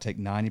 okay, I'm going to take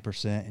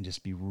 90% and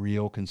just be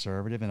real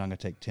conservative, and I'm going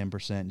to take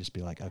 10% and just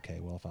be like, okay,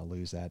 well, if I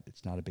lose that,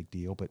 it's not a big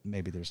deal, but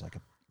maybe there's like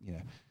a,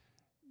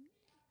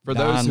 For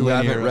those who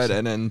haven't read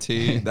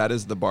NNT, that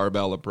is the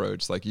barbell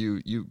approach. Like,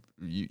 you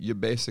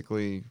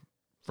basically,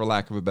 for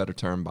lack of a better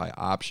term, buy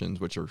options,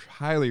 which are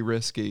highly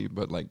risky,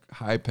 but like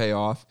high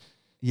payoff.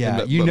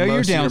 Yeah, your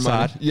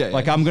downside.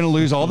 Like, I'm going to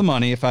lose all the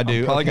money if I do.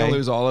 I'm probably going to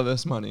lose all of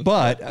this money.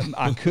 But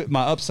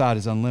my upside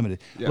is unlimited.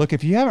 Yeah. Look,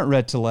 if you haven't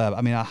read Taleb,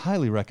 I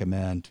highly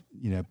recommend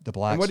the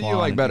Black Swan. What do you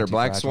like better,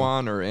 Black Anti-Fragile.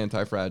 Swan or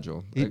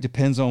Anti-Fragile? It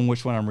depends on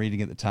which one I'm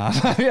reading at the time.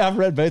 I've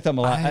read both of them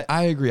a lot.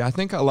 I agree. I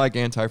think I like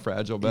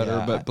Anti-Fragile better,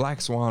 Yeah, but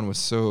Black Swan was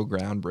so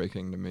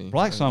groundbreaking to me.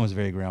 Black Swan was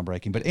very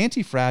groundbreaking, but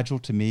Anti-Fragile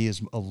to me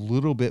is a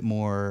little bit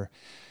more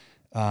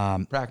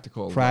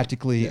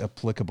practically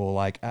applicable.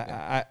 Like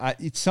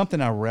it's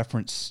something I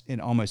reference in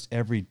almost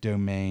every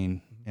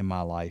domain in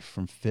my life,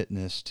 from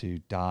fitness to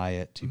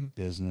diet to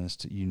business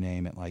to you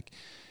name it. Like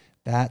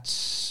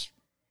that's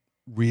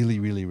really,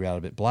 really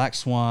relevant. Black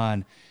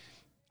Swan,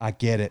 I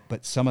get it,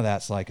 but some of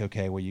that's like,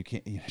 okay, well, you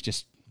can't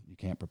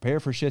prepare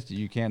for shit that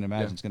you can't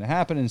imagine it's going to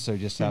happen, and so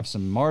just have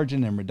some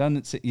margin and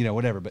redundancy,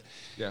 whatever. But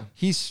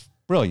he's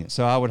brilliant,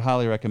 so I would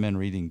highly recommend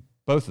reading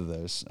both of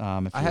those.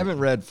 I haven't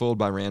read Fooled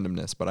by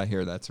Randomness, but I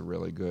hear that's a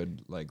really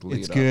good lead.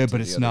 It's good, but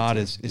it's not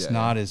as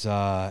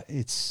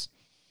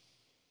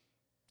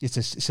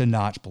it's a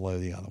notch below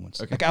the other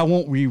ones. Okay. Like I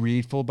won't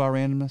reread Fooled by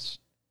Randomness.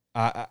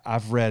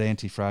 I've read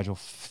Anti-Fragile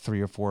 3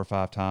 or 4 or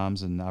 5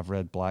 times, and I've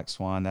read Black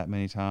Swan that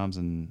many times,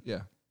 and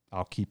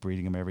I'll keep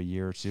reading them every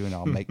year or two, and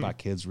I'll make my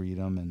kids read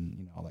them,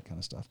 and all that kind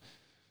of stuff.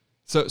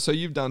 So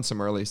you've done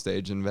some early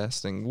stage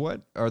investing.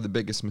 What are the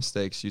biggest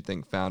mistakes you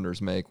think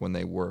founders make when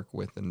they work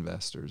with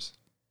investors?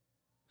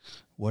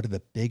 What are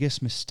the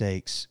biggest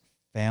mistakes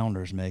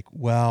founders make?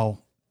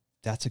 Well,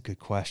 that's a good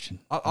question.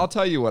 I'll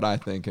tell you what I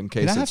think in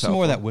case Can I it's have some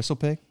more of that whistle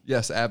pig?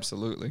 Yes,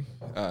 absolutely.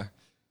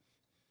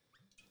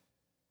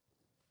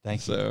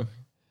 Thank you.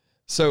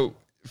 So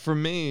for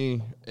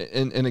me,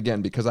 and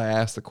again, because I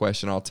asked the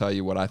question, I'll tell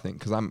you what I think,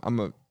 because I'm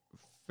a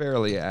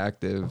fairly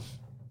active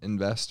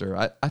investor.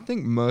 I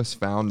think most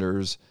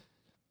founders,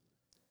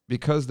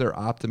 because they're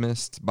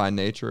optimists by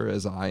nature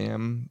as I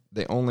am,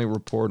 they only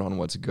report on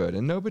what's good,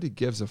 and nobody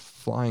gives a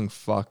flying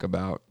fuck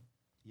about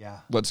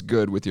what's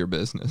good with your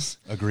business.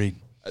 Agreed.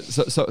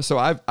 So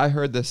I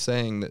heard this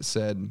saying that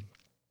said,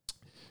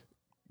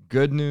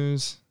 good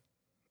news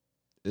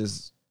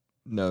is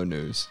no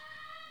news.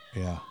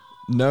 Yeah.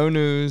 No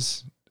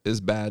news is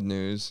bad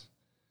news.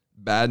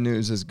 Bad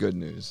news is good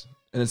news.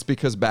 And it's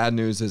because bad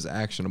news is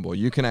actionable.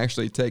 You can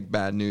actually take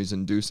bad news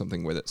and do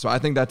something with it. So I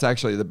think that's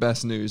actually the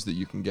best news that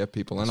you can get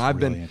people. And that's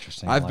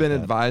I've really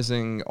been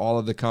advising all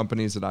of the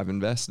companies that I've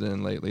invested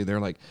in lately. They're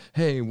like,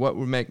 hey, what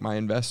would make my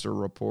investor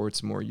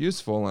reports more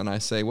useful? And I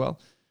say, well,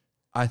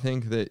 I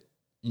think that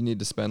you need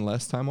to spend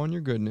less time on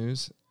your good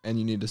news and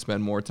you need to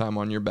spend more time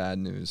on your bad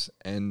news.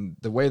 And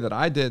the way that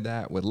I did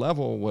that with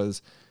Level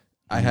was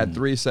I had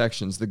 3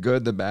 sections: the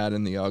good, the bad,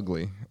 and the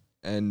ugly.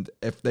 And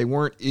if they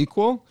weren't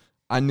equal,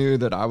 I knew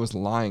that I was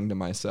lying to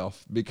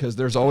myself, because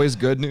there's always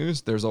good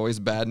news, there's always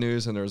bad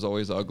news, and there's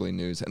always ugly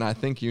news. And I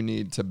think you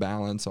need to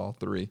balance all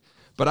 3.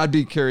 But I'd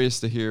be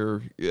curious to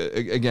hear,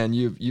 again,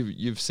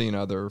 you've seen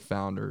other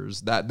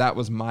founders. That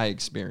was my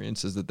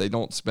experience, is that they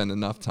don't spend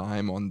enough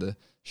time on the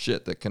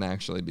shit that can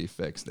actually be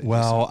fixed.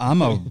 So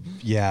I'm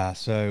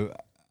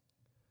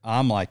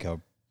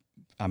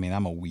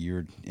a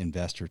weird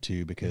investor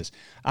too, because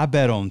I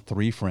bet on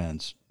 3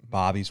 friends.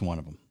 Bobby's one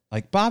of them.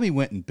 Like Bobby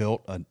went and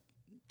built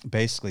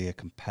basically a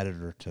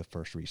competitor to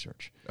First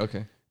Research.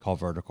 Okay. Called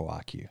Vertical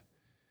IQ.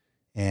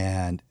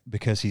 And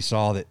because he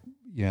saw that,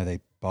 they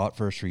bought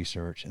First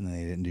Research and then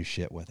they didn't do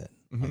shit with it.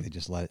 Like they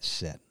just let it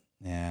sit.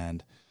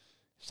 And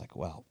it's like,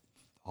 well,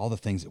 all the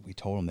things that we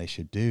told them they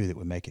should do that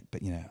would make it,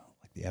 but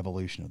like the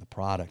evolution of the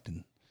product.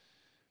 And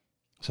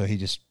so he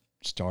just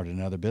started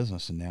another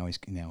business, and now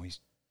he's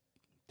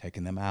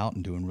taking them out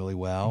and doing really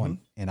well.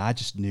 And I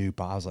just knew,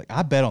 I was like,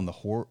 I bet on the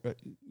horse,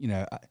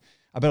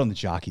 I bet on the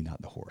jockey,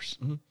 not the horse.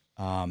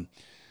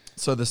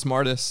 So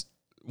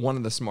one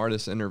of the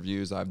smartest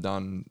interviews I've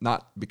done,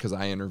 not because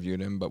I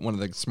interviewed him, but one of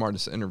the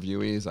smartest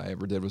interviewees I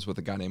ever did was with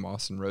a guy named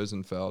Austin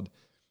Rosenfeld,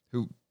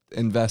 who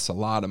invests a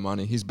lot of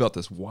money. He's built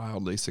this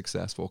wildly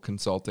successful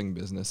consulting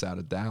business out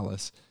of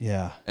Dallas.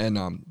 Yeah.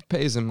 And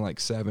pays him like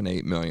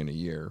 $7-8 million a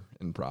year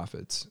in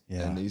profits.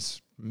 Yeah. And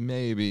he's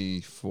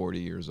maybe 40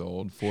 years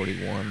old,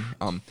 41.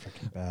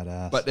 Freaking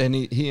badass. But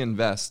he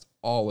invests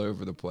all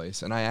over the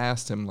place. And I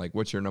asked him, like,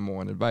 what's your number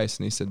one advice?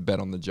 And he said, bet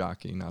on the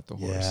jockey, not the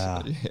horse.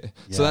 Yeah.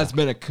 So that's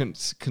been a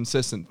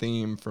consistent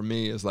theme for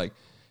me, is like,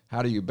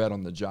 how do you bet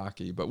on the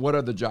jockey? But what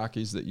are the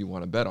jockeys that you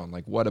want to bet on?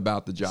 Like, what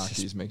about the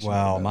jockeys makes you want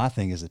to bet? Well, my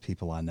thing is the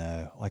people I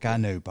know. Like, I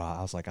know Bob.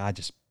 I was like, I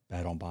just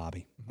bet on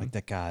Bobby. Like,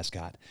 that guy's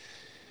got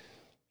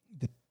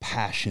the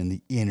passion,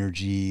 the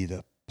energy,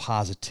 the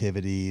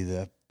positivity,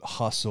 the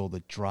hustle,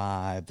 the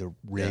drive, the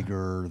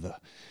rigor, the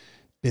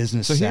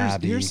business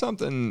savvy. Here's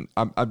something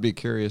I'd be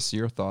curious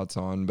your thoughts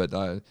on, but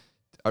I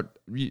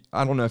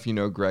don't know if you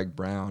know Greg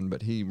Brown,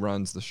 but he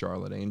runs the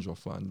Charlotte Angel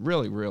Fund.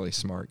 Really, really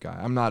smart guy.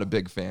 I'm not a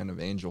big fan of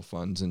angel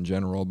funds in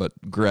general, but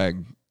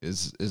Greg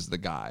is the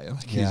guy.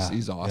 Like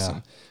he's awesome.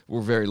 Yeah.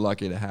 We're very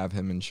lucky to have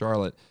him in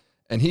Charlotte.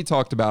 And he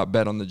talked about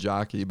bet on the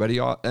jockey,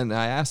 and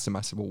I asked him,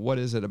 I said, well, what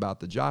is it about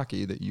the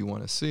jockey that you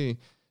want to see?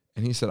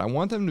 And he said, I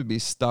want them to be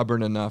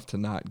stubborn enough to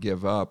not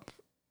give up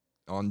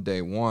on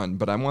day one,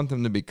 but I want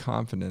them to be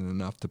confident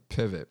enough to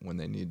pivot when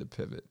they need to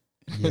pivot.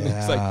 Yeah.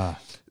 It's like,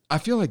 I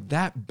feel like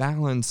that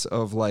balance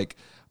of like,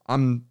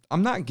 I'm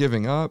not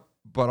giving up,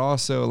 but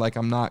also like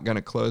I'm not going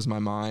to close my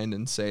mind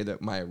and say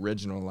that my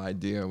original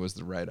idea was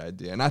the right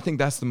idea. And I think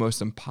that's the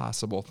most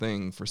impossible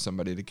thing for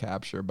somebody to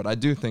capture. But I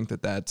do think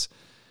that that's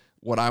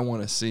what I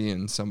want to see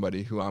in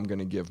somebody who I'm going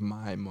to give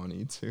my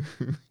money to.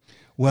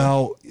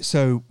 Well,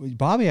 so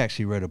Bobby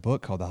actually wrote a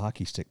book called The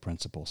Hockey Stick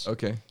Principles.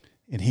 Okay.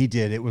 And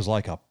it was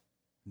like a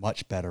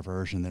much better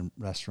version than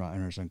Restaurant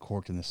Owners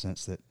Uncorked, in the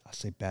sense that, I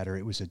say better,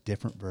 it was a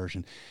different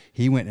version.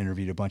 He went and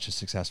interviewed a bunch of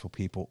successful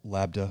people,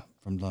 Lebda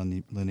from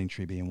Lending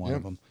Tree being one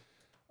of them.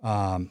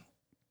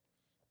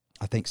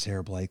 I think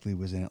Sarah Blakely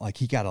was in it. Like,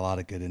 he got a lot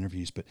of good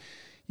interviews, but,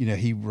 you know,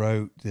 he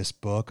wrote this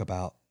book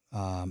about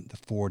the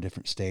 4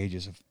 different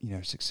stages of, you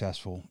know,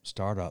 successful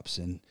startups.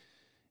 And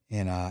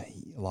a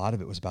lot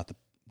of it was about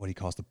what he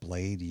calls the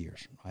blade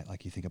years, right?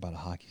 Like, you think about a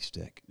hockey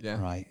stick,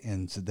 right?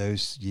 And so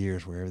those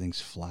years where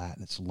everything's flat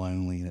and it's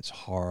lonely and it's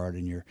hard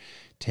and you're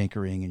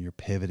tinkering and you're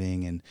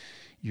pivoting and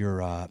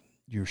you're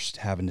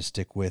having to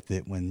stick with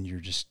it when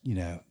you're just, you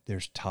know,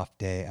 there's tough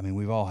day. I mean,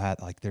 we've all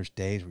had, like, there's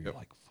days where you're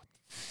like,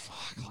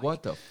 fuck, like,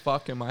 what the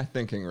fuck am I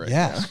thinking right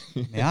now?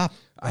 Yeah.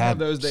 I have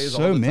those days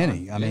so all the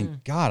many. time. I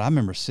mean, God, I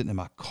remember sitting in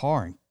my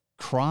car and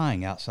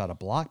crying outside a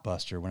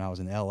Blockbuster when I was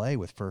in LA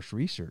with First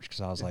Research, because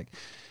I was like,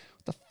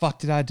 what the fuck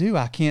did I do?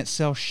 I can't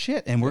sell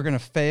shit, and we're gonna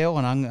fail,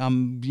 and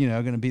I'm you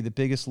know, gonna be the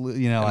biggest,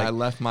 you know. And like, I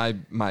left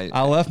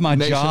my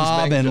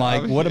job, and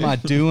like, what am I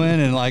Yeah. doing?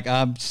 And like,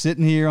 I'm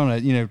sitting here on a,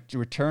 you know,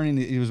 returning.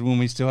 It was when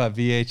we still have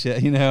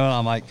VHS, you know. And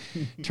I'm like,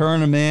 turn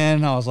them in.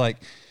 And I was like,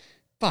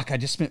 fuck, I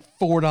just spent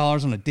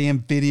 $4 on a damn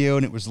video,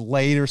 and it was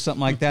late or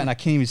something like that, and I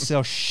can't even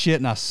sell shit,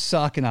 and I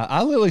suck, and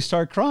I literally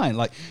started crying.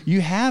 Like,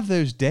 you have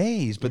those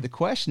days, but the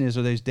question is,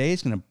 are those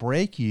days going to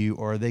break you,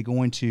 or are they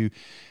going to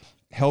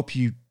help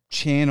you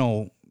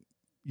channel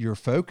your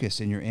focus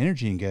and your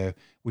energy and go,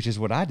 which is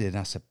what I did. And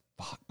I said,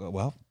 fuck,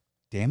 well,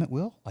 damn it,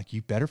 Will, like,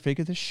 you better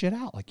figure this shit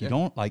out. Like, you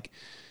don't, like,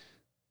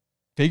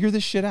 figure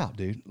this shit out,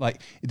 dude.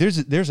 Like, there's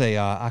a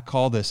I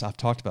call this, I've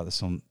talked about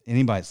this on,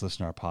 anybody that's listened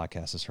to our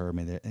podcast has heard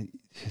me.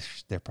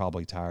 They're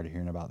probably tired of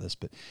hearing about this,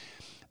 but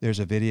there's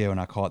a video,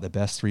 and I call it the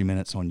best 3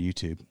 minutes on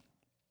YouTube.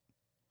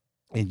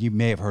 And you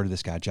may have heard of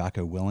this guy,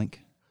 Jocko Willink.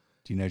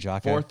 Do you know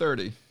Jocko?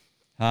 4:30.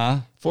 Huh?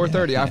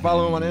 4:30. I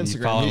follow him on You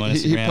Instagram. follow him on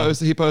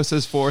Instagram. He posts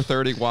his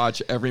 4:30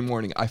 watch every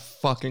morning. I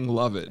fucking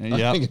love it. Yep.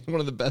 I think it's one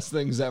of the best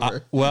things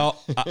ever.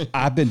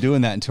 I've been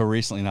doing that until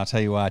recently, and I'll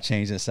tell you why I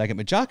changed in a second.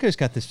 But Jocko's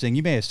got this thing,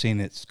 you may have seen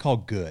it. It's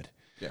called Good.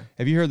 Yeah.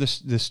 Have you heard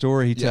the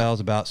story he tells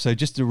about? So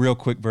just the real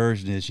quick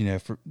version is, you know,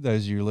 for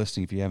those of you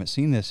listening, if you haven't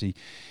seen this,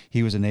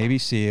 he was a Navy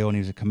SEAL, and he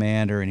was a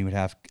commander, and he would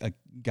have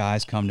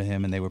guys come to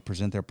him, and they would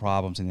present their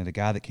problems. And he had a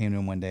guy that came to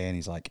him one day, and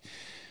he's like,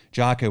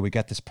 Jocko, we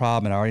got this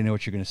problem, and I already know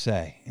what you're going to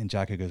say. And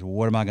Jocko goes, well,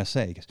 what am I going to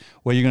say? He goes,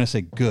 well, you're going to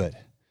say good.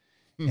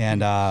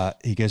 And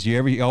he goes,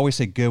 you always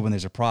say good when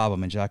there's a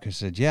problem. And Jocko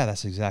said, yeah,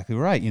 that's exactly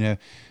right. You know,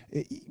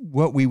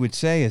 what we would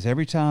say is,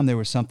 every time there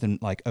was something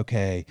like,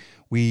 okay,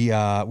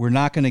 we're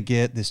not going to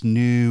get this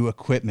new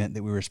equipment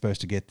that we were supposed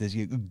to get, this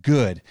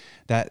good,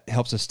 that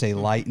helps us stay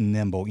light and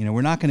nimble. You know,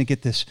 we're not going to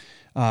get this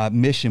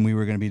mission we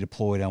were going to be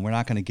deployed on. We're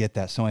not going to get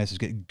that. Somebody else is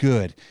getting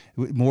good,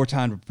 more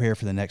time to prepare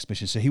for the next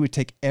mission. So he would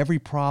take every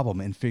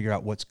problem and figure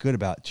out what's good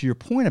about it. To your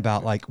point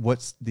about like,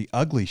 what's the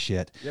ugly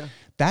shit. Yeah.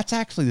 That's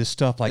actually the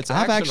stuff, like, It's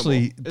I've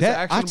actually,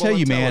 I tell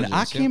you, man,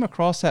 I came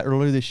across that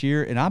earlier this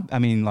year, and I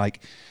mean,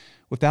 like,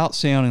 without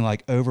sounding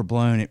like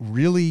overblown, it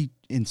really,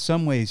 in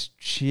some ways,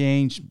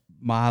 changed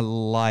my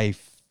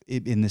life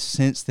in the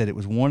sense that it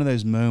was one of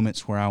those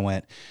moments where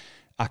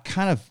I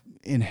kind of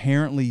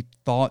inherently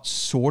thought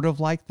sort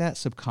of like that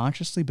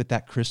subconsciously, but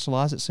that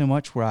crystallized it so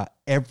much where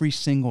every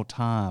single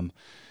time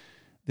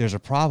there's a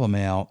problem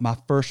now, my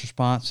first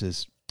response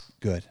is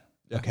good.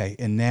 Yeah. Okay.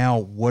 And now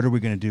what are we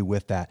going to do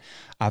with that?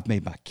 I've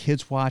made my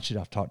kids watch it.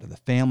 I've talked to the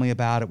family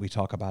about it. We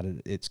talk about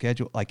it at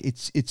Schedule. Like,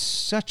 it's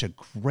such a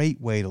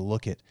great way to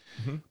look at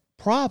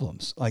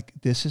problems. Like,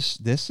 this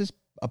is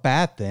a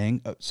bad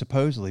thing,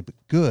 supposedly, but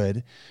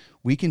good.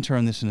 We can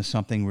turn this into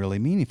something really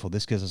meaningful.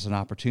 This gives us an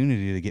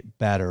opportunity to get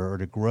better or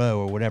to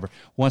grow or whatever.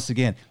 Once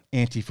again,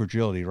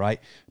 anti-fragility,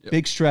 right? Yep.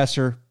 Big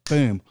stressor,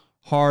 boom,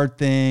 hard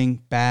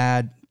thing,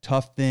 bad,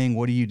 tough thing.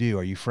 What do?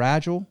 Are you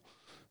fragile?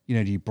 You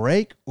know, do you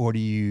break, or do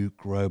you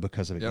grow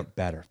because of it? Get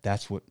better.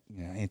 That's what,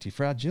 you know,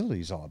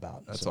 anti-fragility is all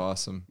about. That's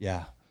awesome.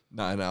 Yeah.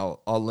 No, and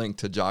I'll link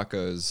to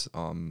Jocko's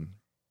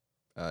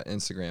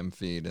Instagram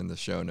feed in the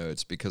show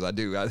notes, because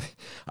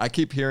I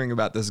keep hearing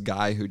about this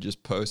guy who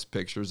just posts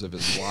pictures of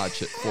his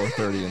watch at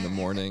 4:30 in the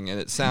morning, and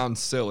it sounds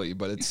silly,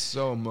 but it's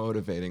so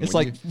motivating. It's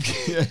like,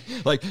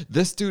 like,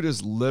 this dude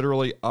is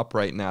literally up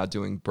right now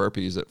doing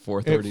burpees at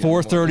 4:30. At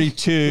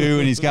 4:32,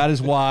 and he's got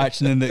his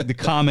watch, and then the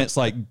comments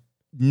like,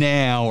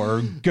 now,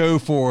 or go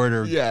for it,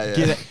 or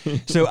get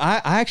it. So I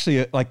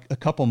actually, like, a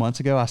couple months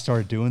ago, I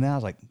started doing that. I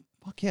was like,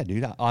 fuck yeah,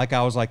 dude.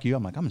 I was like you.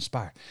 I'm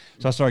inspired.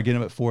 So I started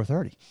getting up at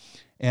 4:30.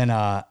 And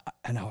I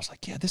was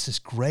like, yeah, this is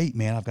great,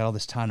 man. I've got all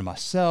this time to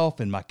myself,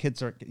 and my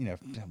kids are, you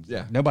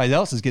know, nobody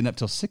else is getting up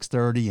till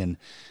 6:30.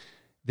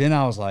 Then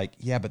I was like,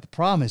 yeah, but the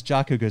problem is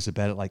Jocko goes to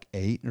bed at like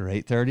 8 or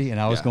 8:30, and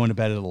I was going to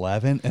bed at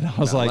 11, and I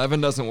was like, 11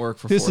 doesn't work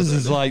for this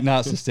is like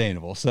not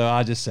sustainable. So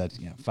I just said,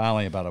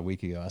 finally about a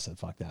week ago, I said,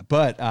 fuck that.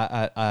 But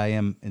I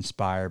am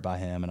inspired by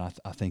him, and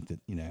I think that,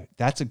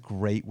 that's a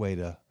great way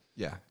to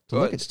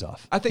look at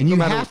stuff. I think you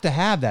have to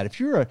have that. If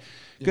you're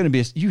going to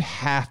be, you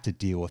have to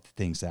deal with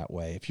things that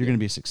way. If you're going to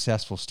be a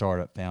successful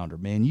startup founder,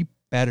 man, you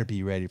better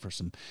be ready for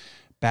some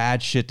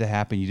bad shit to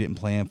happen you didn't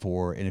plan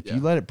for. And if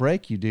you let it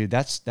break you, dude,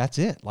 that's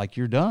it. Like,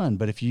 you're done.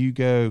 But if you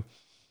go,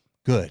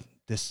 good,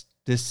 this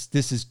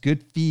is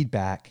good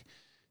feedback,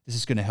 this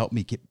is going to help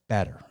me get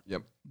better.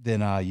 Yep.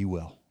 Then you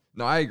will.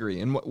 No, I agree.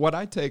 And what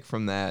I take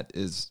from that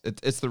is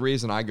it's the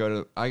reason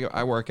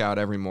I work out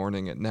every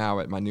morning at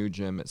my new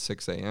gym at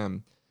 6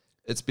 a.m.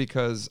 It's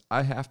because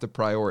I have to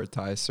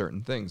prioritize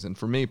certain things. And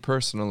for me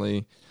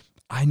personally,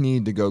 I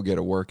need to go get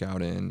a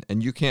workout in,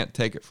 and you can't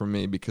take it from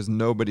me because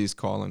nobody's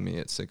calling me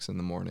at 6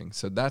 a.m.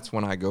 So that's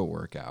when I go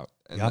work out.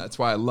 And that's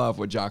why I love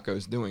what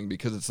Jocko's doing,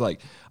 because it's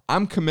like,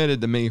 I'm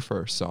committed to me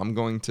first. So I'm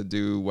going to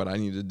do what I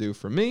need to do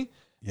for me.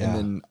 Yeah. And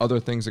then other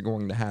things are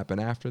going to happen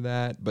after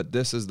that. But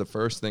this is the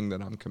first thing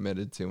that I'm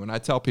committed to. And I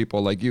tell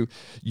people, like, you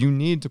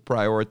need to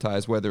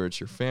prioritize, whether it's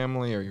your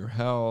family or your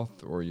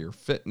health or your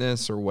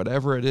fitness or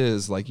whatever it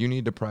is. Like, you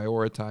need to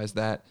prioritize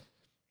that.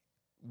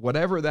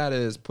 Whatever that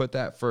is, put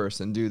that first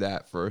and do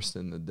that first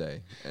in the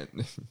day.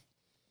 And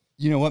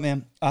you know what,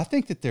 man? I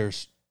think that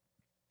there's,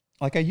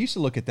 like, I used to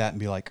look at that and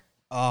be like,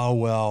 oh,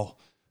 well,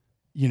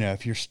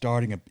 if you're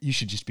starting you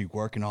should just be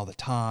working all the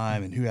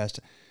time, and who has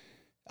to.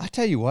 I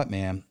tell you what,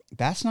 man,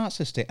 that's not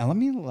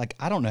sustainable.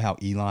 I don't know how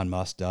Elon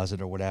Musk does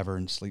it or whatever,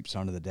 and sleeps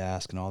under the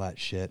desk and all that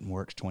shit and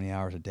works 20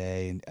 hours a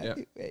day.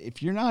 And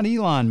if you're not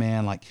Elon,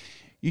 man, like,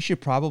 you should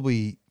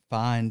probably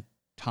find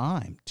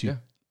time to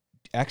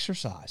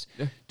exercise,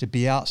 to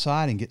be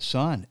outside and get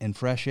sun and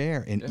fresh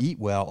air and eat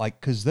well,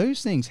 because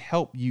those things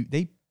help you.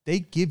 They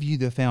give you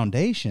the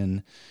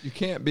foundation. You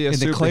can't be a and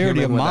the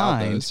clarity of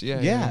mind those.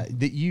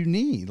 That you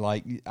need.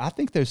 Like, I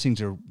think those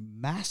things are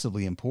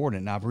massively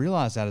important, and I've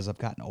realized that as I've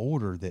gotten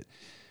older, that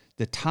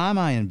the time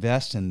I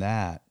invest in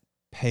that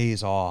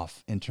pays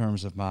off in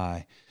terms of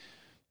my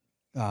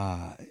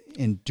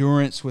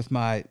endurance with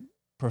my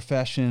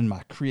profession,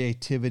 my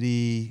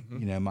creativity,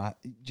 my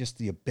just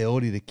the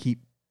ability to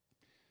keep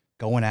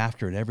going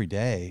after it every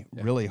day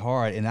really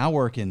hard. And I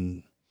work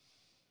in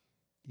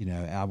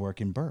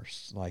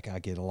bursts. Like, I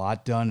get a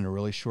lot done in a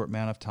really short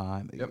amount of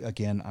time.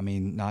 Again, I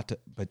mean,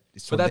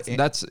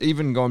 that's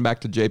even going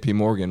back to JP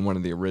Morgan, one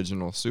of the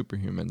original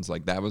superhumans.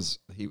 Like, that was,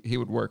 he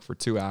would work for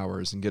 2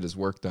 hours and get his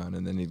work done,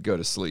 and then he'd go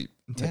to sleep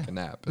and take a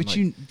nap. But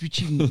you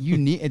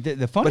need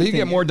the funny But he'd thing,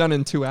 get more done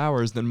in 2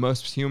 hours than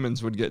most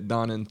humans would get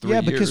done in 3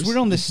 years. Yeah, because we're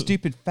on this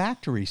stupid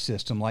factory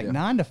system. Like,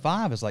 9 to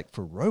 5 is like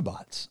for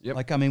robots.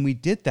 Like, I mean, we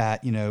did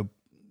that,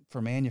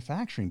 for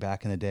manufacturing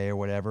back in the day or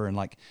whatever, and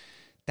like,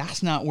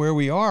 that's not where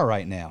we are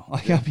right now.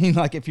 Like, I mean,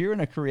 like, if you're in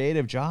a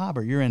creative job,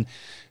 or you're in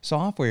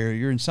software, or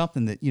you're in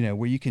something that,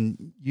 where you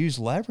can use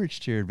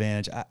leverage to your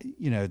advantage,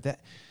 that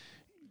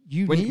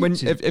you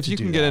if you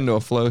can get into a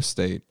flow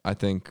state, I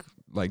think,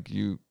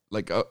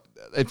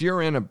 if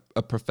you're in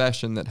a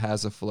profession that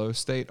has a flow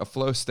state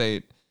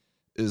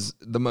is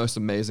the most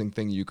amazing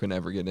thing you can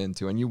ever get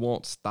into, and you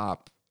won't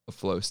stop a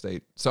flow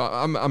state. So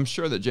I'm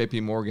sure that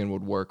JP Morgan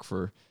would work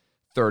for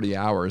 30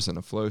 hours in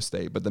a flow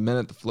state, but the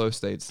minute the flow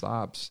state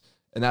stops,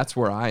 and that's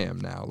where I am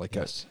now. Like,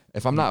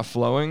 if I'm not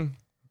flowing,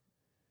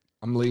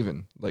 I'm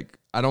leaving. Like,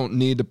 I don't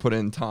need to put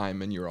in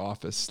time in your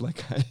office.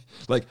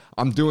 Like,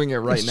 I'm doing it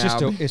right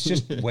now. It's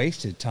just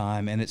wasted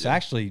time, and it's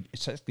actually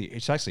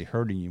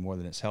hurting you more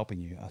than it's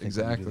helping you. I think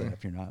exactly.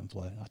 If you're not in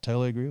flow, I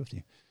totally agree with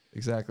you.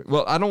 Exactly.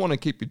 Well, I don't want to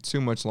keep you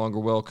too much longer,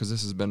 Will, because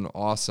this has been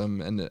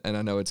awesome, and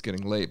I know it's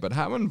getting late. But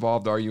how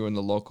involved are you in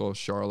the local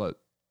Charlotte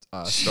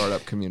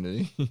startup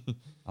community?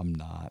 I'm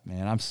not,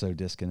 man. I'm so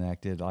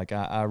disconnected. Like,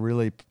 I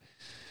really.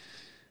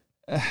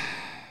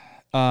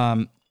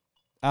 I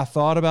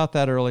thought about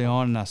that early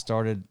on, and I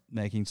started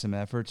making some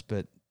efforts,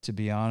 but to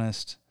be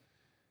honest,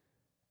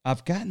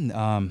 I've gotten,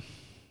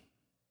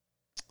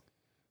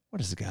 what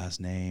is the guy's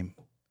name?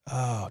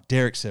 Oh,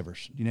 Derek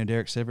Sivers. You know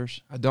Derek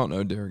Sivers? I don't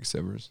know Derek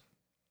Sivers.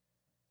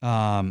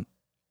 I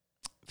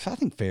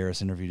think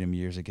Ferris interviewed him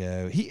years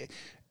ago.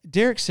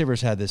 Derek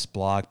Sivers had this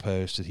blog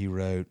post that he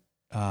wrote,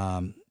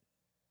 that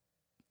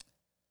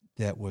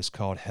was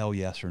called Hell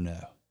Yes or No.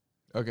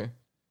 Okay.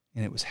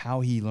 And it was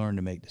how he learned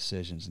to make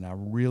decisions. And I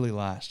really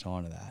latched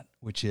onto that,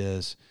 which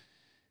is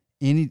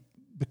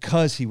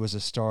because he was a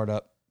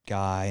startup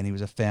guy and he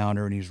was a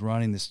founder and he was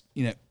running this,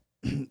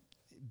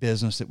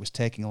 business that was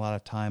taking a lot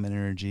of time and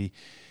energy.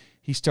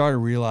 He started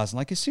realizing,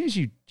 like, as soon as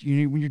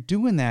when you're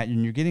doing that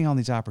and you're getting all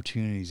these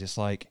opportunities, it's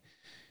like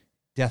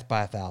death by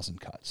 1,000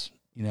 cuts,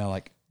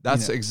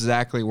 That's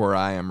exactly where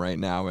I am right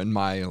now in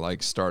my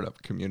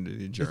startup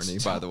community journey,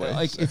 by the way.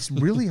 Like, it's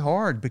really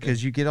hard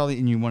because you get all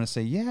and you want to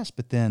say yes,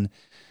 but then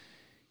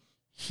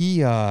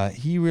he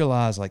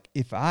realized, like,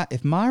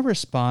 if my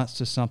response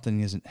to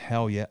something isn't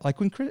hell yeah, like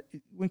when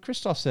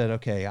Christoph said,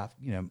 okay,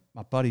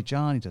 my buddy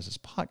John, he does this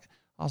podcast,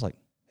 I was like,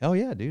 hell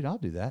yeah, dude, I'll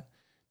do that.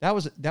 That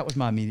was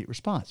my immediate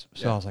response.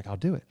 So I was like, I'll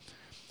do it.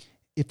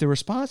 If the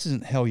response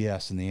isn't hell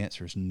yes, and the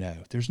answer is no,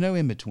 there's no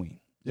in between.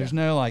 There's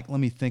no like, let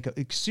me think. As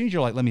soon as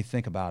you're like, let me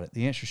think about it,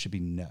 the answer should be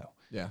no.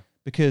 Yeah.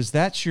 Because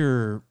that's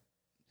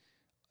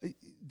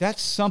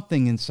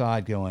something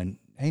inside going,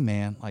 hey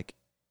man, like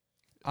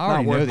I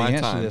already know the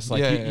answer to this.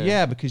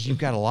 Like, because you've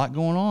got a lot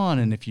going on.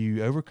 And if you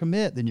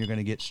overcommit, then you're going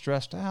to get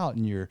stressed out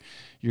and you're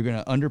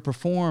going to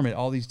underperform at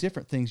all these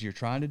different things you're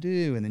trying to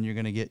do. And then you're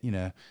going to get,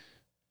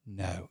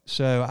 no.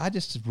 So I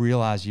just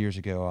realized years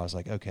ago, I was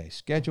like, okay,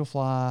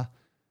 Schedulefly,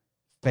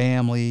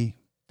 family,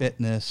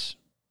 fitness,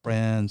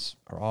 friends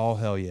are all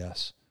hell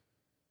yes.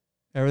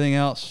 Everything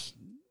else,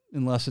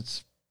 unless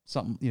it's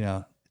something,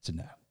 it's a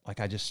no. Like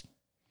I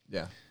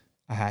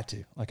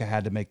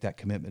had to make that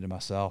commitment to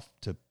myself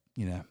to,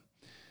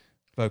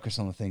 focus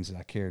on the things that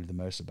I cared the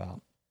most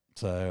about.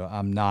 So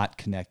I'm not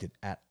connected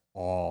at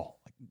all,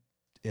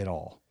 at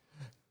all.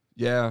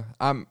 Yeah.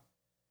 I'm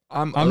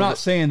not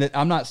saying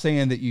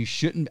that you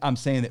shouldn't. I'm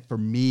saying that for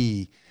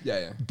me,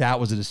 that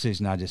was a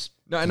decision I just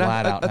flat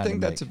out. I think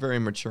that's a very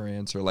mature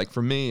answer. Like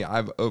for me,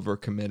 I've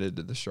overcommitted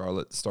to the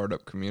Charlotte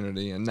startup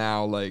community, and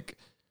now like,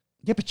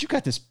 yeah, but you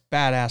got this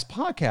badass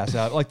podcast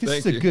out. Like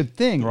this is a good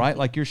thing, right?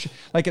 Like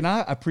and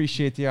I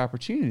appreciate the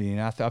opportunity,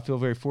 and I feel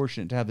very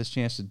fortunate to have this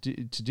chance to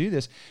do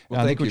this.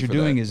 Well, I think what you're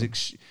doing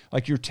is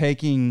like you're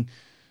taking.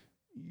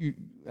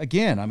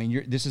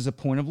 This is a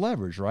point of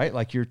leverage, right?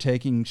 Like you're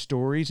taking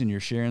stories and you're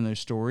sharing those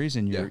stories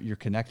and you're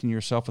connecting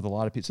yourself with a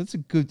lot of people. So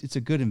it's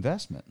a good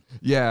investment.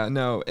 Yeah,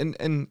 no.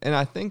 And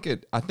I think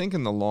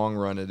in the long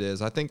run it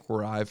is. I think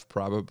where I've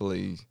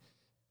probably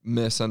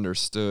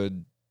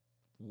misunderstood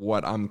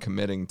what I'm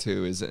committing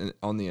to is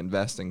on the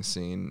investing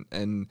scene.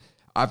 And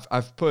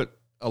I've put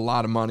a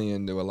lot of money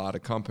into a lot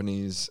of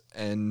companies,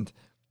 and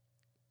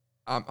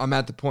I'm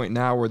at the point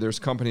now where there's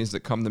companies that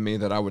come to me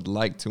that I would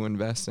like to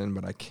invest in,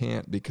 but I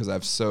can't because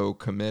I've so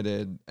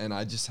committed, and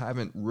I just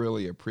haven't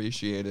really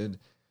appreciated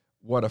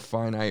what a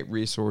finite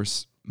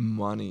resource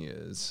money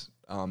is.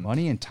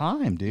 Money and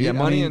time, dude. Yeah,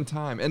 money and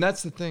time. And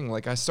that's the thing.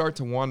 Like I start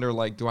to wonder,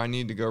 like, do I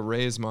need to go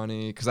raise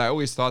money? Because I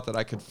always thought that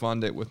I could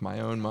fund it with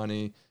my own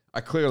money. I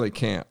clearly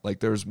can't.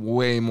 Like there's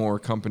way more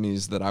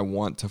companies that I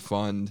want to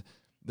fund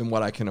than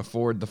what I can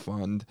afford to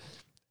fund.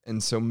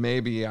 And so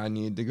maybe I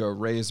need to go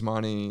raise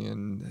money,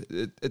 and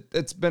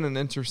it's been an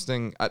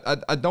interesting.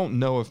 I don't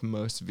know if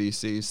most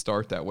VCs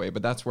start that way,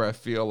 but that's where I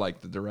feel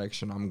like the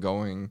direction I'm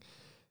going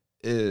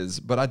is.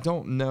 But I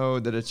don't know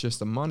that it's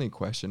just a money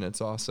question. It's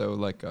also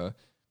like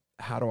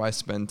how do I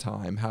spend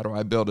time? How do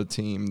I build a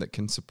team that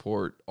can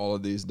support all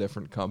of these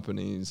different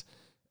companies?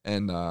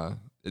 And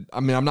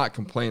I'm not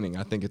complaining.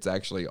 I think it's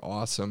actually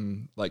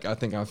awesome. Like I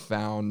think I've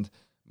found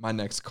my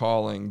next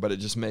calling, but it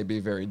just may be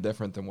very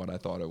different than what I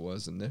thought it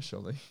was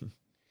initially.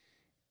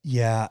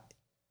 Yeah.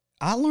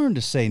 I learned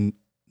to say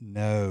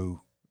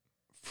no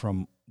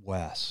from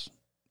Wes.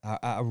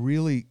 I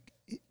really,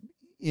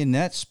 in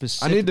that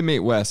specific. I need to meet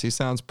Wes. He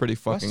sounds pretty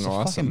fucking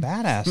awesome.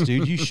 Fucking badass,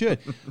 dude. You should.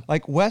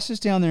 Like Wes is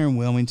down there in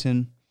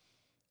Wilmington.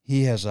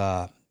 He has,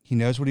 he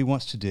knows what he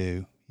wants to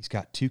do. He's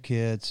got 2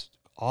 kids.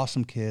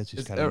 Awesome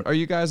kids. Are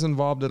you guys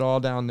involved at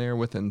all down there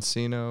with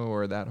Encino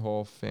or that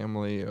whole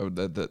family, or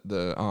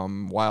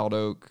the Wild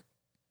Oak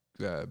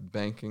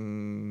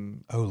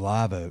banking? Oh,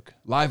 Live Oak.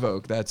 Live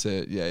Oak, that's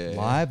it. Yeah.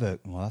 Live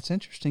Oak. Well, that's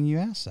interesting you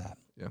asked that.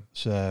 Yeah.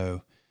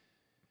 So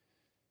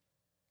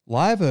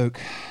Live Oak's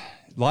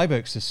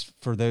is,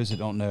 for those that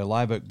don't know,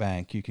 Live Oak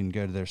Bank, you can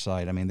go to their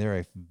site. I mean, they're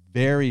a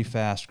very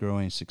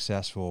fast-growing,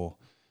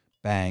 successful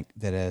bank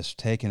that has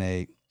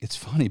taken it's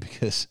funny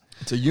because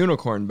it's a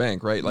unicorn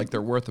bank, right? Like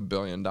they're worth $1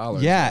 billion.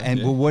 Yeah.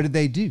 And well, what did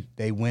they do?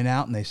 They went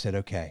out and they said,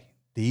 okay,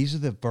 these are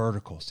the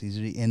verticals. These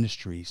are the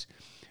industries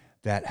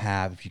that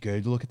have, if you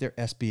go to look at their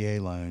SBA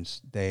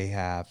loans, they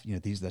have,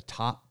 these are the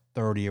top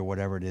 30 or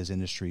whatever it is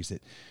industries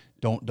that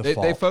don't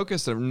default. They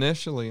focused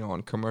initially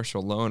on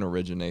commercial loan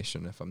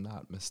origination, if I'm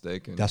not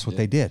mistaken. That's what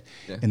they did.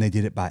 Yeah. And they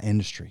did it by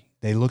industry.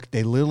 They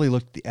literally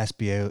looked at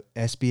the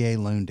SBA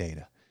loan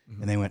data,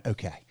 and they went,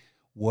 okay,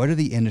 what are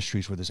the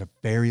industries where there's a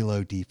very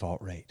low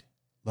default rate?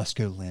 Let's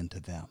go lend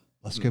to them.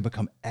 Let's go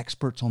become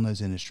experts on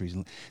those industries.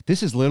 And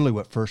this is literally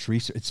what First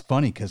Research. It's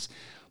funny because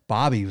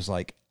Bobby was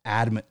like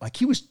adamant, like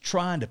he was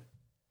trying to,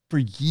 for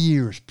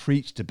years,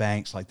 preach to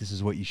banks like this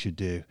is what you should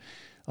do.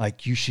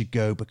 Like you should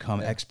go become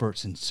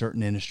experts in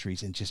certain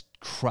industries and just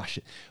crush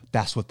it.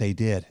 That's what they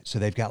did. So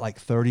they've got like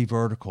 30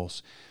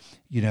 verticals,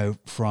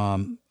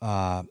 from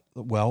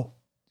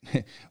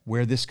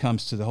where this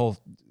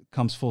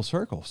comes full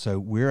circle. So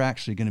we're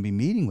actually going to be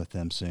meeting with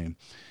them soon,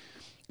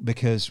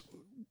 because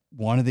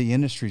one of the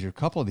industries, or a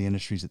couple of the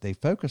industries that they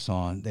focus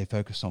on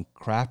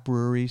craft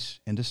breweries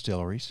and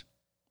distilleries.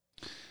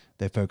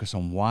 They focus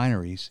on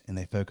wineries, and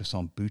they focus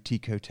on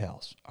boutique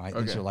hotels. All right.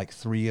 Okay. These are like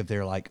 3 of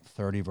their like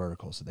 30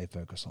 verticals that they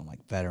focus on,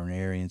 like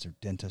veterinarians or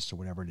dentists or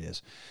whatever it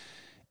is.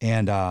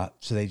 And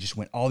so they just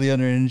went, all the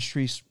other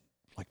industries,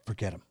 like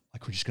forget them.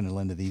 Like we're just going to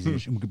lend to these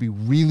industries. And we're going to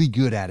be really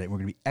good at it. We're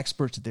going to be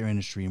experts at their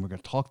industry, and we're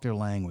going to talk their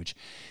language,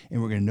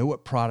 and we're going to know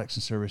what products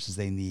and services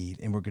they need,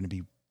 and we're going to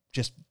be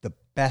just the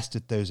best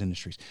at those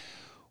industries.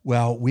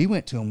 Well, we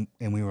went to them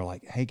and we were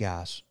like, hey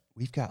guys,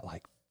 we've got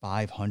like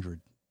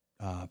 500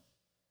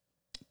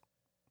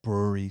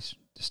 breweries,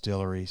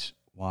 distilleries,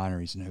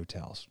 wineries, and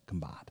hotels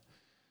combined.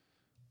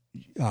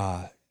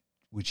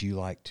 Would you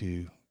like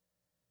to,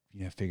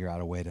 figure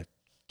out a way to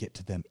get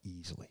to them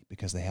easily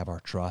because they have our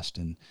trust?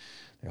 And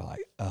they're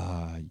like,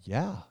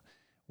 yeah.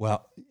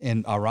 Well,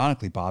 and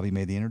ironically, Bobby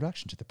made the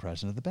introduction to the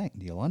president of the bank,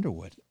 Neil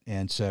Underwood.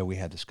 And so we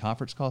had this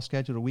conference call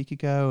scheduled a week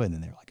ago, and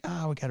then they were like,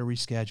 we got to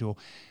reschedule.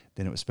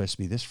 Then it was supposed to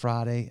be this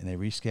Friday, and they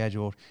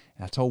rescheduled.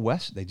 And I told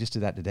Wes, they just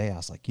did that today. I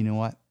was like, you know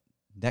what?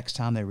 Next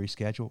time they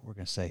reschedule, we're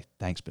going to say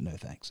thanks, but no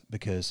thanks,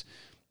 because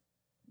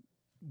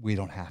we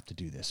don't have to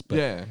do this. But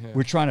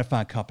we're trying to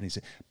find companies.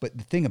 But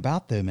the thing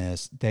about them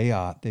is they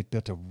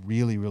built a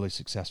really, really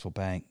successful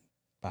bank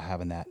by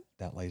having that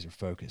laser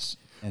focus.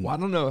 And I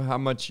don't know how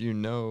much you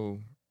know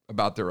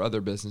about their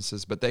other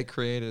businesses, but they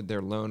created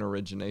their loan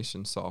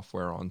origination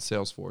software on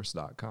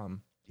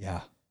Salesforce.com.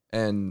 Yeah.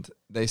 And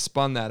they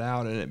spun that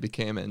out and it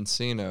became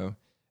Encino.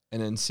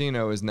 And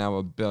Encino is now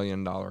 $1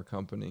 billion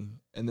company.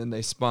 And then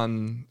they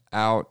spun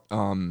out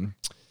a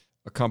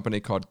company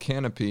called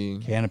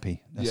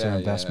Canopy. That's their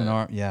investment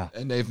arm. Yeah.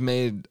 And they've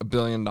made $1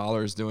 billion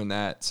doing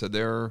that. So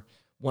they're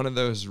one of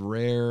those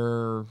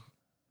rare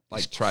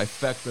like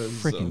trifectas.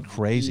 Freaking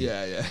crazy.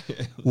 Yeah.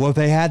 Well,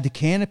 they had the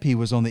Canopy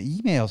was on the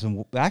emails,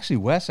 and actually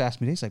Wes asked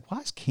me, he's like, why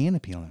is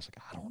Canopy on there? I was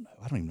like, I don't know.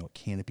 I don't even know what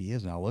Canopy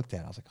is. And I looked at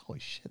it. I was like, holy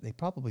shit, they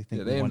probably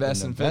think they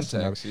invest in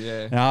fintechs.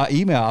 Yeah. And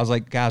I was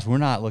like, guys, we're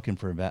not looking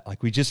for invest.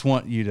 Like, we just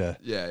want you to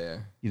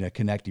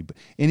connect you. But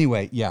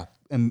anyway,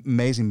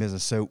 amazing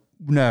business. So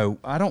no,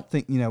 I don't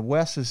think,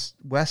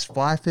 Wes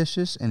fly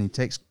fishes, and he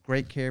takes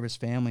great care of his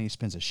family. He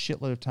spends a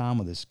shitload of time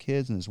with his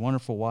kids and his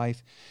wonderful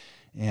wife,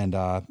 and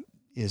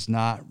is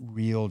not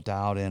real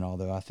dialed in,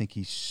 although I think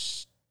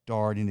he's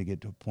starting to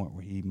get to a point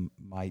where he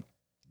might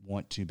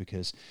want to,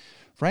 because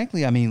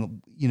frankly,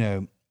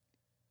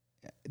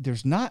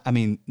 there's not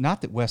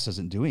that Wes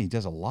doesn't do it, he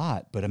does a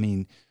lot, but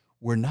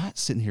we're not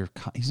sitting here,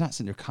 he's not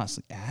sitting there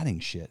constantly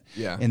adding shit.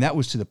 Yeah. And that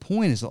was to the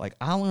point, is that like,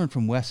 I learned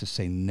from Wes to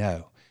say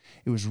no.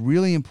 It was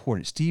really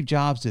important. Steve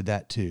Jobs did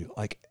that too.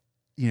 Like,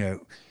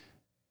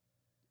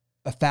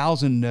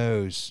 1,000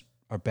 no's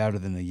are better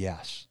than a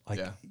yes.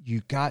 Like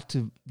you've got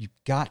to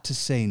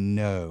say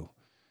no,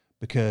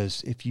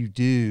 because if you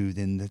do,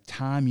 then the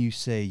time you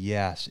say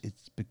yes, it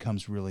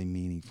becomes really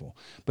meaningful.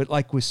 But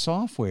like with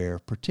software,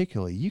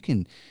 particularly, you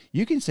can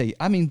say,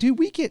 dude,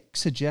 we get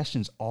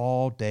suggestions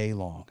all day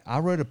long. I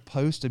wrote a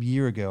post a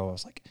year ago. I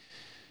was like,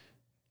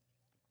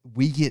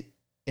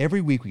 every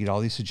week we get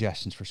all these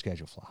suggestions for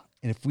Schedulefly.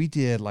 And if we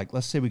did, like,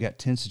 let's say we got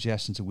 10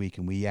 suggestions a week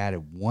and we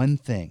added one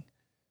a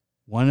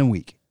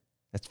week,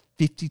 that's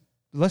 50.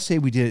 Let's say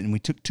we did it and we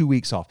took 2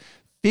 weeks off.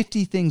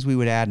 50 things we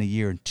would add in a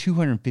year and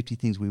 250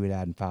 things we would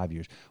add in 5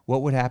 years.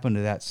 What would happen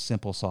to that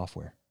simple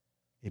software?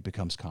 It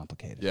becomes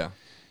complicated. Yeah.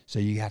 So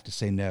you have to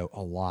say no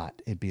a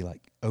lot. It'd be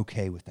like,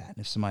 okay with that. And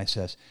if somebody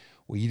says,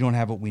 well, you don't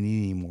have what we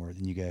need anymore,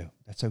 then you go,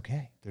 that's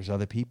okay. There's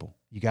other people.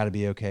 You got to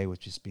be okay with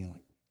just being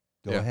like,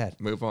 go ahead.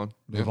 Move on.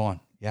 Move on.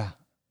 Yeah.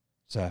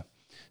 So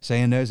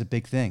saying no is a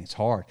big thing. It's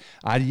hard.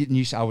 I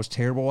was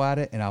terrible at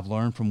it, and I've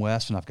learned from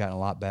Wes, and I've gotten a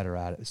lot better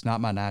at it. It's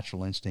not my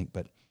natural instinct,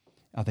 but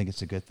I think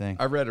it's a good thing.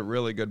 I read a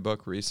really good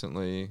book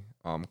recently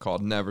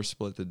called Never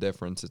Split the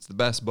Difference. It's the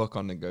best book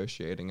on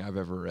negotiating I've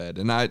ever read.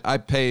 And I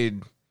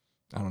paid,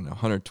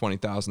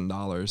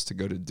 $120,000 to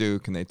go to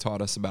Duke, and they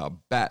taught us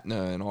about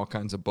BATNA and all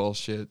kinds of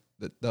bullshit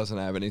that doesn't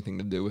have anything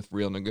to do with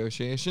real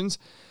negotiations.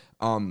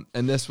 And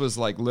this was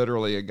like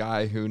literally a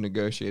guy who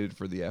negotiated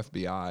for the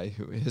FBI.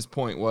 Who his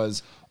point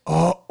was,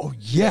 oh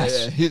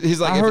yes, he's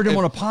like, I heard him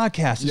on a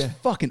podcast. It's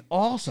fucking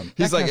awesome.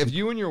 He's like, if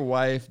you and your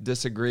wife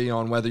disagree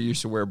on whether you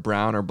should wear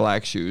brown or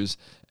black shoes,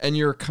 and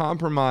your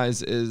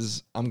compromise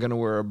is I'm gonna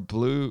wear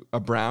a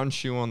brown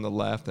shoe on the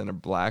left and a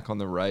black on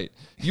the right,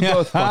 you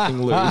both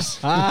fucking lose.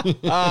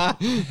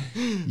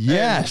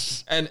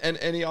 Yes.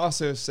 And he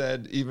also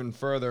said even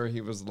further,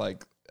 he was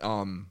like,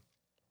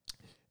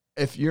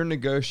 if you're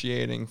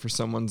negotiating for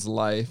someone's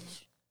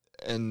life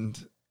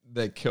and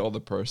they kill the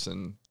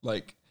person,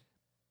 like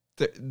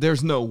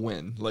there's no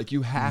win. Like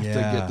you have to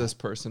get this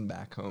person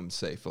back home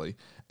safely.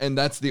 And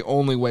that's the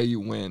only way you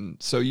win.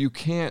 So you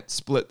can't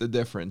split the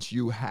difference.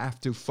 You have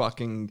to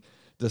fucking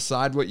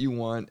decide what you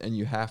want and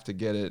you have to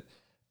get it.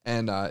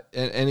 And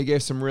he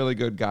gave some really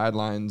good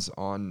guidelines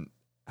on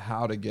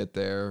how to get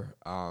there.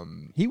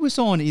 He was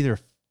on either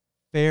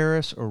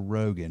Ferris or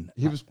Rogan.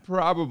 He was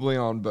probably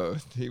on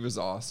both. He was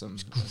awesome.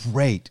 It's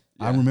great.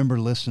 Yeah. I remember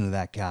listening to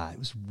that guy. It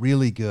was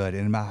really good.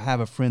 And I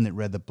have a friend that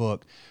read the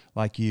book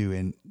like you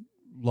and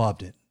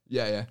loved it.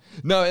 Yeah.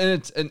 No, and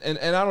it's and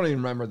I don't even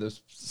remember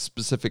this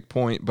specific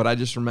point, but I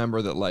just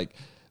remember that like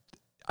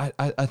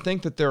I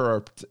think that there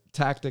are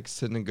tactics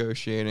to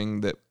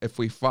negotiating that if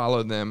we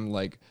follow them,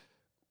 like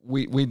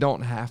we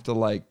don't have to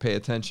like pay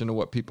attention to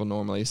what people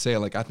normally say.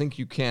 Like I think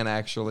you can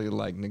actually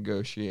like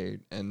negotiate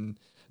and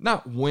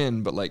not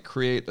win, but like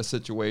create a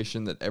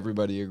situation that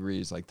everybody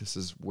agrees, like this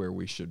is where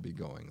we should be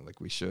going.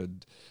 Like we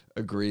should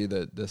agree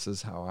that this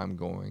is how I'm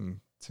going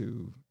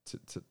to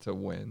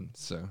win.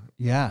 So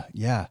yeah.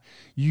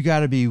 You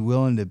got to be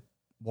willing to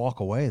walk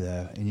away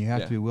though. And you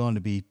have to be willing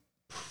to be,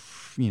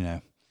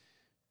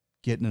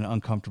 get in an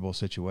uncomfortable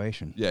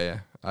situation. Yeah.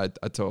 I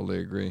totally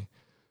agree.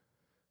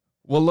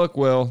 Well, look,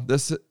 Will,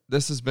 this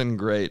has been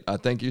great.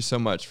 Thank you so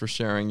much for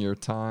sharing your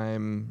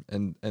time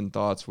and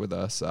thoughts with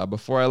us.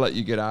 Before I let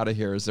you get out of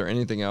here, is there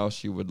anything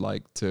else you would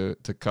like to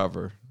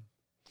cover?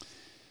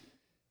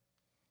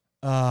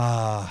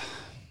 No,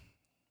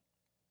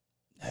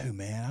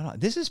 man.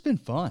 This has been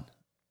fun.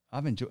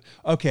 I've enjoyed.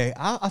 Okay,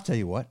 I'll tell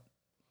you what.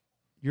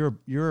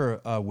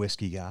 You're a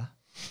whiskey guy.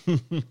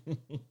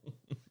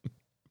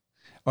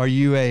 Are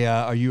you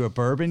a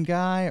bourbon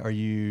guy? Are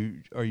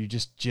you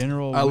just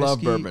general whiskey? I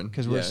love bourbon.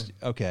 Because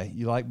okay,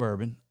 you like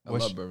bourbon. I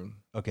love bourbon.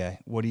 Okay,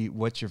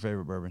 what's your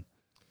favorite bourbon?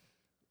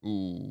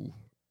 Ooh,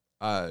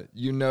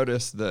 you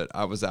noticed that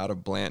I was out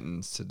of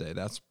Blanton's today.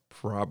 That's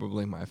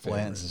probably my favorite.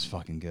 Blanton's is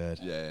fucking good.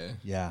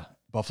 Yeah.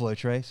 Buffalo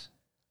Trace.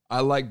 I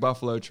like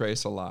Buffalo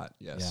Trace a lot.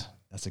 Yes. Yeah,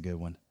 that's a good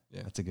one.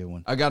 Yeah, that's a good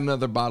one. I got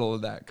another bottle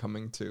of that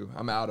coming too.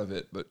 I'm out of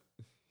it, but.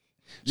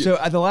 So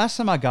the last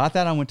time I got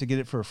that, I went to get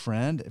it for a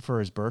friend for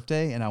his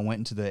birthday, and I went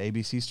into the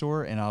ABC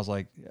store, and I was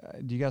like,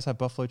 "Do you guys have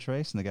Buffalo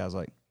Trace?" And the guy was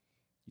like,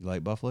 "You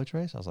like Buffalo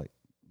Trace?" I was like,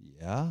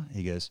 "Yeah."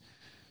 He goes,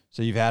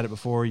 "So you've had it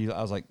before?"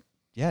 I was like,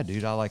 "Yeah,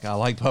 dude, I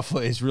like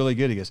Buffalo. It's really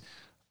good." He goes,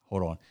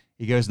 "Hold on."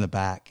 He goes in the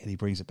back, and he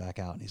brings it back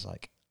out, and he's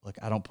like, "Look,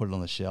 I don't put it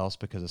on the shelves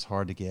because it's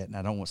hard to get, and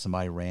I don't want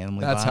somebody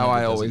randomly." That's how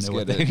I always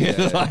get it.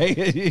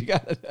 Yeah.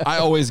 I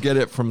always get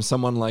it from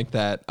someone like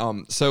that.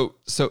 So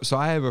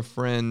I have a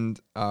friend,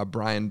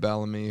 Brian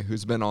Bellamy,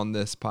 who's been on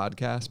this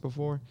podcast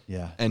before.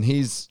 Yeah, and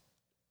he's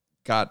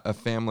got a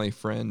family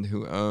friend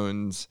who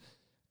owns,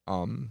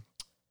 an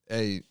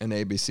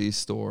ABC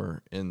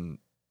store in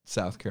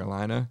South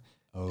Carolina,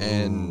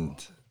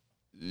 and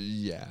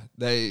yeah,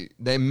 they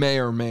may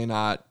or may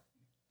not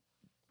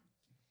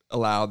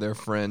allow their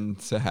friend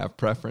to have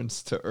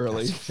preference to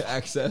early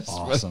access.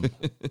 Awesome.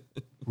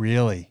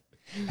 Really?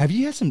 Have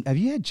you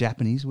had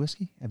Japanese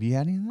whiskey? Have you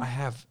had any of that? I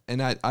have,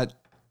 and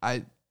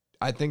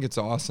I think it's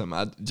awesome.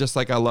 I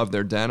love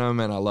their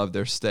denim, and I love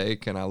their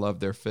steak, and I love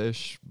their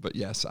fish. But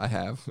yes, I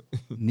have.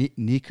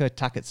 Nika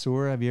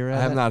Taketsura, have you ever had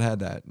I have that? not had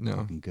that. No.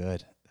 Fucking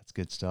good. That's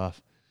good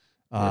stuff.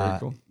 Very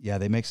cool. Yeah,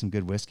 they make some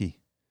good whiskey.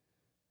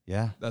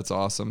 Yeah. That's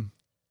awesome.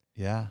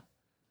 Yeah.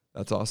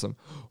 That's awesome.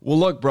 Well,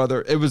 look,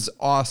 brother, it was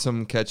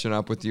awesome catching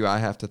up with you. I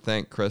have to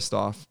thank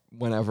Christoph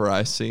whenever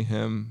I see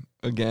him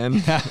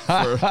again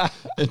for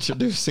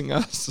introducing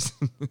us.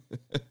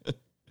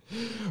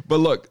 But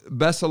look,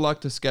 best of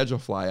luck to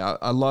Schedulefly.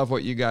 I love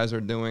what you guys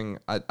are doing.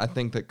 I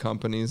think that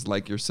companies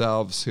like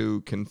yourselves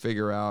who can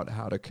figure out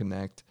how to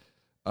connect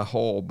a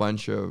whole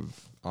bunch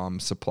of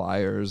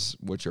suppliers,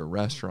 which are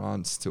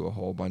restaurants, to a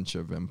whole bunch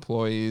of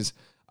employees,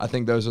 I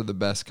think those are the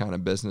best kind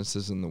of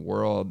businesses in the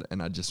world.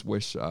 And I just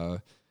wish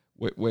the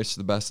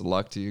best of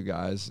luck to you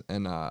guys,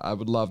 and I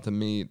would love to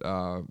meet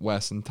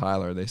Wes and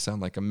Tyler. They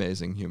sound like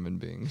amazing human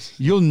beings.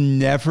 You'll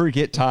never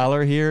get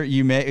Tyler here.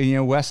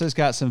 Wes has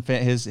got some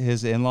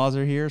his in-laws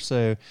are here,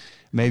 so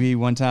maybe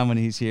one time when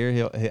he's here,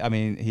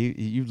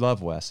 you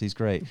love Wes. He's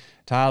great.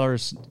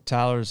 Tyler's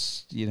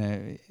he's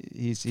doing.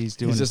 He's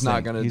just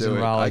not going to do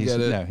it. I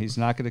get it. No, he's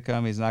not going to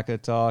come. He's not going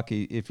to talk.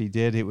 If he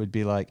did, it would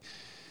be like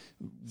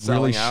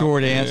selling really out.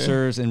 Short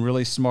answers and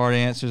really smart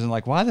answers, and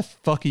like, why the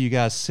fuck are you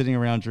guys sitting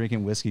around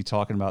drinking whiskey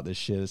talking about this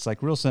shit? It's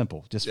like real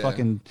simple. Just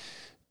fucking,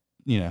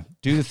 do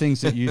the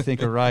things that you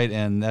think are right,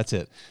 and that's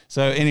it.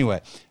 So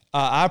anyway,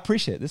 I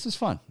appreciate it. This is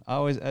fun.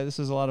 This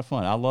is a lot of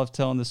fun. I love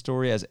telling the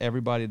story, as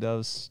everybody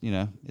does.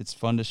 It's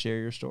fun to share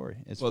your story.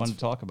 It's fun to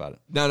talk about it.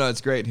 No, it's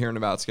great hearing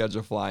about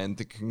Schedulefly,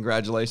 and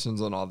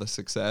congratulations on all the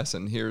success,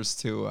 and here's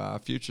to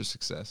future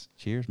success.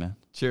 Cheers, man.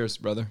 Cheers,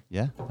 brother.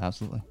 Yeah,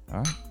 absolutely. All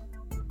right.